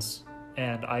pins,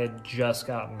 and I had just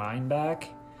gotten mine back,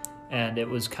 and it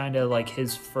was kind of like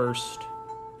his first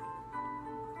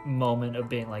moment of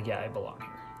being like, yeah, I belong here.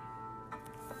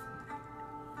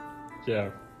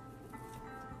 Yeah.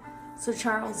 So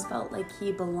Charles felt like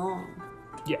he belonged.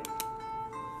 Yeah.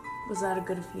 Was that a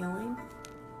good feeling?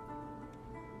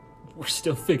 We're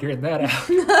still figuring that out.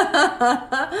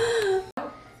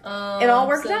 It all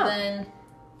worked so out. Then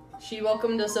she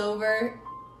welcomed us over,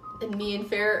 and me and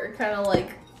Ferret are kind of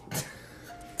like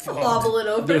flobbling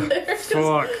over there.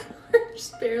 Fuck.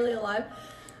 Just barely alive.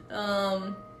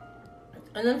 And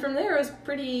then from there, it was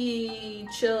pretty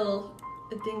chill.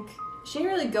 I think she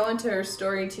didn't really go into her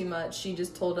story too much. She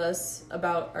just told us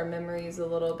about our memories a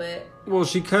little bit. Well,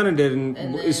 she kind of didn't,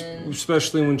 And then-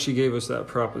 especially when she gave us that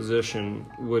proposition,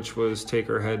 which was take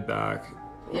her head back,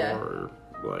 Yeah. or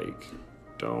like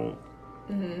don't.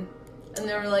 And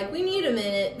they were like, we need a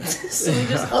minute. So we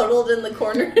just huddled in the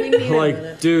corner. We need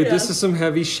Like, dude, Yeah. this is some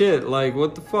heavy shit. Like,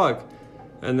 what the fuck?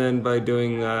 And then by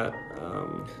doing that,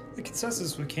 The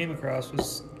consensus we came across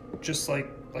was just like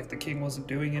the king wasn't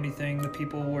doing anything. The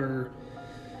people were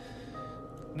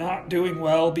not doing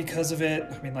well because of it.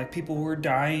 I mean, like, people were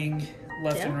dying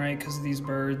left and right because of these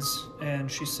birds. And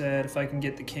she said, if I can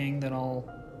get the king, then I'll,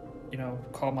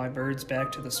 call my birds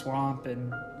back to the swamp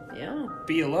and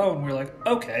be alone. We're like,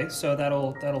 okay, so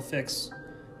that'll fix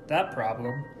that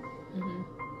problem.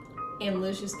 And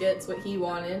Lucius gets what he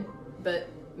wanted, but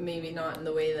maybe not in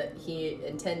the way that he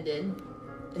intended.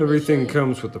 everything initially.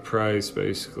 comes with the price,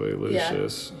 basically,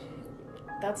 Lucius.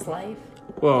 That's life.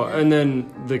 Well, and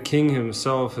then the king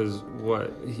himself is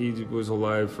what? He was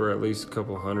alive for at least a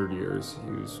couple hundred years.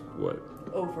 He was, what,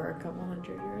 Over a couple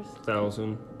hundred years.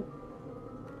 1,000?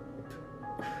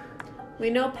 We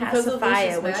know Because of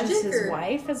Pacifier, Lucius which is magic, his or-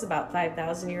 wife, is about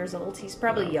 5,000 years old. He's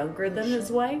probably younger than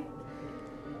his wife.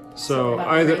 So about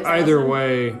either 3,000?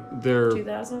 way,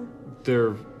 2,000?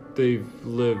 they've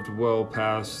lived well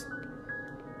past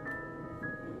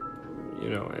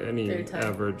any Their time.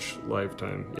 average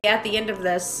lifetime. At the end of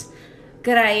this,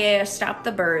 Garaia stopped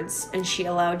the birds and she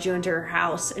allowed you into her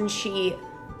house, and she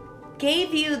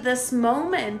gave you this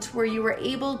moment where you were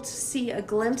able to see a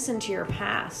glimpse into your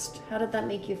past. How did that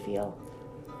make you feel?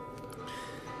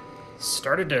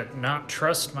 Started to not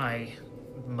trust my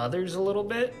mothers a little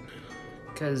bit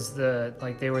because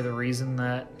they were the reason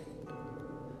that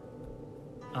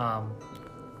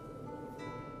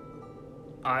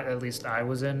at least I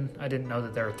was in. I didn't know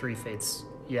that there were 3 fates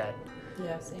yet.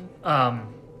 Yeah, same.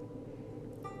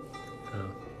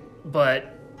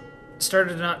 But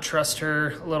started to not trust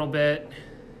her a little bit,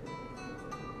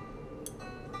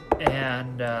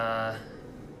 and that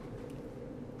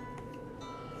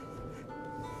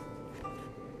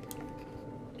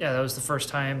was the first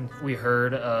time we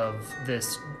heard of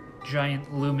this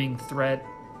giant looming threat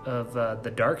of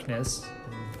the darkness.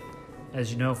 And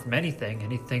as you know from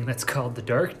anything that's called the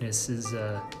darkness is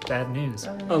bad news.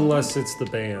 Unless it's the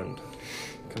band.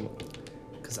 Come on.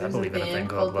 Because I There's a believe in a band thing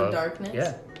called called The love. Darkness?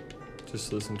 Yeah.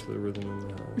 Just listen to the rhythm in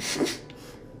the house.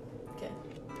 Okay.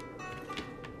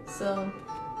 So,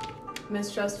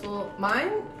 mistrustful.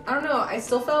 Mine? I don't know. I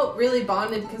still felt really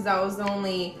bonded because that was the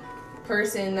only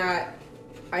person that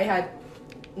I had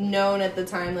known at the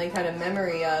time, had a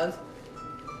memory of.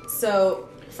 So,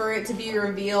 for it to be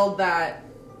revealed that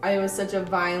I was such a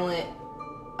violent,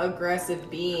 aggressive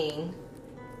being,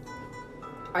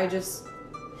 I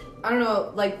don't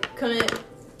know, couldn't,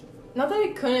 not that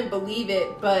I couldn't believe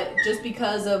it, but just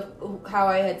because of how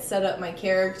I had set up my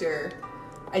character,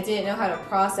 I didn't know how to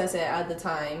process it at the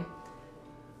time.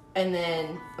 And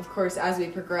then, of course, as we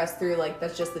progressed through,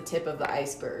 that's just the tip of the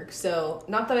iceberg. So,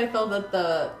 not that I felt that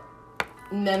the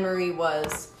memory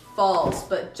was false,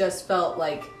 but just felt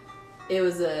like it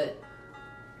was a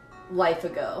life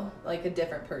ago, a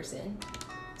different person.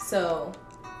 So,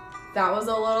 that was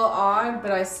a little odd,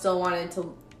 but I still wanted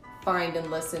to find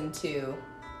and listen to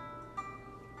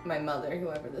my mother,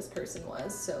 whoever this person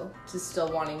was. So, just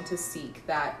still wanting to seek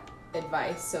that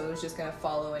advice. So, it was just going to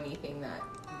follow anything that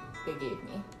they gave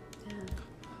me.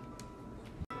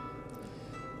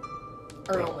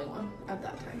 Or only one at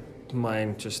that time.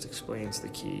 Mine just explains the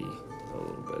key a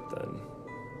little bit then.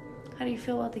 How do you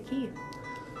feel about the key?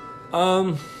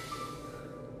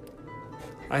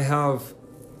 I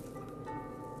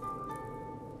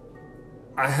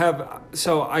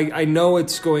know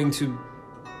it's going to,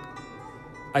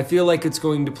 I feel like it's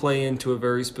going to play into a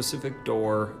very specific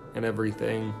door and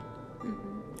everything.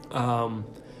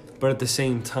 But at the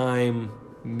same time,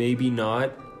 maybe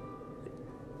not.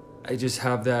 I just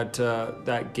have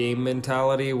that game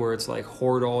mentality where it's like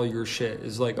hoard all your shit.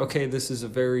 It's like, okay,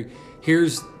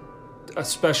 here's a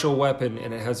special weapon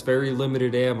and it has very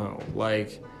limited ammo.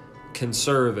 Like,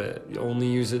 conserve it. You only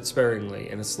use it sparingly.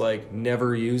 And it's like,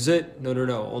 never use it?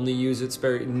 No. Only use it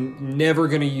sparingly. Never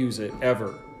gonna use it,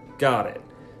 ever. Got it.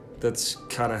 That's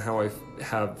kind of how I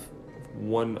have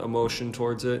one emotion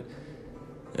towards it.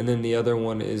 And then the other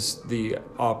one is the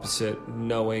opposite,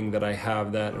 knowing that I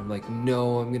have that. I'm like,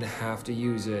 no, I'm going to have to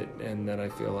use it. And then I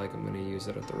feel like I'm going to use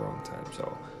it at the wrong time.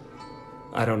 So,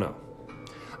 I don't know.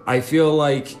 I feel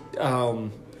like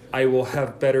I will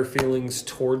have better feelings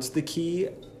towards the key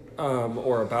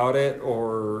or about it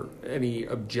or any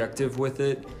objective with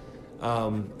it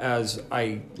as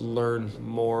I learn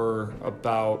more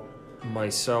about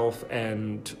myself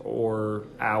and or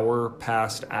our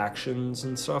past actions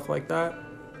and stuff like that,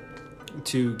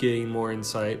 to gain more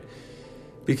insight.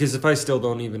 Because if I still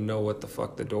don't even know what the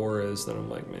fuck the door is, then I'm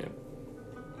like, man,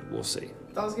 we'll see.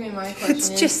 That was gonna be my question. It's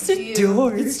just a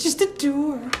door. It's just a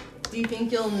door. Do you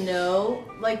think you'll know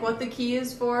like what the key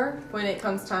is for when it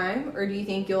comes time, or do you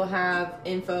think you'll have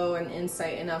info and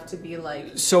insight enough to be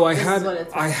like? So I this is what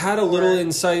it's had a little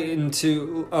insight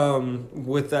into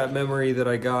with that memory that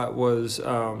I got was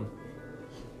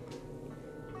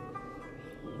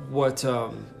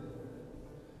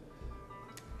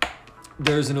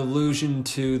there's an allusion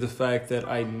to the fact that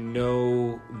I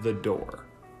know the door.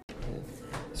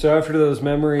 So after those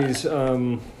memories,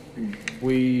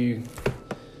 we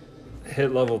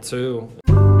hit level 2.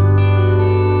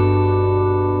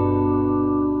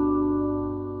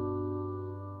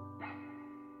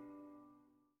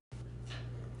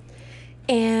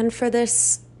 And for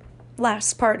this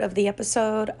last part of the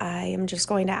episode, I am just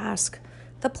going to ask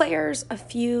the players a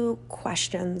few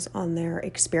questions on their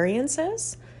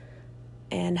experiences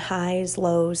and highs,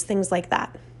 lows, things like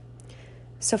that.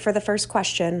 So for the first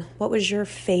question, what was your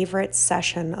favorite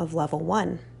session of level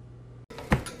 1? I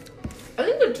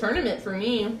think the tournament for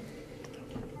me.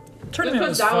 Tournament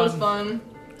because that was fun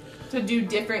to do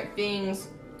different things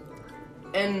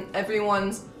and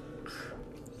everyone's,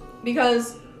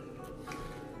 because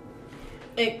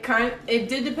it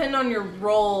did depend on your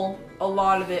role, a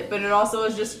lot of it, but it also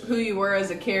was just who you were as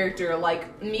a character.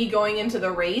 Like me going into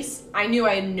the race, I knew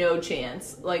I had no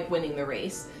chance like winning the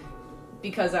race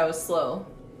because I was slow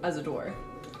as a dwarf.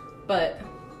 But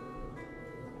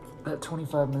that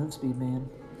 25 move speed, man.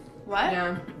 What?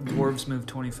 Yeah. Dwarves move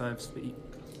 25 speed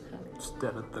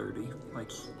instead of 30, like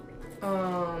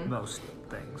most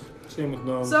things. Same with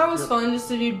gnomes. So that was fun just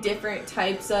to do different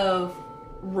types of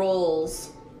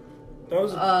roles. That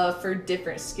was for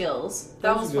different skills.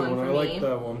 That was fun for me. I like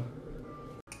that one.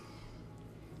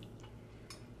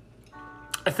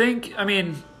 I think, I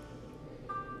mean,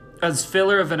 as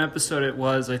filler of an episode it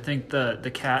was, I think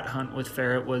the cat hunt with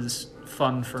Ferret was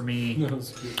fun for me. That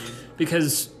was cute.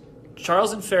 Because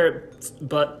Charles and Ferret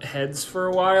butt heads for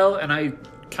a while, and I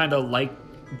kind of liked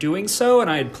doing so, and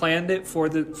I had planned it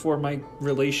for my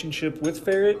relationship with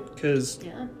Ferret, because,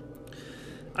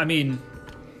 I mean,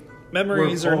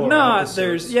 memories are not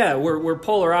opposites. We're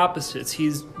polar opposites.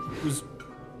 He's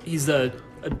a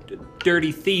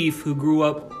dirty thief who grew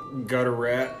up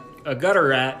a gutter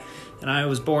rat, and I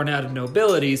was born out of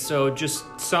nobility, so just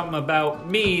something about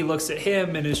me looks at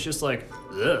him and is just like,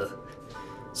 ugh.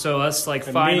 So us like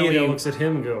and finally looks at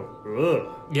him and go, ugh.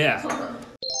 Yeah.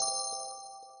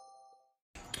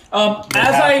 As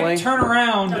I turn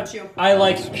around, I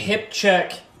like hip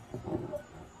check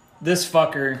this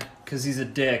fucker because he's a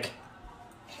dick.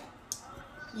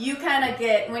 You kind of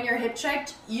get, when you're hip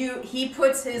checked, he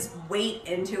puts his weight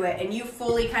into it, and you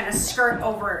fully kind of skirt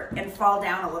over and fall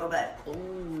down a little bit.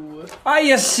 Ooh. Ah,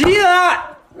 you see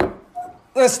that?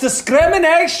 That's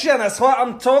discrimination. That's what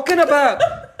I'm talking about.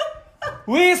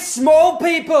 We small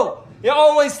people, you're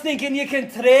always thinking you can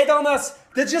trade on us.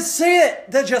 Did you see it?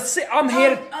 Did you see? I'm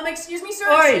here. Excuse me, sir.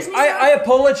 I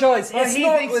apologize. Well, he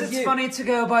thinks it's funny to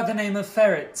go by the name of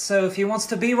Ferret, so if he wants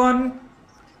to be one,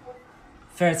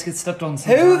 ferrets get stepped on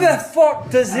sometimes. Who the fuck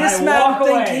does this man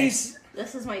think he's...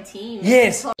 This is my team.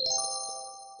 Yes.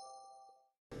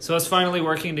 So us finally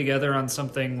working together on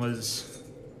something was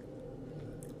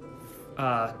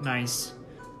nice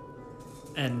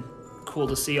and cool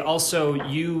to see. Also,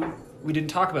 we didn't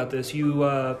talk about this,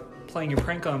 you playing your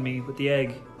prank on me with the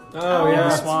egg Oh, yeah.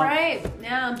 That's Swamp. right.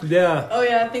 Yeah. Yeah. Oh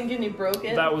yeah, thinking you broke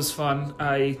it. That was fun.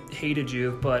 I hated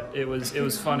you, but it was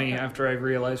funny after I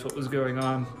realized what was going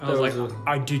on. I was That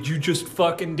like, did you just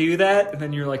fucking do that? And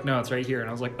then you're like, no, it's right here. And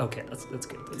I was like, okay, that's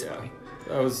good. That's Yeah. funny.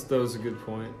 That was a good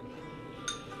point.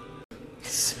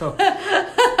 So,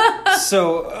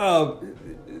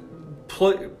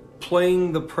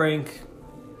 playing the prank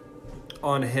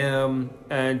on him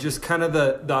and just kind of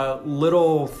the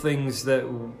little things that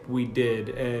we did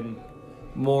and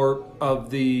more of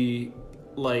the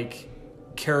like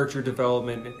character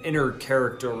development and inner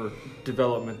character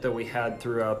development that we had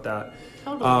throughout that.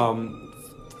 Totally.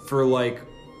 For like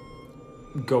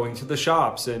going to the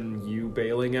shops and you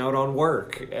bailing out on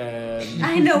work and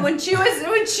I know when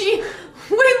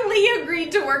Lee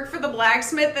agreed to work for the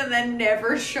blacksmith and then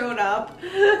never showed up.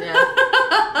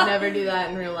 Yeah. Never do that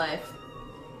in real life.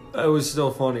 it was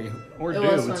still funny. Or It do.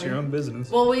 was It's funny. your own business.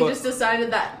 Well, we But- just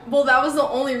decided that. Well, that was the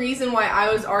only reason why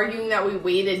I was arguing that we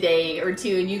wait a day or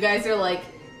two, and you guys are like,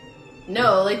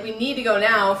 "No, like we need to go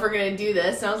now if we're gonna do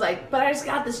this." And I was like, "But I just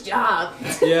got this job."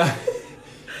 Yeah.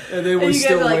 And then we And you guys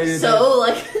still are like, waited. "So,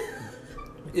 like."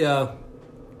 Yeah.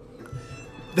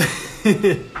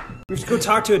 We have to go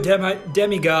talk to a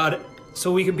demigod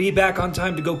so we can be back on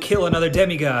time to go kill another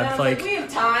demigod. And I was like, "We have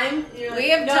time." And you're like, We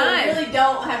have "No, time." we really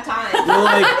don't have time. We're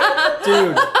like,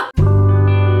 dude.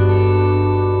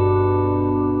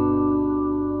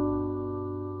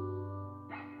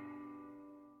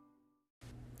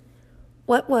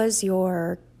 What was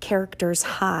your character's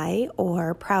high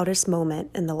or proudest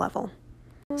moment in the level?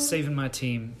 saving my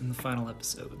team in the final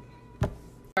episode.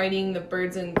 Fighting the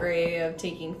birds in gray of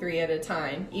taking 3 at a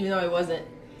time, even though I wasn't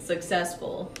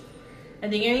successful. I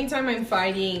think anytime I'm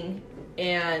fighting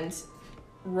and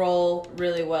roll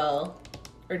really well,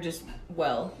 or just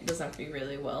well, it doesn't have to be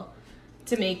really well,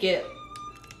 to make it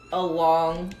a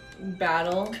long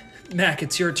battle, Mac,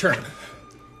 it's your turn.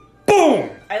 Boom!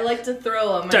 I like to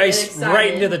throw them. Dice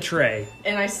right into the tray.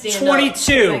 And I stand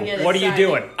 22. up. I get What are you excited.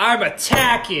 doing? I'm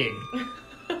attacking.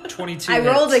 22. I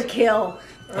rolled a hits. kill.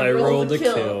 I rolled a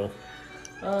kill.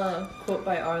 Quote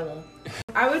by Arla.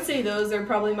 I would say those are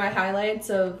probably my highlights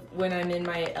of when I'm in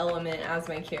my element as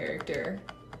my character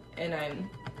and I'm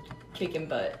kicking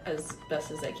butt as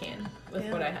best as I can with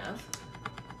what I have.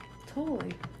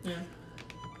 Totally. Yeah.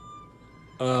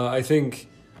 I think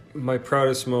my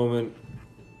proudest moment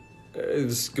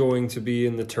is going to be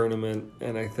in the tournament,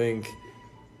 and I think,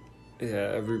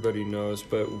 yeah, everybody knows,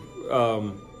 but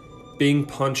being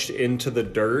punched into the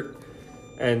dirt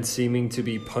and seeming to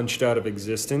be punched out of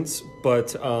existence,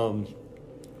 but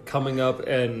coming up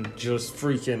and just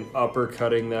freaking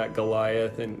uppercutting that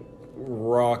Goliath and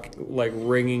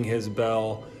ringing his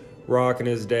bell, rocking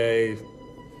his day,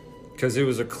 because it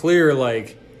was a clear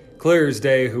as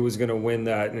day who was going to win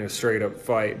that in a straight up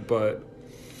fight, but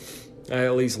I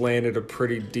at least landed a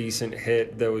pretty decent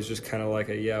hit that was just kind of like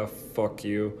a, yeah, fuck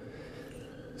you.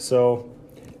 So,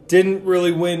 didn't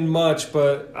really win much,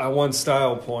 but I won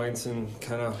style points and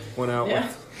kind of went out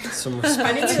with some respect.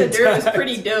 I think the dirt was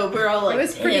pretty dope. We were all like, It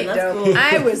was pretty "Damn, dope.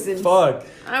 that's cool." I was in. Fuck.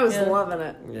 I was Yeah. loving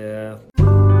it. Yeah.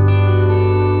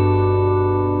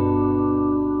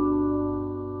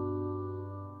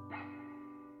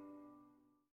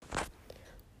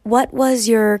 What was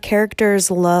your character's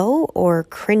low or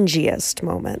cringiest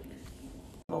moment?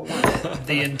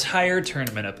 The entire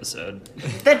tournament episode.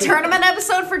 The tournament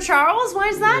episode for Charles? Why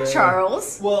is that,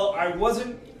 Charles? Well, I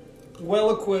wasn't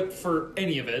well equipped for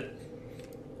any of it.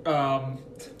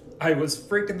 I was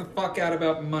freaking the fuck out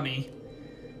about money.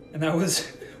 And that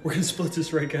was... We're gonna split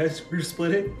this, right, guys? We're gonna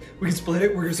split it? We can split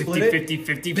it? We're gonna split it? 50,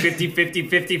 50, 50, 50,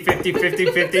 50, 50, 50,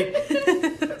 50.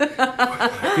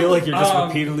 I feel like you're just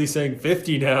repeatedly saying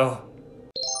 50 now.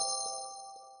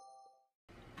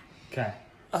 Okay.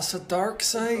 That's a dark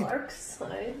side. Dark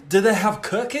side. Do they have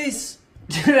cookies?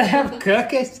 Do they have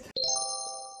cookies?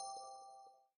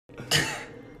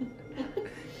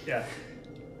 Yeah.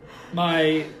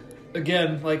 My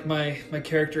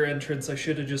character entrance, I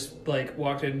should have just like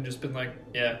walked in and just been like,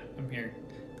 yeah, I'm here.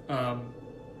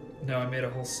 No, I made a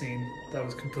whole scene that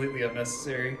was completely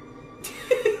unnecessary.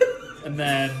 And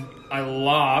then I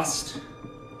lost,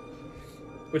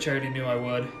 which I already knew I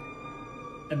would.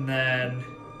 And then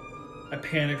I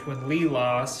panicked when Lee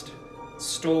lost,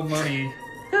 stole money,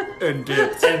 And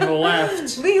dipped. and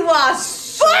left. We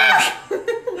lost. Fuck!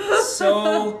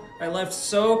 So I left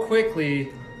so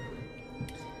quickly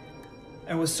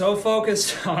and was so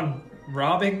focused on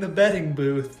robbing the betting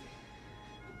booth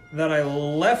that I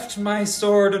left my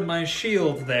sword and my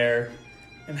shield there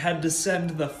and had to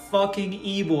send the fucking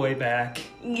E-boy back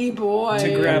Ye boy.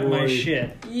 to grab my E-boy.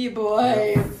 shit. Ye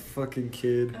boy. Fucking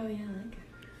kid. Oh yeah.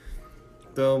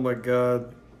 Oh my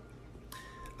god.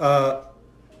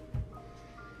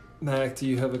 Mac, do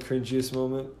you have a cringiest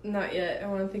moment? Not yet. I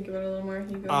want to think about it a little more.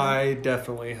 You go. I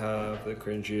definitely have the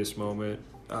cringiest moment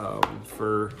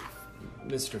for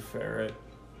Mr. Ferret.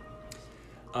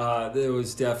 There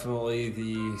was definitely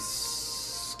the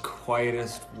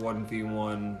quietest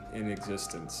 1v1 in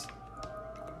existence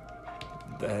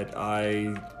that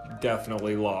I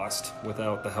definitely lost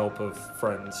without the help of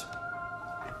friends.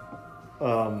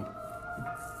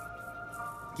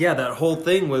 Yeah, that whole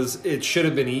thing was, it should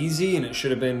have been easy and it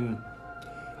should have been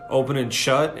open and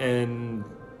shut and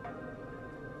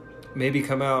maybe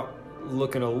come out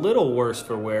looking a little worse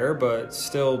for wear, but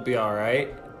still be all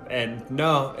right. And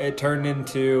no, it turned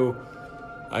into,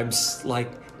 like,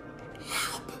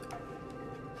 help.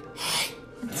 Hey,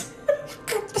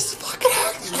 this fucking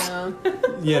Yeah.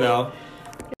 you know.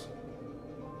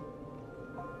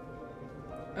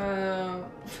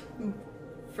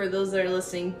 For those that are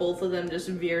listening, both of them just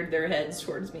veered their heads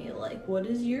towards me like, what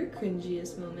is your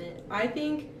cringiest moment? I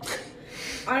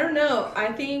don't know.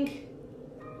 I think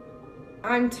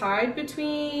I'm tied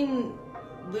between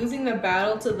losing the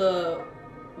battle to the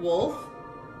wolf,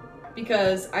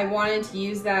 because I wanted to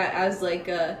use that as like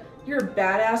you're a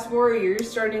badass warrior, you're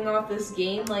starting off this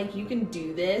game, like you can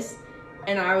do this,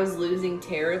 and I was losing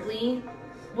terribly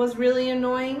was really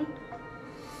annoying.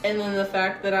 And then the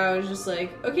fact that I was just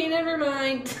like, okay, never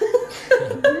mind.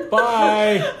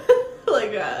 Bye.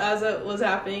 Like, as it was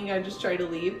happening, I just tried to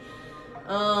leave.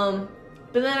 But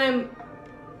then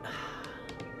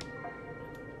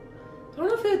I don't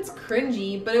know if it's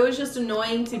cringy, but it was just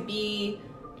annoying to be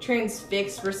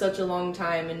transfixed for such a long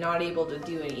time and not able to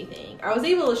do anything. I was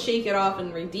able to shake it off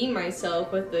and redeem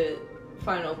myself with the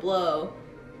final blow.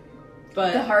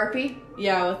 But The harpy?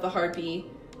 Yeah, with the harpy.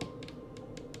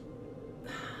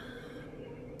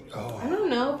 I don't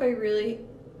know if I really...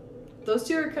 Those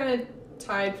two are kind of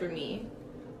tied for me.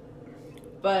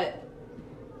 But,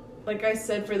 like I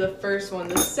said for the first one,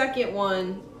 the second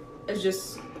one is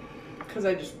just because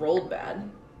I just rolled bad.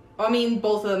 I mean,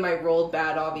 both of them I rolled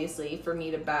bad, obviously, for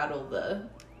me to battle the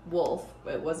wolf.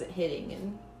 But it wasn't hitting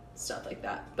and stuff like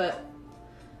that. But,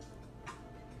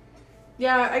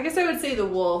 yeah, I guess I would say the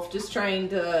wolf, just trying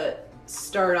to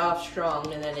start off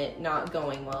strong and then it not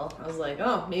going well. I was like,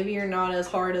 oh, maybe you're not as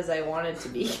hard as I wanted to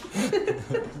be.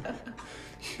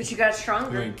 But you got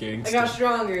stronger. I got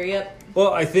stronger, yep.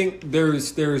 Well, I think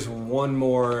there's one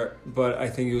more, but I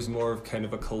think it was more of kind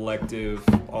of a collective,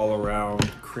 all-around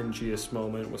cringiest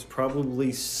moment was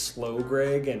probably Slow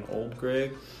Greg and Old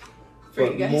Greg. For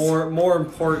But you guys. more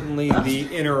importantly,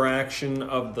 the interaction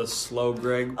of the Slow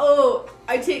Greg. Oh,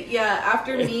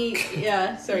 after me,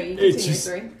 yeah, sorry, you It continue, just-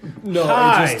 sorry. No,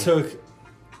 Hi. it just took.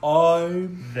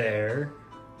 I'm There.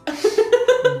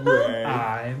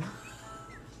 Greg.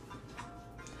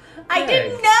 I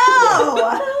didn't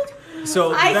know!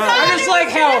 So I that thought- I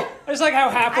just like how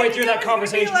halfway I through knew that it was gonna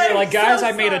be, conversation like, you're like, guys, so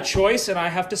I made a soft. choice and I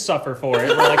have to suffer for it.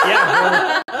 We're like,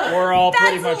 yeah, we're all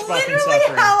pretty much That's fucking literally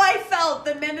suffering. how I felt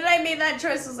the minute I made that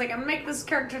choice. I was like, I'm gonna make this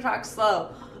character talk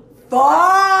slow. Fuck!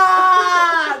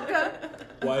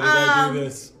 why did I do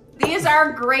this? These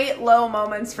are great low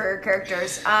moments for your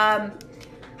characters.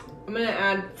 I'm gonna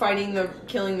add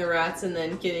killing the rats and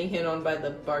then getting hit on by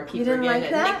the barkeeper You didn't again like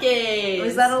at that? Nick's.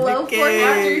 Was that a low for you?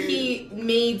 After he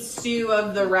made stew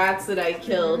of the rats that I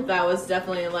killed, that was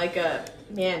definitely like a,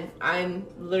 man, I'm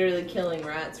literally killing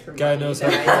rats for Guy money knows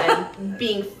that I'm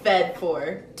being fed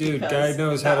for. Dude, because guy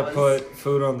knows how that to was- put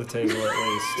food on the table at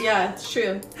least. Yeah, it's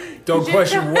true. Don't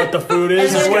question what the food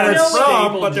is And or then where you it's know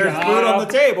what? from, but there's Staple food on job.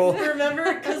 the table.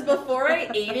 Remember, because before I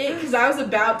ate it, because I was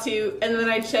about to, and then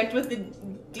I checked with the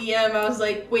DM, I was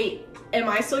like, wait, am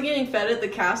I still getting fed at the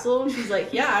castle? And she's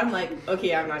like, yeah. I'm like,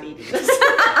 okay, I'm not eating this.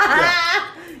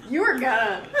 You were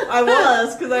gonna. I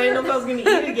was, because I didn't know if I was going to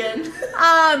eat again.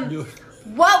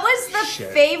 What was the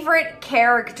Shit. favorite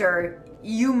character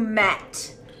you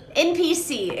met?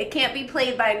 NPC. It can't be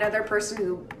played by another person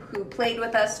who played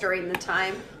with us during the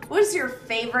time. What is your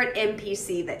favorite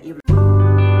NPC that you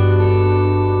met?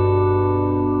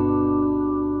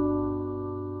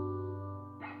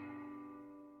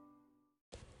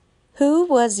 Who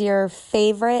was your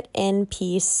favorite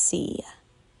NPC?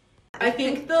 I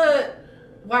think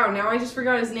wow, now I just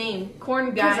forgot his name. Corn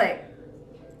It was guy. like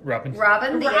Robin.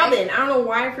 Robin. The Robin. I don't know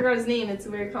why I forgot his name. It's a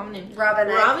very common name. Robin.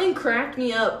 Robin cracked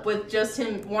me up with just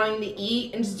him wanting to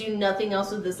eat and just do nothing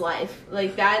else with his life.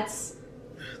 Like, that's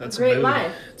That's great a mood.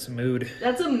 life. It's a mood.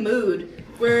 That's a mood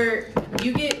where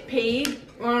you get paid.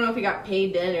 Well, I don't know if he got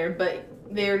paid dinner, but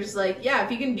they were just like, yeah,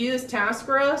 if you can do this task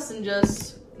for us and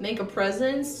just make a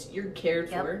presence, you're cared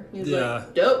Yep. for. He's Yeah.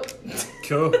 like, dope.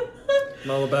 Cool.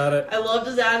 I'm all about it. I loved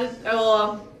his attitude.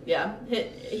 Oh, yeah.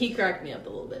 He cracked me up a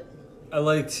little bit.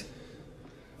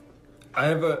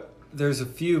 There's a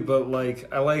few, but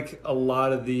I like a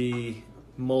lot of the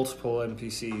multiple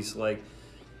NPCs. Like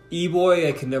E-Boy,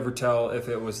 I could never tell if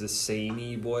it was the same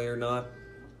E-Boy or not.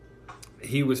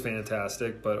 He was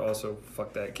fantastic, but also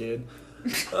fuck that kid.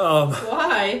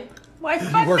 Why? Why He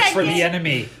fuck works that for kid? the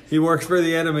enemy. He works for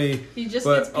the enemy. He just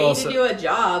but gets paid also, to do a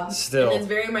job. Still. And it's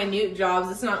very minute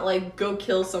jobs. It's not like, go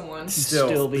kill someone.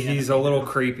 Still the he's enemy a little now.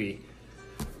 creepy.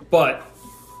 But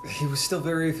he was still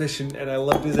very efficient, and I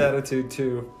loved his attitude,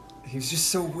 too. He was just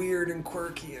so weird and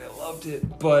quirky, and I loved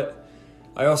it. But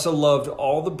I also loved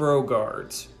all the bro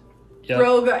guards. Yep.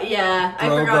 Yeah, I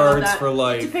Bro forgot about guards that. for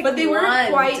life. But they weren't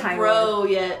One, quite Tyler. bro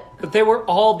yet. But they were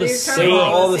all the They're same. kind They were of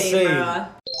all the same. bruh.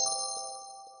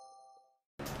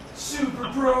 Super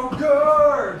bro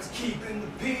guards, keeping the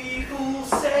people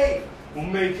safe. We'll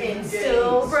make And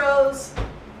still bros.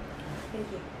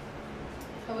 Thank you.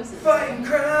 How was it? Fighting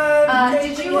crime.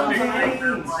 Did you want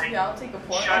gains. Yeah, I'll take a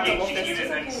pour. Chugging Double cheese fist.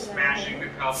 and then smashing the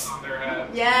cups on their head.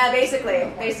 Yeah,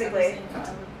 basically.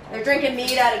 They're drinking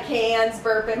meat out of cans,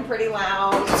 burping pretty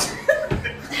loud.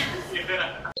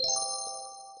 Yeah.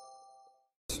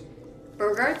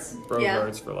 Bogarts? Bro Yeah.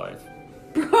 guards for life.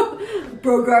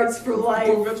 Bogarts for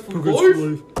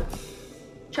life.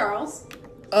 Charles?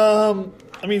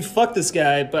 I mean, fuck this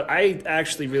guy, but I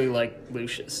actually really like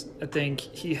Lucius. I think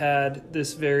he had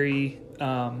this very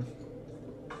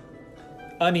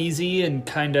uneasy and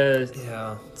kind of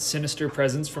Yeah. sinister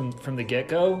presence from the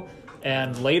get-go,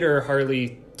 and later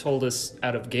Harley told us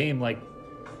out of game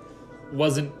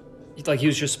wasn't like he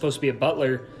was just supposed to be a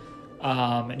butler,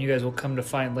 and you guys will come to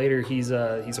find later he's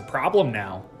a problem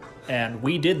now, and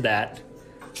we did that.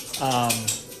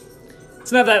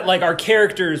 It's not that like our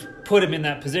characters put him in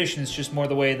that position, it's just more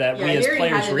the way that Yeah, we as he already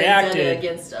players had an reacted vendetta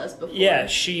against us before. yeah,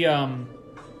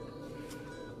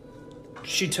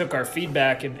 she took our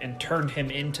feedback and turned him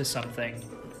into something.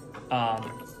 I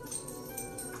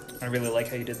really like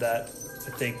how you did that. I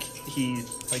think he,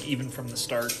 like, even from the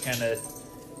start, kind of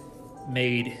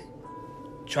made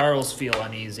Charles feel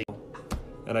uneasy.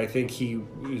 And I think he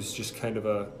was just kind of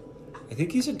I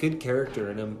think he's a good character,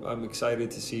 and I'm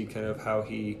excited to see kind of how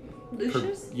he.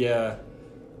 Lucius? Yeah.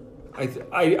 I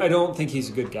don't think he's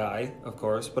a good guy, of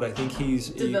course, but I think he's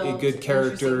a Developed good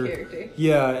character. interesting character.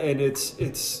 Yeah, and it's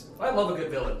I love a good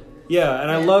villain. yeah,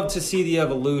 and I Yeah. love to see the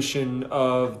evolution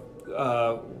of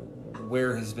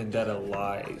where his vendetta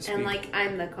lies. And like,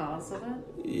 I'm the cause of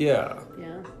it. Yeah,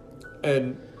 Yeah.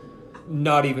 and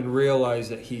not even realize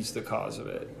that he's the cause of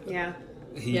it. Yeah.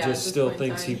 He Yeah, at just this still point in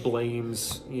thinks he time.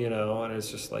 blames, and it's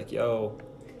just like, yo,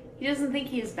 He doesn't think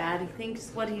he's bad. He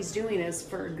thinks what he's doing is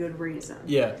for a good reason.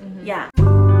 yeah. Yeah.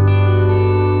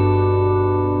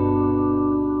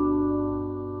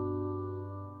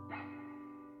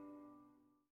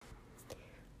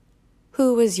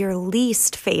 Who was your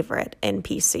least favorite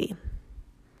NPC?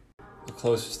 The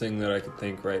closest thing that I could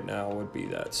think right now would be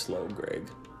that slow Greg.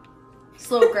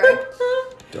 Slow Greg.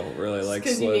 Don't really like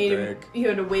Because slow Greg. you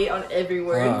had to wait on every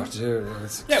word. Oh, dude.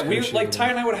 It's Yeah, we excruciating. like Ty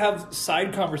and I would have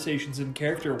side conversations in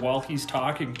character while he's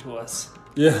talking to us.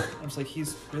 Yeah. I was like,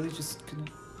 he's really just gonna.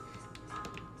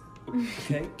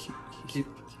 Okay, keep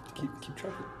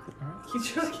trucking. All right. Keep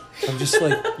trucking. I'm just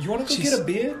like, You want to go Jeez- get a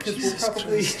beer? Because we'll Jesus probably.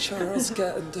 Christ, Charles,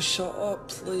 get him to shut up,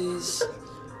 please.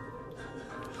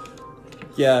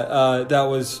 Yeah, that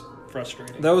was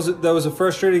Frustrating. that was a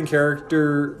frustrating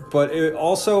character, but it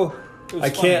also was I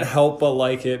can't funny. help but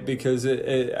like it because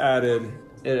it added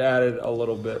a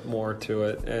little bit more to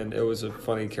it, and it was a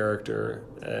funny character,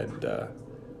 and I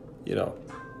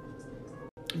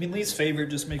mean, least favorite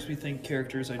just makes me think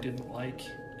characters I didn't like,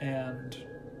 and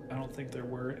I don't think there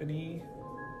were any.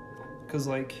 Because,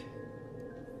 like,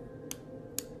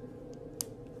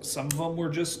 some of them were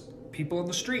just people in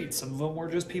the street, some of them were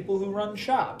just people who run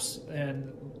shops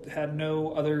and had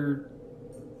no other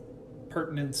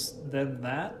pertinence than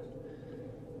that.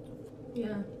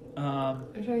 Yeah. Um,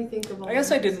 I'm trying to think of all I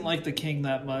guess I the- didn't like the king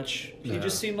that much. He No.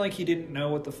 just seemed like he didn't know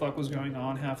what the fuck was going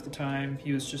on half the time.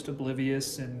 He was just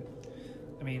oblivious and,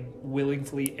 I mean,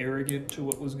 willingly arrogant to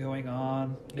what was going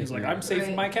on. He was like, I'm safe in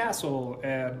Right. my castle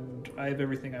and I have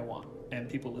everything I want and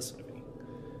people listen to me.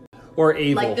 or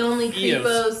Abel. Like the only Eos.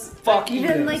 creepos. Fuck You Eos.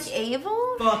 didn't like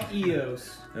Abel? Fuck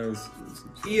Eos. That was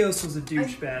Eos was a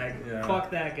douchebag. Yeah. Fuck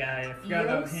that guy. I forgot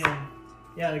about Eos? him.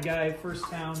 Yeah, the guy, first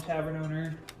town tavern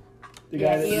owner. The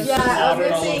guy that Eos. just Yeah, I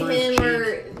watered was all gonna over say his him cheek.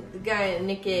 or the guy at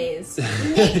Nick A's.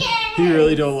 You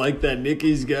really don't like that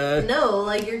Nicky's guy? No,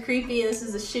 like you're creepy and this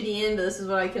is a shitty inn, but this is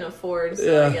what I can afford, so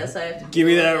Yeah. I guess I have to Give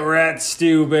me deal that with it. rat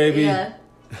stew, baby. Yeah.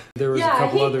 There was Yeah, a I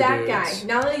couple hate other that dudes. guy.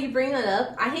 Now that you bring that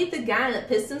up, I hate the guy that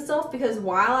pissed himself because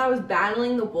while I was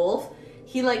battling the wolf,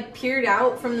 he like peered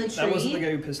out from the tree. That wasn't the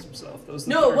guy who pissed himself. That was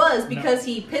the No, it part- was because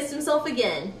he pissed himself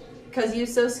again because he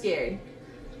was so scared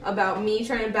about me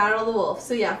trying to battle the wolf.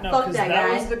 So yeah, No, fuck 'cause that that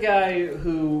guy. was the guy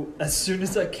who, as soon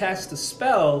as I cast a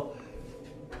spell,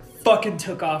 fucking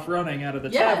took off running out of the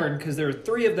Yeah. tavern because there were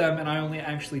 3 of them and I only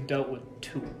actually dealt with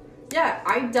 2. Yeah,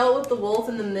 I dealt with the wolf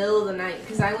in the middle of the night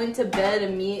because I went to bed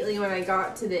immediately when I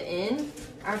got to the inn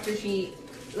after she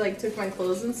like took my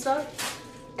clothes and stuff,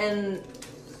 and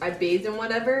I bathed and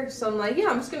whatever. So I'm like, yeah,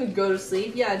 I'm just gonna go to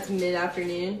sleep. Yeah, it's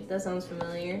mid-afternoon. That sounds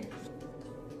familiar.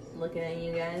 Looking at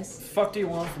you guys. Fuck do you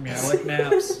want from me? I like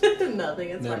naps. Nothing.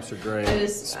 It's Naps fine. are great, I'm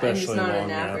just especially not a long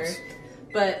napper. naps.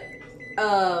 But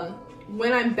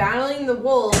when I'm battling the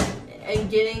wolf and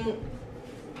getting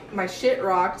my shit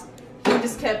rocked, he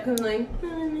just kept going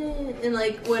and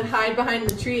like would hide behind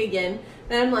the tree again.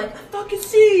 And I'm like, I fucking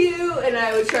see you! And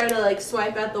I would try to like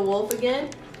swipe at the wolf again.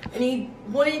 And he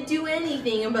wouldn't do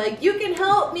anything. I'm like, you can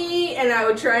help me! And I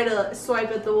would try to swipe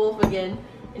at the wolf again.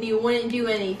 And he wouldn't do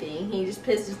anything. He just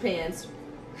pissed his pants.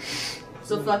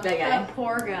 So fuck that guy. That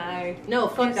poor guy. No,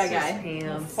 fuck that Pissed his guy.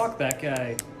 pants. Fuck that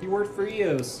guy. He worked for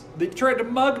EOS. They tried to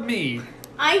mug me.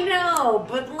 I know,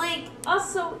 but like,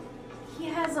 also, he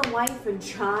has a wife and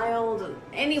child. And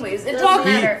anyways, it Doesn't doesn't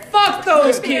matter. matter. Fuck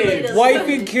those It really kids. doesn't. Wife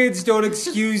and kids don't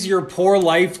excuse your poor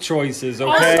life choices,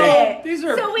 okay? Okay. These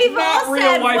are So we've not all real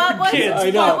said wife what and was, kids. I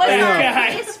know, what was I know. our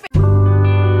Guy. biggest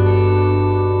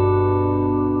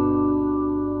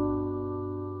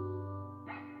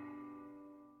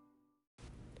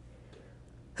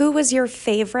Who was your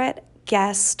favorite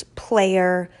guest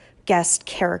player, guest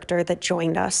character that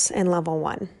joined us in level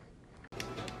 1?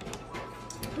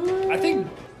 I think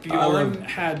Bjorn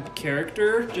had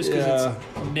character just because Yeah.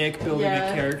 it's Nick building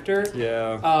Yeah. a character.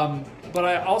 Yeah. But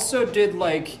I also did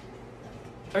like,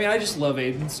 I mean, I just love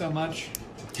Aiden so much.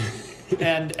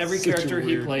 And every Such a character he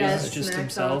weird- plays That is just snack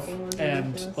himself. talking was And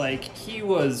ridiculous. like, he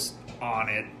was on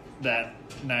it that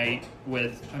night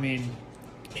with, I mean,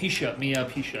 he shut me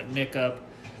up, he shut Nick up.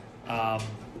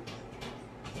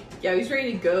 Yeah, he's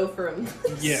ready to go from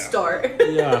Yeah. start.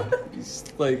 Yeah. He's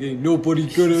like, ain't nobody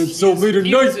gonna insult me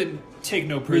He was tonight. in take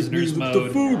no Make me prisoners with mode.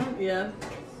 the food. Yeah.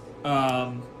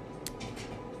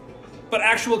 But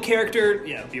actual character,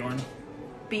 yeah, Bjorn.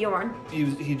 Bjorn.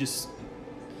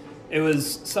 It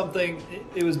was something,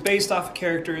 it was based off a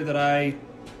character that I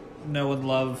know and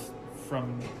love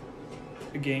from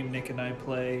a game Nick and I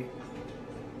play.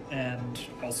 And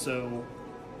also,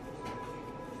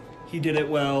 he did it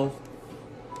well.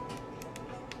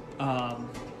 And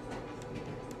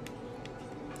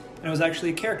it was actually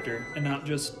a character and not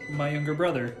just my younger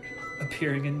brother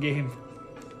appearing in game.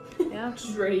 Yeah.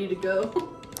 Just ready to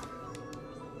go.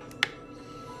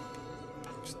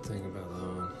 Just think about that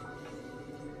one.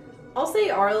 I'll say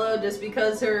Arlo just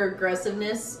because her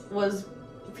aggressiveness was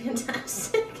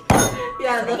fantastic.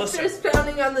 Yeah, the Listen. fist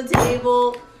pounding on the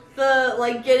table, the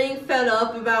like getting fed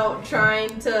up about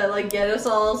trying to like get us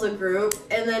all as a group,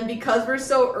 and then because we're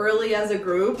so early as a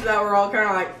group that we're all kind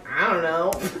of like, I don't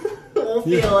know, we'll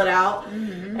feel it out.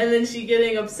 And then she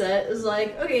getting upset is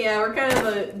like, okay, yeah, we're kind of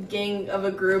a gang of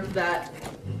a group that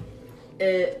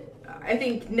I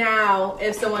think now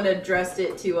if someone addressed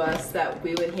it to us that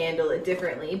we would handle it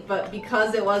differently, but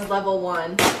because it was level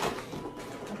 1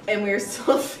 and we were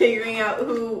still figuring out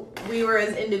who we were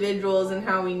as individuals and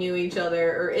how we knew each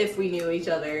other or if we knew each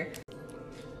other,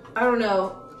 I don't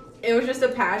know, it was just a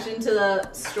passion to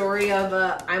the story of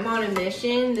I'm on a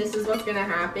mission, this is what's gonna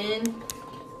happen,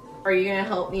 are you gonna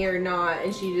help me or not?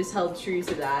 And she just held true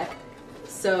to that.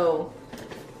 So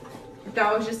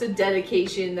that was just a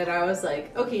dedication that I was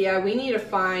like, okay, yeah, we need to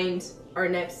find our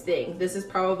next thing. This is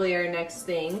probably our next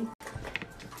thing.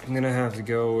 I'm gonna have to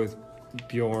go with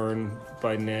Bjorn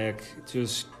by Nick.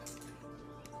 Just,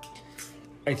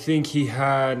 I think he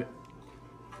had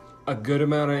a good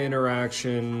amount of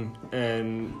interaction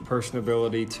and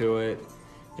personability to it.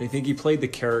 I think he played the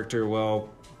character well.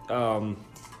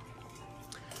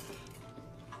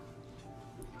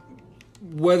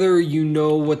 Whether you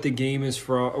know what the game is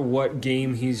from, or what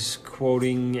game he's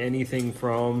quoting anything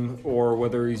from, or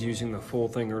whether he's using the full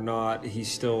thing or not, he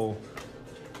still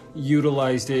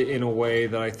utilized it in a way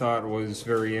that I thought was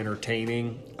very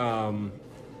entertaining and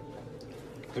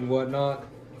whatnot.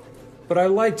 But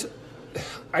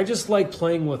I just like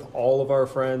playing with all of our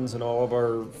friends and all of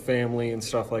our family and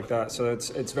stuff like that. So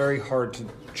it's very hard to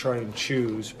try and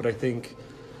choose. But I think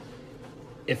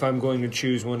if I'm going to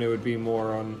choose one, it would be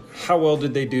more on how well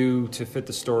did they do to fit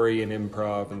the story and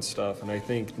improv and stuff. And I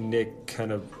think Nick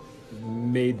kind of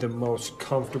made the most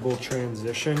comfortable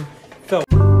transition. Felt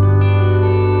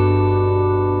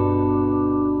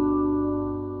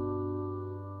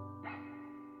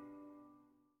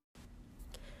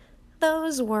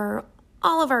Those were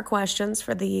all of our questions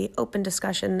for the open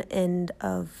discussion end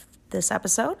of this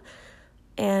episode.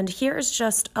 And here's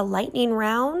just a lightning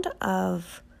round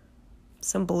of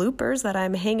some bloopers that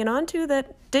I'm hanging on to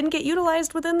that didn't get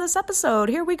utilized within this episode.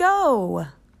 Here we go.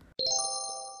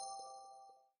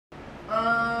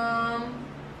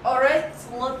 Alright,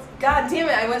 let's. God damn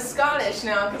it, I went Scottish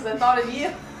now because I thought of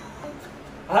you.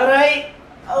 Alright.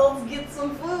 Let's get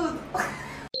some food.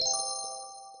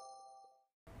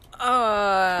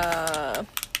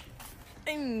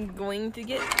 I'm going to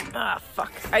get.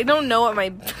 Fuck. I don't know what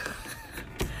my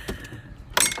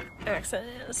accent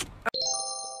is.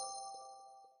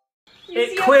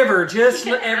 It quivered just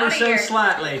ever so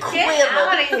slightly. Get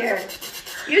out of here.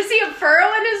 You see a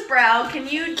furrow in his brow. Can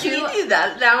you do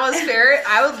that? That was fair.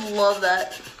 I would love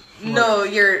that. No,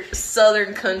 you're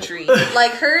Southern country.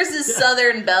 Like hers is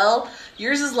Southern Belle.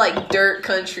 Yours is like dirt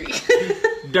country.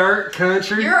 Dirt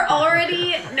country? You're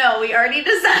already... No, we already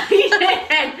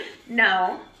decided.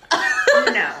 No.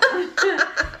 No.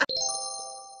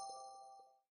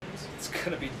 It's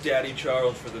gonna be Daddy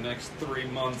Charles for the next 3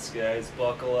 months, guys.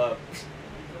 Buckle up.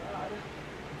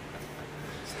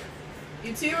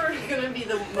 You two are gonna be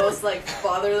the most like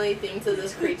fatherly thing to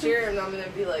this creature, and I'm gonna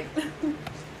be like,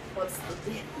 what's the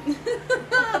deal?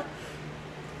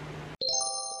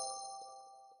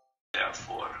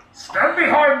 Stand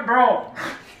behind, bro!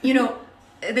 You know,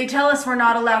 they tell us we're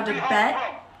not allowed to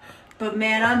bet, but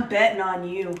man, I'm betting on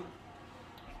you.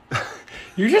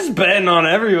 You're just betting on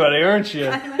everybody, aren't you?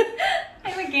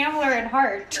 I'm a gambler at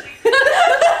heart.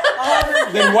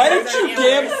 Then why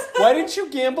didn't you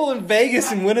gamble in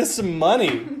Vegas and win us some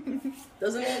money?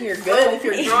 Doesn't mean you're good if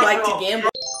you like to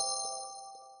gamble.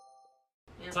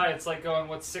 It's like going,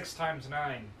 what's 6 times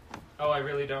 9? Oh, I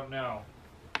really don't know.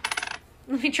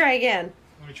 Let me try again.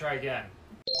 Let me try again.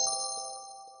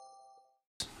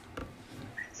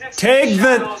 Take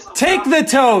the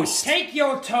toast. Take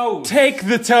your toes! Take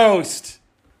the toast.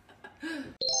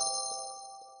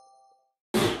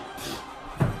 I'm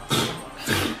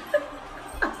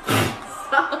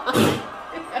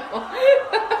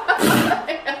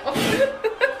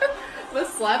gonna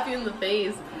slap you in the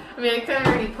face. I mean, I kind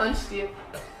of already punched you.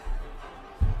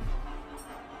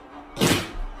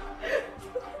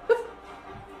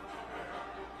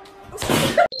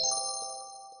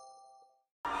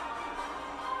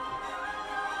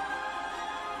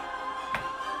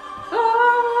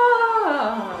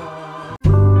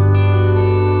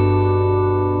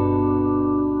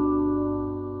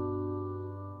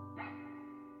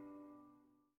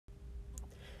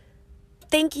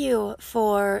 Thank you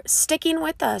for sticking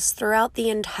with us throughout the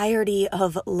entirety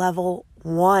of level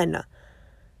 1.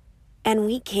 And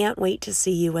we can't wait to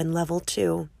see you in level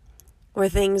 2, where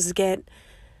things get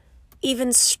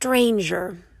even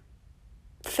stranger.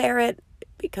 Ferret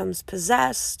becomes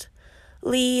possessed.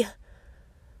 Lee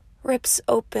rips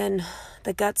open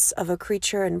the guts of a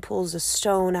creature and pulls a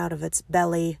stone out of its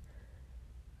belly.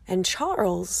 And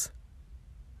Charles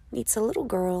meets a little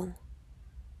girl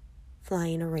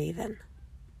flying a raven.